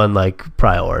number one like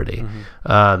priority.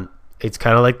 It's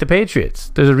kind of like the Patriots.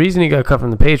 There's a reason he got cut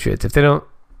from the Patriots. If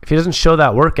he doesn't show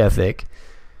that work ethic,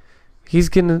 he's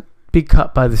gonna be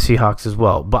cut by the Seahawks as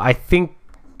well. But I think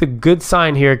the good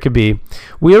sign here could be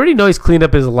we already know he's cleaned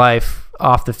up his life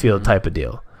off the field type of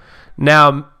deal.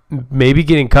 Now maybe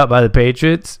getting cut by the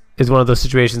Patriots is one of those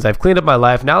situations. I've cleaned up my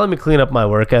life. Now let me clean up my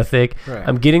work ethic. Right.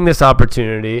 I'm getting this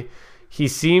opportunity. He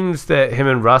seems that him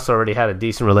and Russ already had a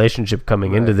decent relationship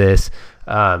coming into this.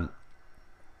 And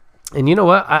you know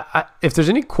what? I if there's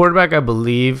any quarterback I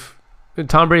believe,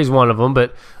 Tom Brady's one of them,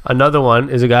 but another one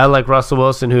is a guy like Russell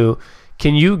Wilson who,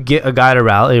 can you get a guy to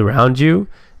rally around you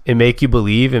and make you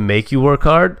believe and make you work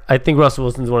hard? I think Russell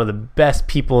Wilson's one of the best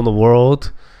people in the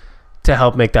world to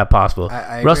help make that possible.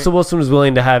 Russell Wilson was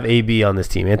willing to have AB on this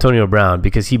team, Antonio Brown,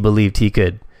 because he believed he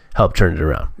could help turn it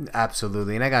around.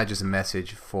 Absolutely. And I got just a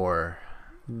message for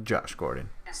Josh Gordon.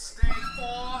 Stay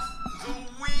off the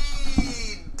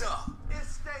weed. Stay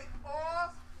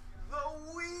off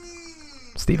the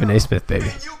weed. Stephen A. Smith, baby.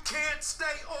 And you can't stay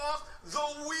off the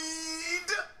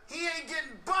weed. He ain't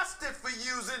getting busted for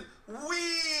using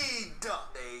weed.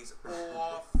 Stays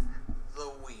off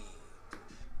the weed.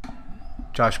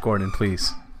 Josh Gordon,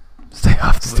 please. Stay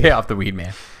off the Stay off the weed,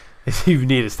 man. You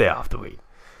need to stay off the weed.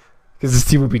 Because this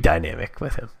team would be dynamic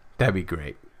with him. That'd be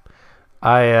great.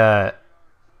 Like,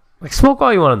 smoke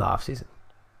all you want in the offseason.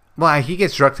 Well, he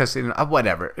gets drug tested.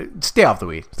 Whatever. Stay off the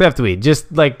weed. Stay off the weed.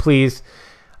 Just, like, please.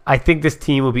 I think this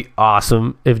team would be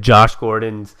awesome if Josh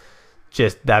Gordon's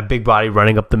just that big body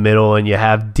running up the middle, and you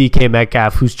have DK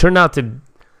Metcalf, who's turned out to...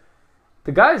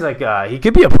 The guy's like, he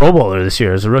could be a Pro Bowler this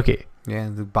year as a rookie. Yeah,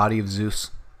 the body of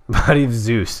Zeus. Body of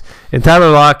Zeus. And Tyler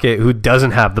Lockett, who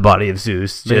doesn't have the body of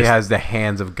Zeus. But he has the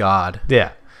hands of God.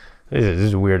 Yeah. This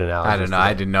is a weird analogy. I don't know.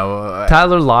 I didn't know.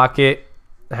 Tyler Lockett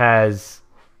has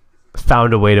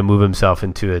found a way to move himself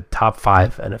into a top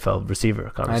 5 NFL receiver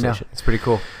conversation. I know. It's pretty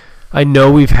cool. I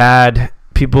know we've had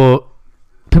people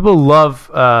love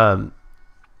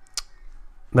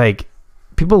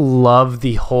people love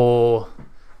the whole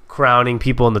crowning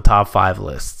people in the top 5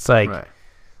 lists. Like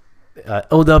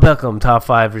Odell Beckham, top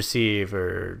 5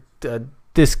 receiver,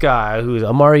 this guy who's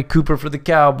Amari Cooper for the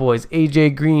Cowboys,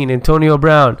 AJ Green, Antonio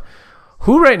Brown.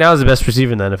 Who right now is the best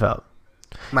receiver in the NFL?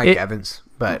 Mike Evans.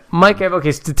 But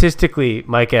okay, statistically,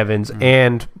 Mike Evans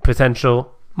and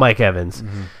potential Mike Evans.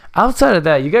 Outside of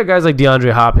that, you got guys like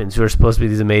DeAndre Hopkins who are supposed to be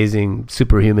these amazing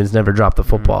superhumans, never drop the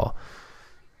football.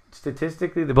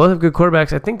 Statistically, they both have good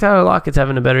quarterbacks. I think Tyler Lockett's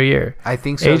having a better year. I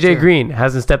think so. AJ Green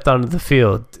hasn't stepped onto the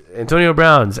field. Antonio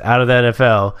Brown's out of the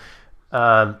NFL.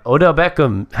 Odell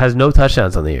Beckham has no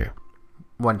touchdowns on the year.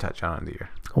 1 touchdown on the year.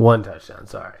 1 touchdown.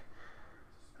 Sorry.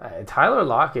 Tyler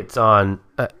Lockett's on.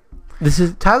 This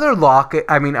is Tyler Lockett.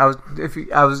 I mean,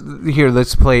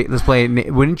 let's play.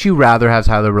 Wouldn't you rather have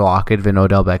Tyler Lockett than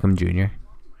Odell Beckham Jr.?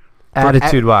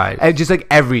 Attitude wise, just like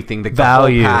everything, the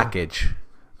value, whole package.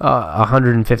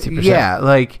 150%. Yeah,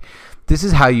 like this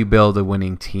is how you build a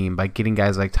winning team, by getting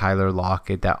guys like Tyler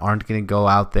Lockett that aren't going to go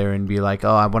out there and be like,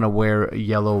 oh, I want to wear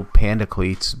yellow panda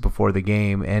cleats before the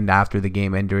game and after the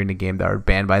game and during the game, that are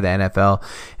banned by the NFL,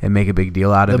 and make a big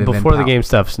deal out of it. Before the game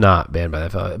stuff's not banned by the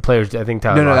NFL. Players, I think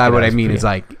Tyler Lockett what I mean is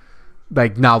like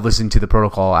now listen to the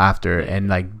protocol after and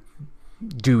like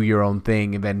do your own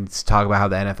thing, and then talk about how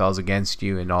the NFL is against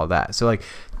you and all that. So like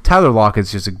Tyler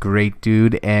Lockett's just a great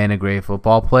dude and a great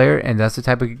football player, and that's the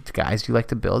type of guys you like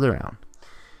to build around.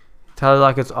 Tyler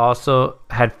Lockett's also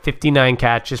had 59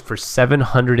 catches for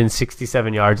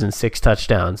 767 yards and 6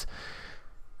 touchdowns.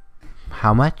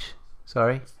 How much?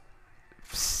 Sorry?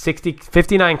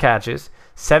 59 catches,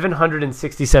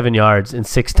 767 yards and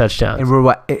 6 touchdowns. And we're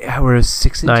what? We're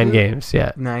 6-2? 9 games,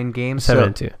 yeah. 9 games?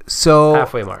 7-2. So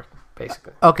halfway mark,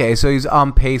 basically. Okay, so he's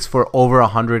on pace for over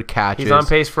 100 catches. He's on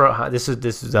pace for this is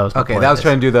that was okay. That was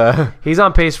trying to do the. He's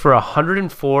on pace for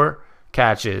 104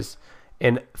 catches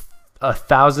and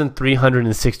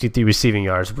 1,363 receiving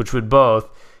yards, which would both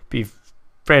be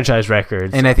franchise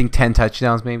records. And I think 10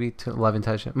 touchdowns, maybe 11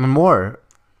 touchdowns, more.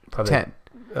 Probably 10,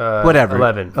 whatever.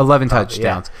 11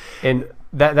 touchdowns. Yeah. And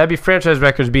that'd be franchise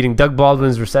records, beating Doug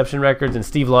Baldwin's reception records and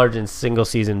Steve Largent's single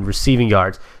season receiving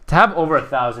yards. To have over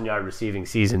 1,000-yard receiving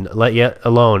season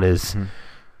alone is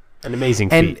an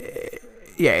amazing feat. And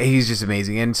yeah, he's just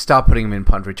amazing. And stop putting him in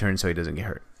punt return so he doesn't get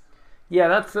hurt. Yeah,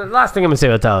 that's the last thing I'm gonna say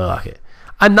about Tyler Lockett.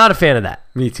 I'm not a fan of that.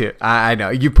 Me too. I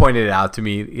know. You pointed it out to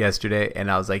me yesterday,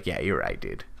 and I was like, yeah, you're right,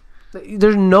 dude.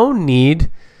 There's no need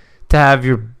to have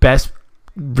your best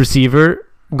receiver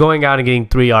going out and getting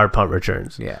 3-yard punt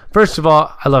returns. Yeah. First of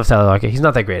all, I love Tyler Lockett. He's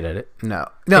not that great at it. No.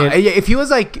 And If he was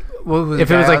like, what was If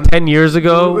the it was guy like 10 years it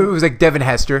ago, was like Devin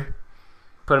Hester.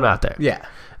 put him out there. Yeah.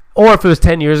 Or if it was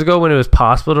 10 years ago when it was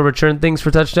possible to return things for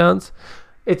touchdowns.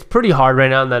 It's pretty hard right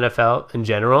now in the NFL in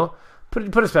general.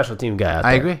 Put a special team guy out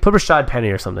there. I agree. Put Rashad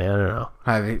Penny or something. I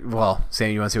don't know. Well,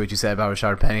 Sam, you want to see what you said about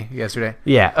Rashard Penny yesterday?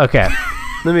 Yeah, okay.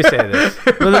 Let me say this.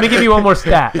 Well, let me give you one more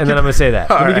stat, and then I'm going to say that.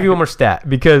 Let me give you one more stat,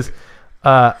 because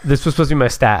this was supposed to be my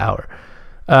stat hour.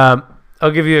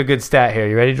 I'll give you a good stat here.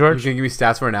 You ready, You're George? going to give me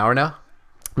stats for an hour now?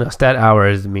 No, stat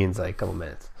hour means like a couple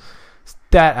minutes.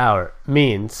 Stat hour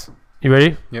means... You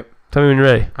ready? Yep. Tell me when you're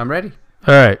ready. I'm ready.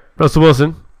 All right. Russell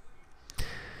Wilson.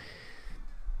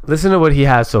 Listen to what he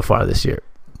has so far this year.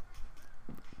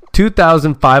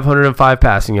 2,505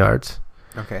 passing yards.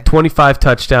 Okay. 25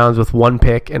 touchdowns with 1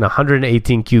 pick and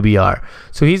 118 QBR.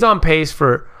 So he's on pace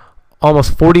for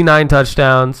almost 49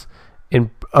 touchdowns and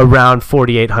around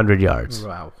 4,800 yards.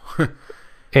 Wow.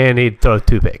 And he'd throw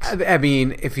 2 picks. I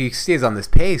mean, if he stays on this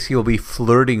pace, he'll be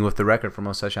flirting with the record for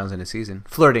most touchdowns in a season.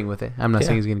 Flirting with it. I'm not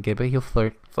saying he's going to get it, but he'll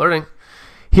flirt. Flirting.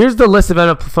 Here's the list of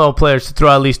NFL players to throw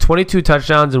at least 22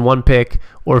 touchdowns and 1 pick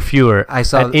or fewer I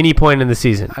saw at any point in the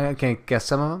season. I can't guess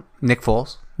some of them. Nick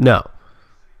Foles. No.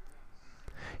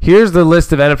 Here's the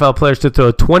list of NFL players to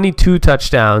throw 22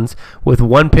 touchdowns with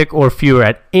 1 pick or fewer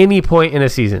at any point in a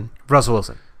season. Russell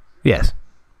Wilson. Yes.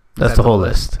 That's the whole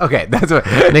list. Okay, that's what.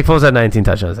 Nick Foles had 19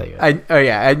 touchdowns that year.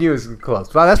 I knew it was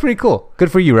close. Wow, that's pretty cool.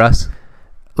 Good for you, Russ.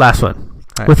 Last one. All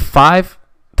right. With 5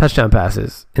 touchdown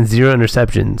passes and 0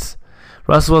 interceptions,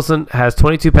 Russell Wilson has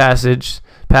 22 passes.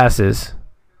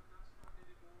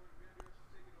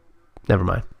 Never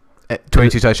mind.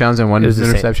 22 touchdowns and 1 It was the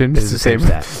same- interception. it was It's the the same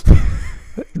same. stat.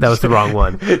 That was the wrong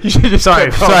one. You should just Sorry,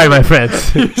 my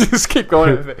friends. You just keep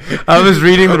going with it. I was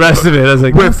reading the rest of it. I was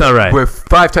like, that's not right. With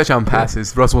 5 touchdown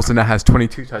passes, Russell Wilson now has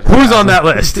 22 touchdowns. Who's on that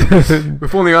list?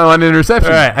 With only 1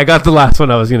 interception. All right, I got the last one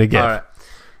I was going to get. All right.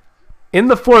 In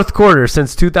the fourth quarter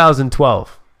since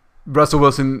 2012, Russell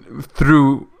Wilson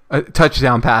threw a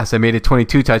touchdown pass. I made it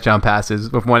 22 touchdown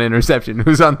passes with 1 interception.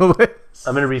 Who's on the list?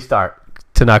 I'm going to restart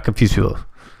to not confuse people.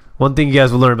 One thing you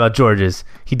guys will learn about George is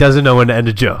he doesn't know when to end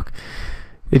a joke.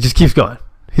 It just keeps going.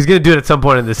 He's going to do it at some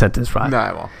point in the sentence, probably. No,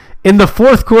 I won't. In the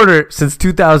fourth quarter since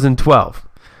 2012,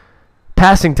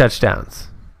 passing touchdowns,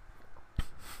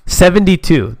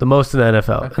 72, the most in the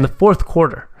NFL, Okay. in the fourth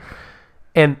quarter.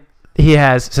 And he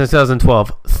has, since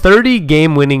 2012, 30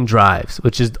 game-winning drives,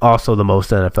 which is also the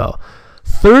most in the NFL.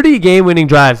 30 game-winning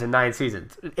drives in 8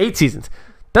 seasons.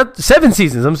 7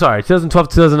 seasons, I'm sorry, 2012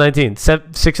 to 2019.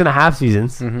 6.5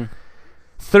 seasons. Mm-hmm.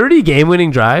 30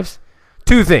 game-winning drives.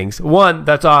 2 things. 1,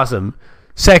 that's awesome.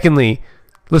 Secondly,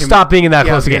 let's stop being in that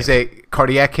Yeah, I close was going again. to say,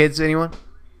 cardiac kids, anyone?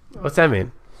 What's that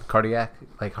mean? Cardiac?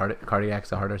 Like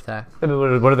cardiac's a heart attack? I mean,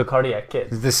 what are the cardiac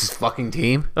kids? Is this his fucking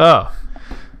team? Oh.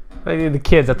 I mean, the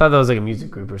kids. I thought that was like a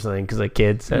music group or something because like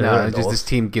kids. No, it's just this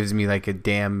team gives me like a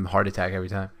damn heart attack every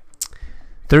time.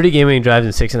 30 game-winning drives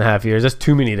in 6.5 years. That's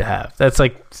too many to have. That's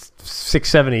like 6,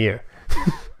 7 a year.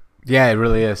 Yeah, it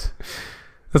really is.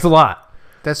 That's a lot.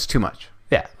 That's too much.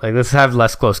 Yeah, like let's have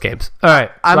less close games. All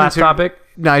right, last topic.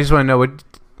 No, I just want to know what.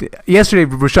 Yesterday,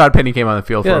 Rashad Penny came on the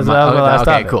field Yeah, for that was my last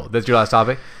okay, topic. cool. That's your last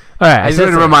topic. All right, I just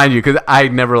wanted to remind you because I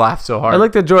never laughed so hard. I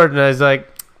looked at Jordan and I was like,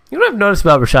 you know what I've noticed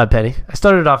about Rashad Penny? I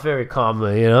started off very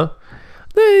calmly, you know.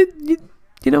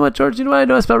 You know what, George? You know what I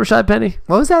noticed about Rashad Penny?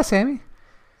 What was that, Sammy?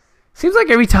 Seems like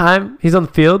every time he's on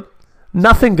the field,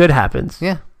 nothing good happens.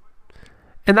 Yeah.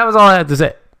 And that was all I had to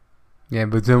say. Yeah,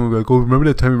 but then we're like, oh, remember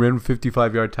that time he ran a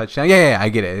 55-yard touchdown? Yeah, I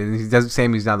get it. And he doesn't.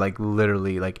 Sammy's not like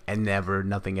literally like, and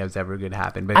nothing has ever good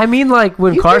happened. But I mean, like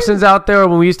when Carson's out there, or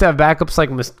when we used to have backups like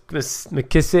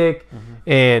McKissick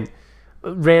and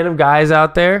random guys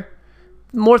out there,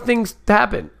 more things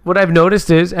happen. What I've noticed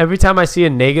is every time I see a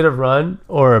negative run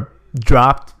or a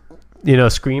dropped,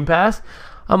 screen pass,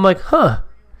 I'm like, huh,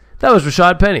 that was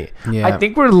Rashad Penny. Yeah. I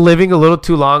think we're living a little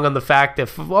too long on the fact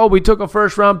that, we took a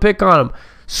first-round pick on him.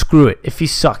 Screw it. If he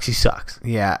sucks, he sucks.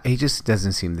 yeah, he just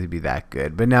doesn't seem to be that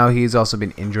good. But now he's also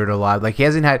been injured a lot. Like he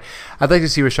hasn't had. I'd like to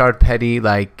see Rashad Penny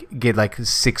like get like a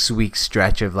 6-week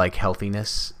stretch of like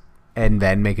healthiness, and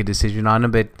then make a decision on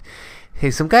him. But hey,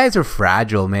 some guys are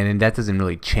fragile, man, and that doesn't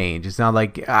really change. It's not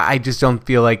like I just don't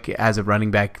feel like as a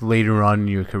running back later on in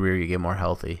your career you get more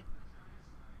healthy.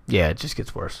 Yeah, it just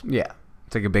gets worse. Yeah,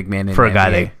 it's like a big man in For the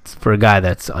NBA. a guy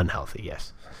that's unhealthy,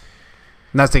 yes.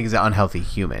 I'm not saying he's an unhealthy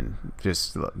human.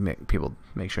 Just people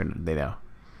make sure they know.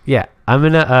 Yeah, I'm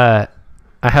gonna.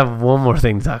 I have one more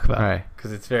thing to talk about. All right.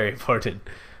 because it's very important.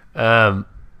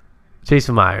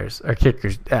 Jason Myers, our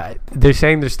kickers, they're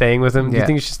saying they're staying with him. Do you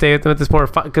think you should stay with them at this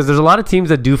point? Because there's a lot of teams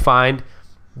that do find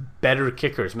better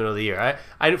kickers middle of the year.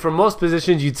 I for most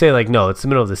positions, you'd say, like, no, it's the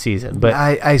middle of the season. But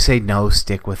I say no,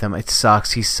 stick with him. It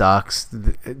sucks. He sucks.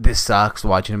 This sucks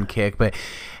watching him kick. But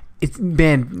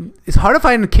it's hard to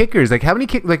find kickers. Like, how many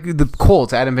like the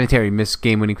Colts, Adam Vinatieri missed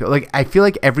game-winning field. Like, I feel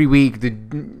like every week the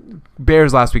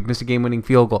Bears last week missed a game-winning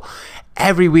field goal.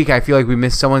 Every week I feel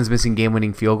like someone's missing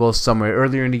game-winning field goals somewhere.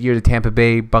 Earlier in the year, the Tampa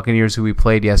Bay Buccaneers, who we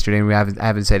played yesterday, and I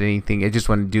haven't said anything. I just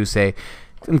wanted to say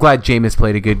I'm glad Jameis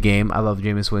played a good game. I love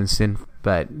Jameis Winston,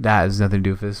 but that has nothing to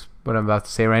do with this, what I'm about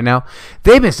to say right now.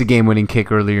 They missed a game-winning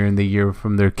kick earlier in the year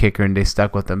from their kicker, and they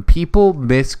stuck with them. People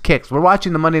miss kicks. We're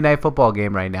watching the Monday Night Football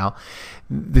game right now.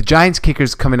 The Giants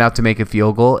kicker's coming out to make a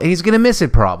field goal, and he's going to miss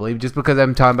it probably, just because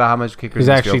I'm talking about how much kickers he's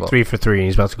actually 3 for 3, and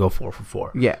he's about to go 4 for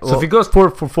 4. Yeah. So if he goes 4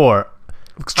 for 4,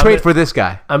 trade for this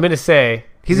guy. I'm going to say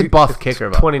he's a buff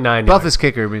kicker. 29 yards. Buffest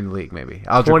kicker in the league, maybe.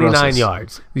 Aldrick 29 Rosas.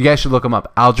 yards. You guys should look him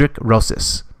up. Aldrick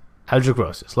Rosas. Aldrick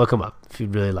Rosas. Look him up if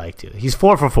you'd really like to. He's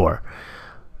 4 for 4.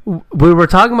 We were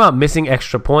talking about missing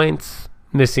extra points,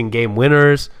 missing game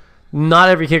winners. Not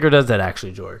every kicker does that,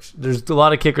 actually, George. There's a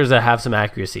lot of kickers that have some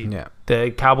accuracy. Yeah.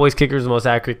 The Cowboys kicker is the most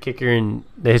accurate kicker in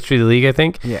the history of the league, I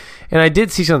think. Yeah. And I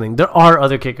did see something. There are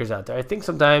other kickers out there. I think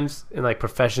sometimes in like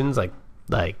professions like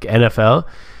NFL,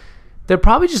 they're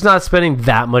probably just not spending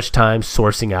that much time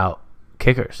sourcing out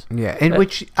kickers. Yeah, and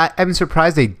which I'm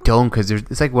surprised they don't, because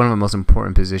it's like one of the most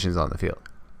important positions on the field.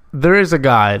 There is a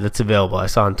guy that's available. I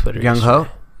saw on Twitter. Young Ho?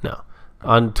 No.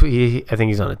 I think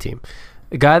he's on a team.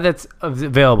 A guy that's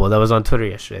available that was on Twitter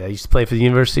yesterday that used to play for the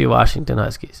University of Washington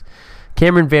Huskies.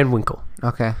 Cameron Van Winkle.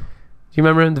 Okay. Do you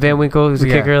remember him? The Van Winkle who was a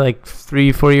kicker like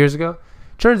 3-4 years ago?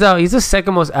 Turns out he's the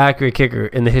second most accurate kicker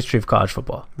in the history of college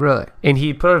football. Really? And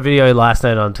he put a video last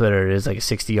night on Twitter. It is like a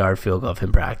 60-yard field goal of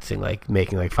him practicing, like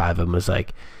making like 5 of them. It was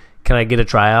like, can I get a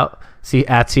tryout?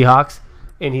 At Seahawks?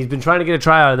 And he's been trying to get a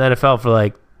tryout in the NFL for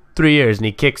like 3 years, and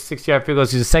he kicks 60-yard field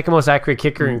goals. He's the second most accurate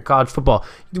kicker in college football.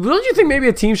 Don't you think maybe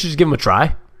a team should just give him a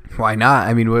try? Why not?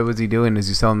 I mean, what was he doing? Is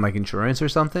he selling like insurance or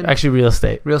something? Actually, real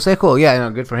estate. Real estate, cool. Yeah, no,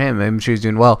 good for him. I'm sure he's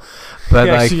doing well. But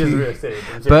Yeah, like, actually is real estate.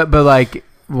 but like,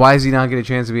 why does he not get a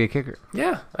chance to be a kicker?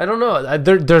 Yeah, I don't know.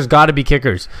 There's got to be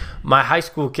kickers. My high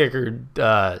school kicker,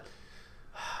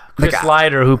 Chris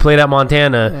Slider, who played at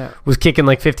Montana, was kicking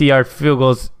like 50-yard field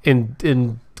goals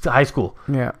in high school.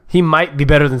 Yeah. He might be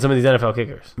better than some of these NFL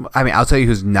kickers. I mean, I'll tell you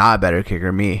who's not a better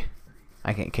kicker. Me.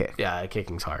 I can't kick. Yeah,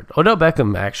 kicking's hard. Odell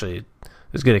Beckham actually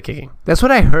is good at kicking. That's what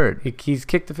I heard. He's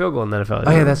kicked the field goal in the NFL.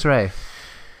 Oh, yeah, that's right.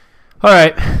 All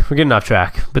right, we're getting off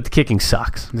track, but the kicking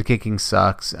sucks. The kicking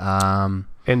sucks.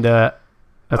 And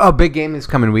big game this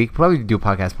coming week. Probably do a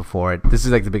podcast before it. This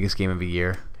is like the biggest game of the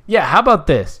year. Yeah, how about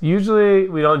this? Usually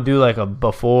we don't do like a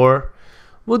before.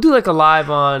 We'll do like a live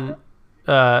on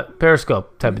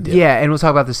Periscope type of deal. Yeah, and we'll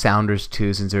talk about the Sounders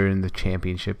too, since they're in the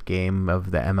championship game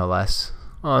of the MLS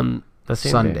on the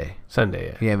same Sunday. Day.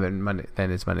 Sunday, yeah. But Monday,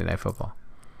 then it's Monday Night Football.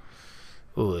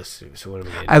 Ooh, let's see. So what are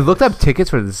we I looked up tickets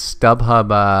for the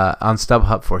StubHub on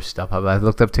StubHub. I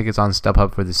looked up tickets on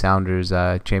StubHub for the Sounders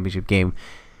championship game.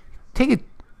 Take a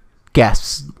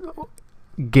guess,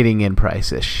 getting in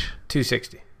price-ish.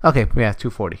 $260. Okay, yeah,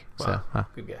 $240. Wow, so,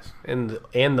 good guess. And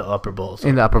the upper bowl.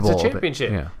 In the upper bowl, it's a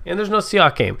championship, yeah. And there's no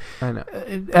Seahawks game. I know.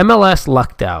 MLS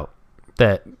lucked out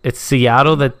that it's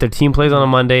Seattle that their team plays on a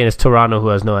Monday, and it's Toronto who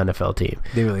has no NFL team.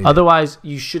 They really Otherwise,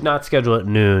 you should not schedule at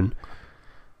noon.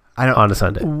 On a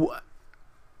Sunday.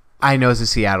 I know it's a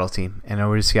Seattle team, and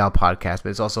we're a Seattle podcast, but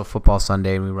it's also Football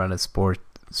Sunday, and we run a sports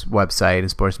website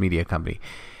and sports media company.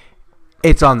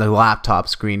 It's on the laptop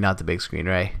screen, not the big screen,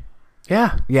 right?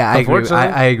 Yeah. Yeah, I agree.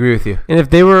 I agree with you. And if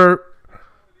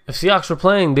Seahawks were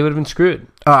playing, they would have been screwed.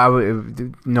 Oh,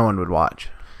 no one would watch.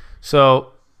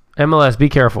 So, MLS, be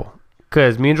careful.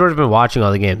 Because me and George have been watching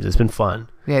all the games. It's been fun.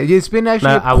 Yeah, it's been actually.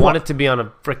 I want it to be on a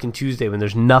freaking Tuesday when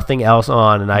there's nothing else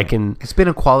on, and I can. It's been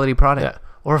a quality product. Yeah.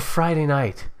 Or a Friday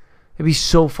night. It'd be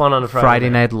so fun on a Friday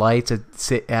night lights at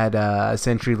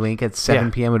CenturyLink at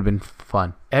 7 p.m. would have been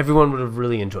fun. Everyone would have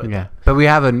really enjoyed that. But we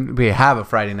have a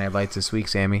Friday night lights this week,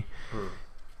 Sammy.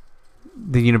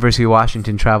 The University of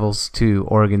Washington travels to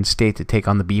Oregon State to take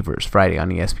on the Beavers Friday on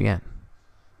ESPN.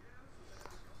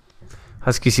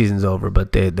 Husky season's over,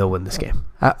 but they'll win this game.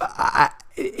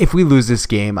 If we lose this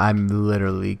game, I'm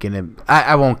literally gonna.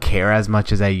 I won't care as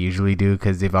much as I usually do,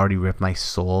 because they've already ripped my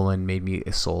soul and made me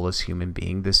a soulless human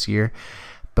being this year.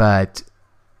 But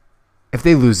if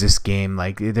they lose this game,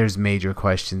 like, there's major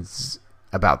questions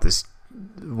about this.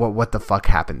 What the fuck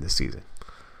happened this season?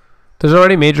 There's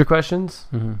already major questions.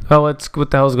 Mm-hmm. Oh, what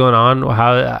the hell's going on?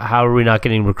 How are we not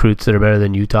getting recruits that are better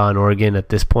than Utah and Oregon at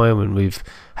this point when we've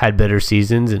had better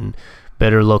seasons and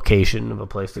better location of a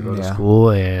place to go to school?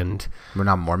 And we're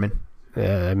not Mormon.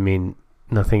 I mean,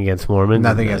 nothing against Mormons.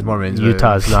 Nothing against Mormons.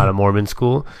 Utah's not a Mormon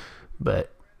school,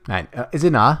 but is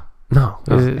it not? No,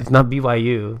 it's not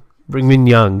BYU. Brigham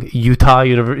Young, Utah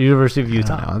University of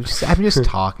Utah. I'm just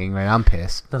talking, right? I'm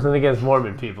pissed. Nothing against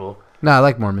Mormon people. No, I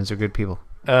like Mormons. They're good people.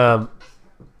 All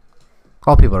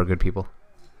people are good people.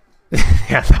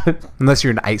 Yeah, Unless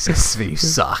you're an ISIS, then you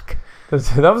suck.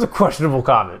 that was a questionable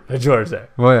comment, George. There.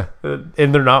 Well, yeah.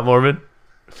 And they're not Mormon.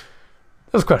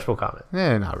 That was a questionable comment.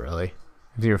 Not really.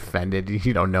 If you're offended,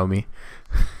 you don't know me.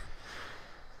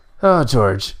 Oh,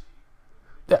 George.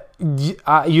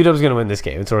 UW's going to win this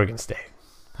game. It's Oregon State.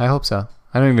 I hope so.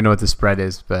 I don't even know what the spread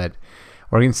is, but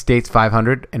Oregon State's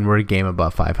 500, and we're a game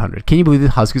above 500. Can you believe the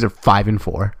Huskies are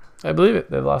 5-4? I believe it.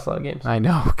 They've lost a lot of games. I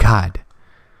know. God.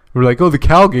 We're like, the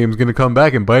Cal game's going to come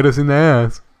back and bite us in the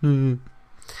ass. You know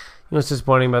what's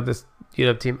disappointing about this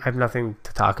UW team? I have nothing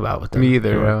to talk about with them. Me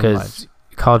either. Because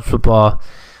college football,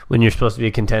 when you're supposed to be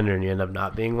a contender and you end up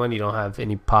not being one, you don't have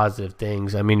any positive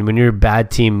things. I mean, when you're a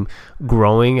bad team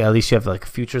growing, at least you have like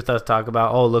future stuff to talk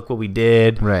about. Oh, look what we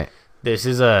did. Right. This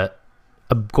is a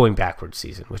going backwards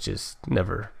season, which is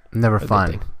never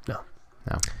fun. No.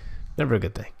 No. Never a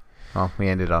good thing. Well, we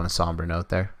ended on a somber note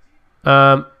there.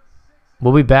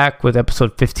 We'll be back with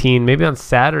episode 15, maybe on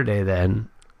Saturday then,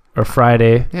 or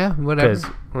Friday. Yeah,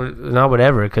 whatever. Not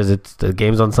whatever, because it's the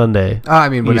game's on Sunday. I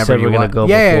mean, whenever you want. Go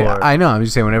yeah, I know. I'm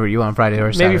just saying whenever you want, Friday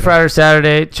or Saturday. Maybe Friday or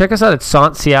Saturday. Check us out at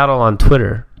Sant Seattle on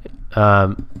Twitter.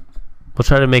 We'll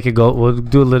try to make it go. We'll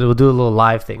do a little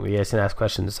live thing where you guys can ask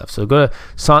questions and stuff. So go to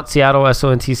Sant Seattle,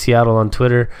 SONT Seattle on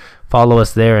Twitter. Follow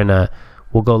us there, and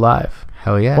we'll go live.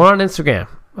 Hell yeah. Or on Instagram.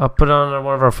 I'll put it on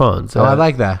one of our phones. I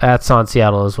like that. At Sant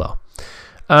Seattle as well.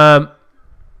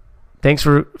 Thanks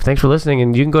for listening,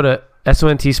 and you can go to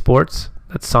SONT Sports.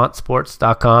 That's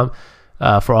SONTsports.com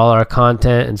for all our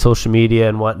content and social media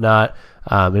and whatnot.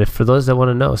 And for those that want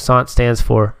to know, Sant stands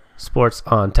for Sports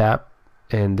on Tap,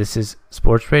 and this is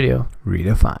Sports Radio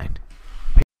Redefined.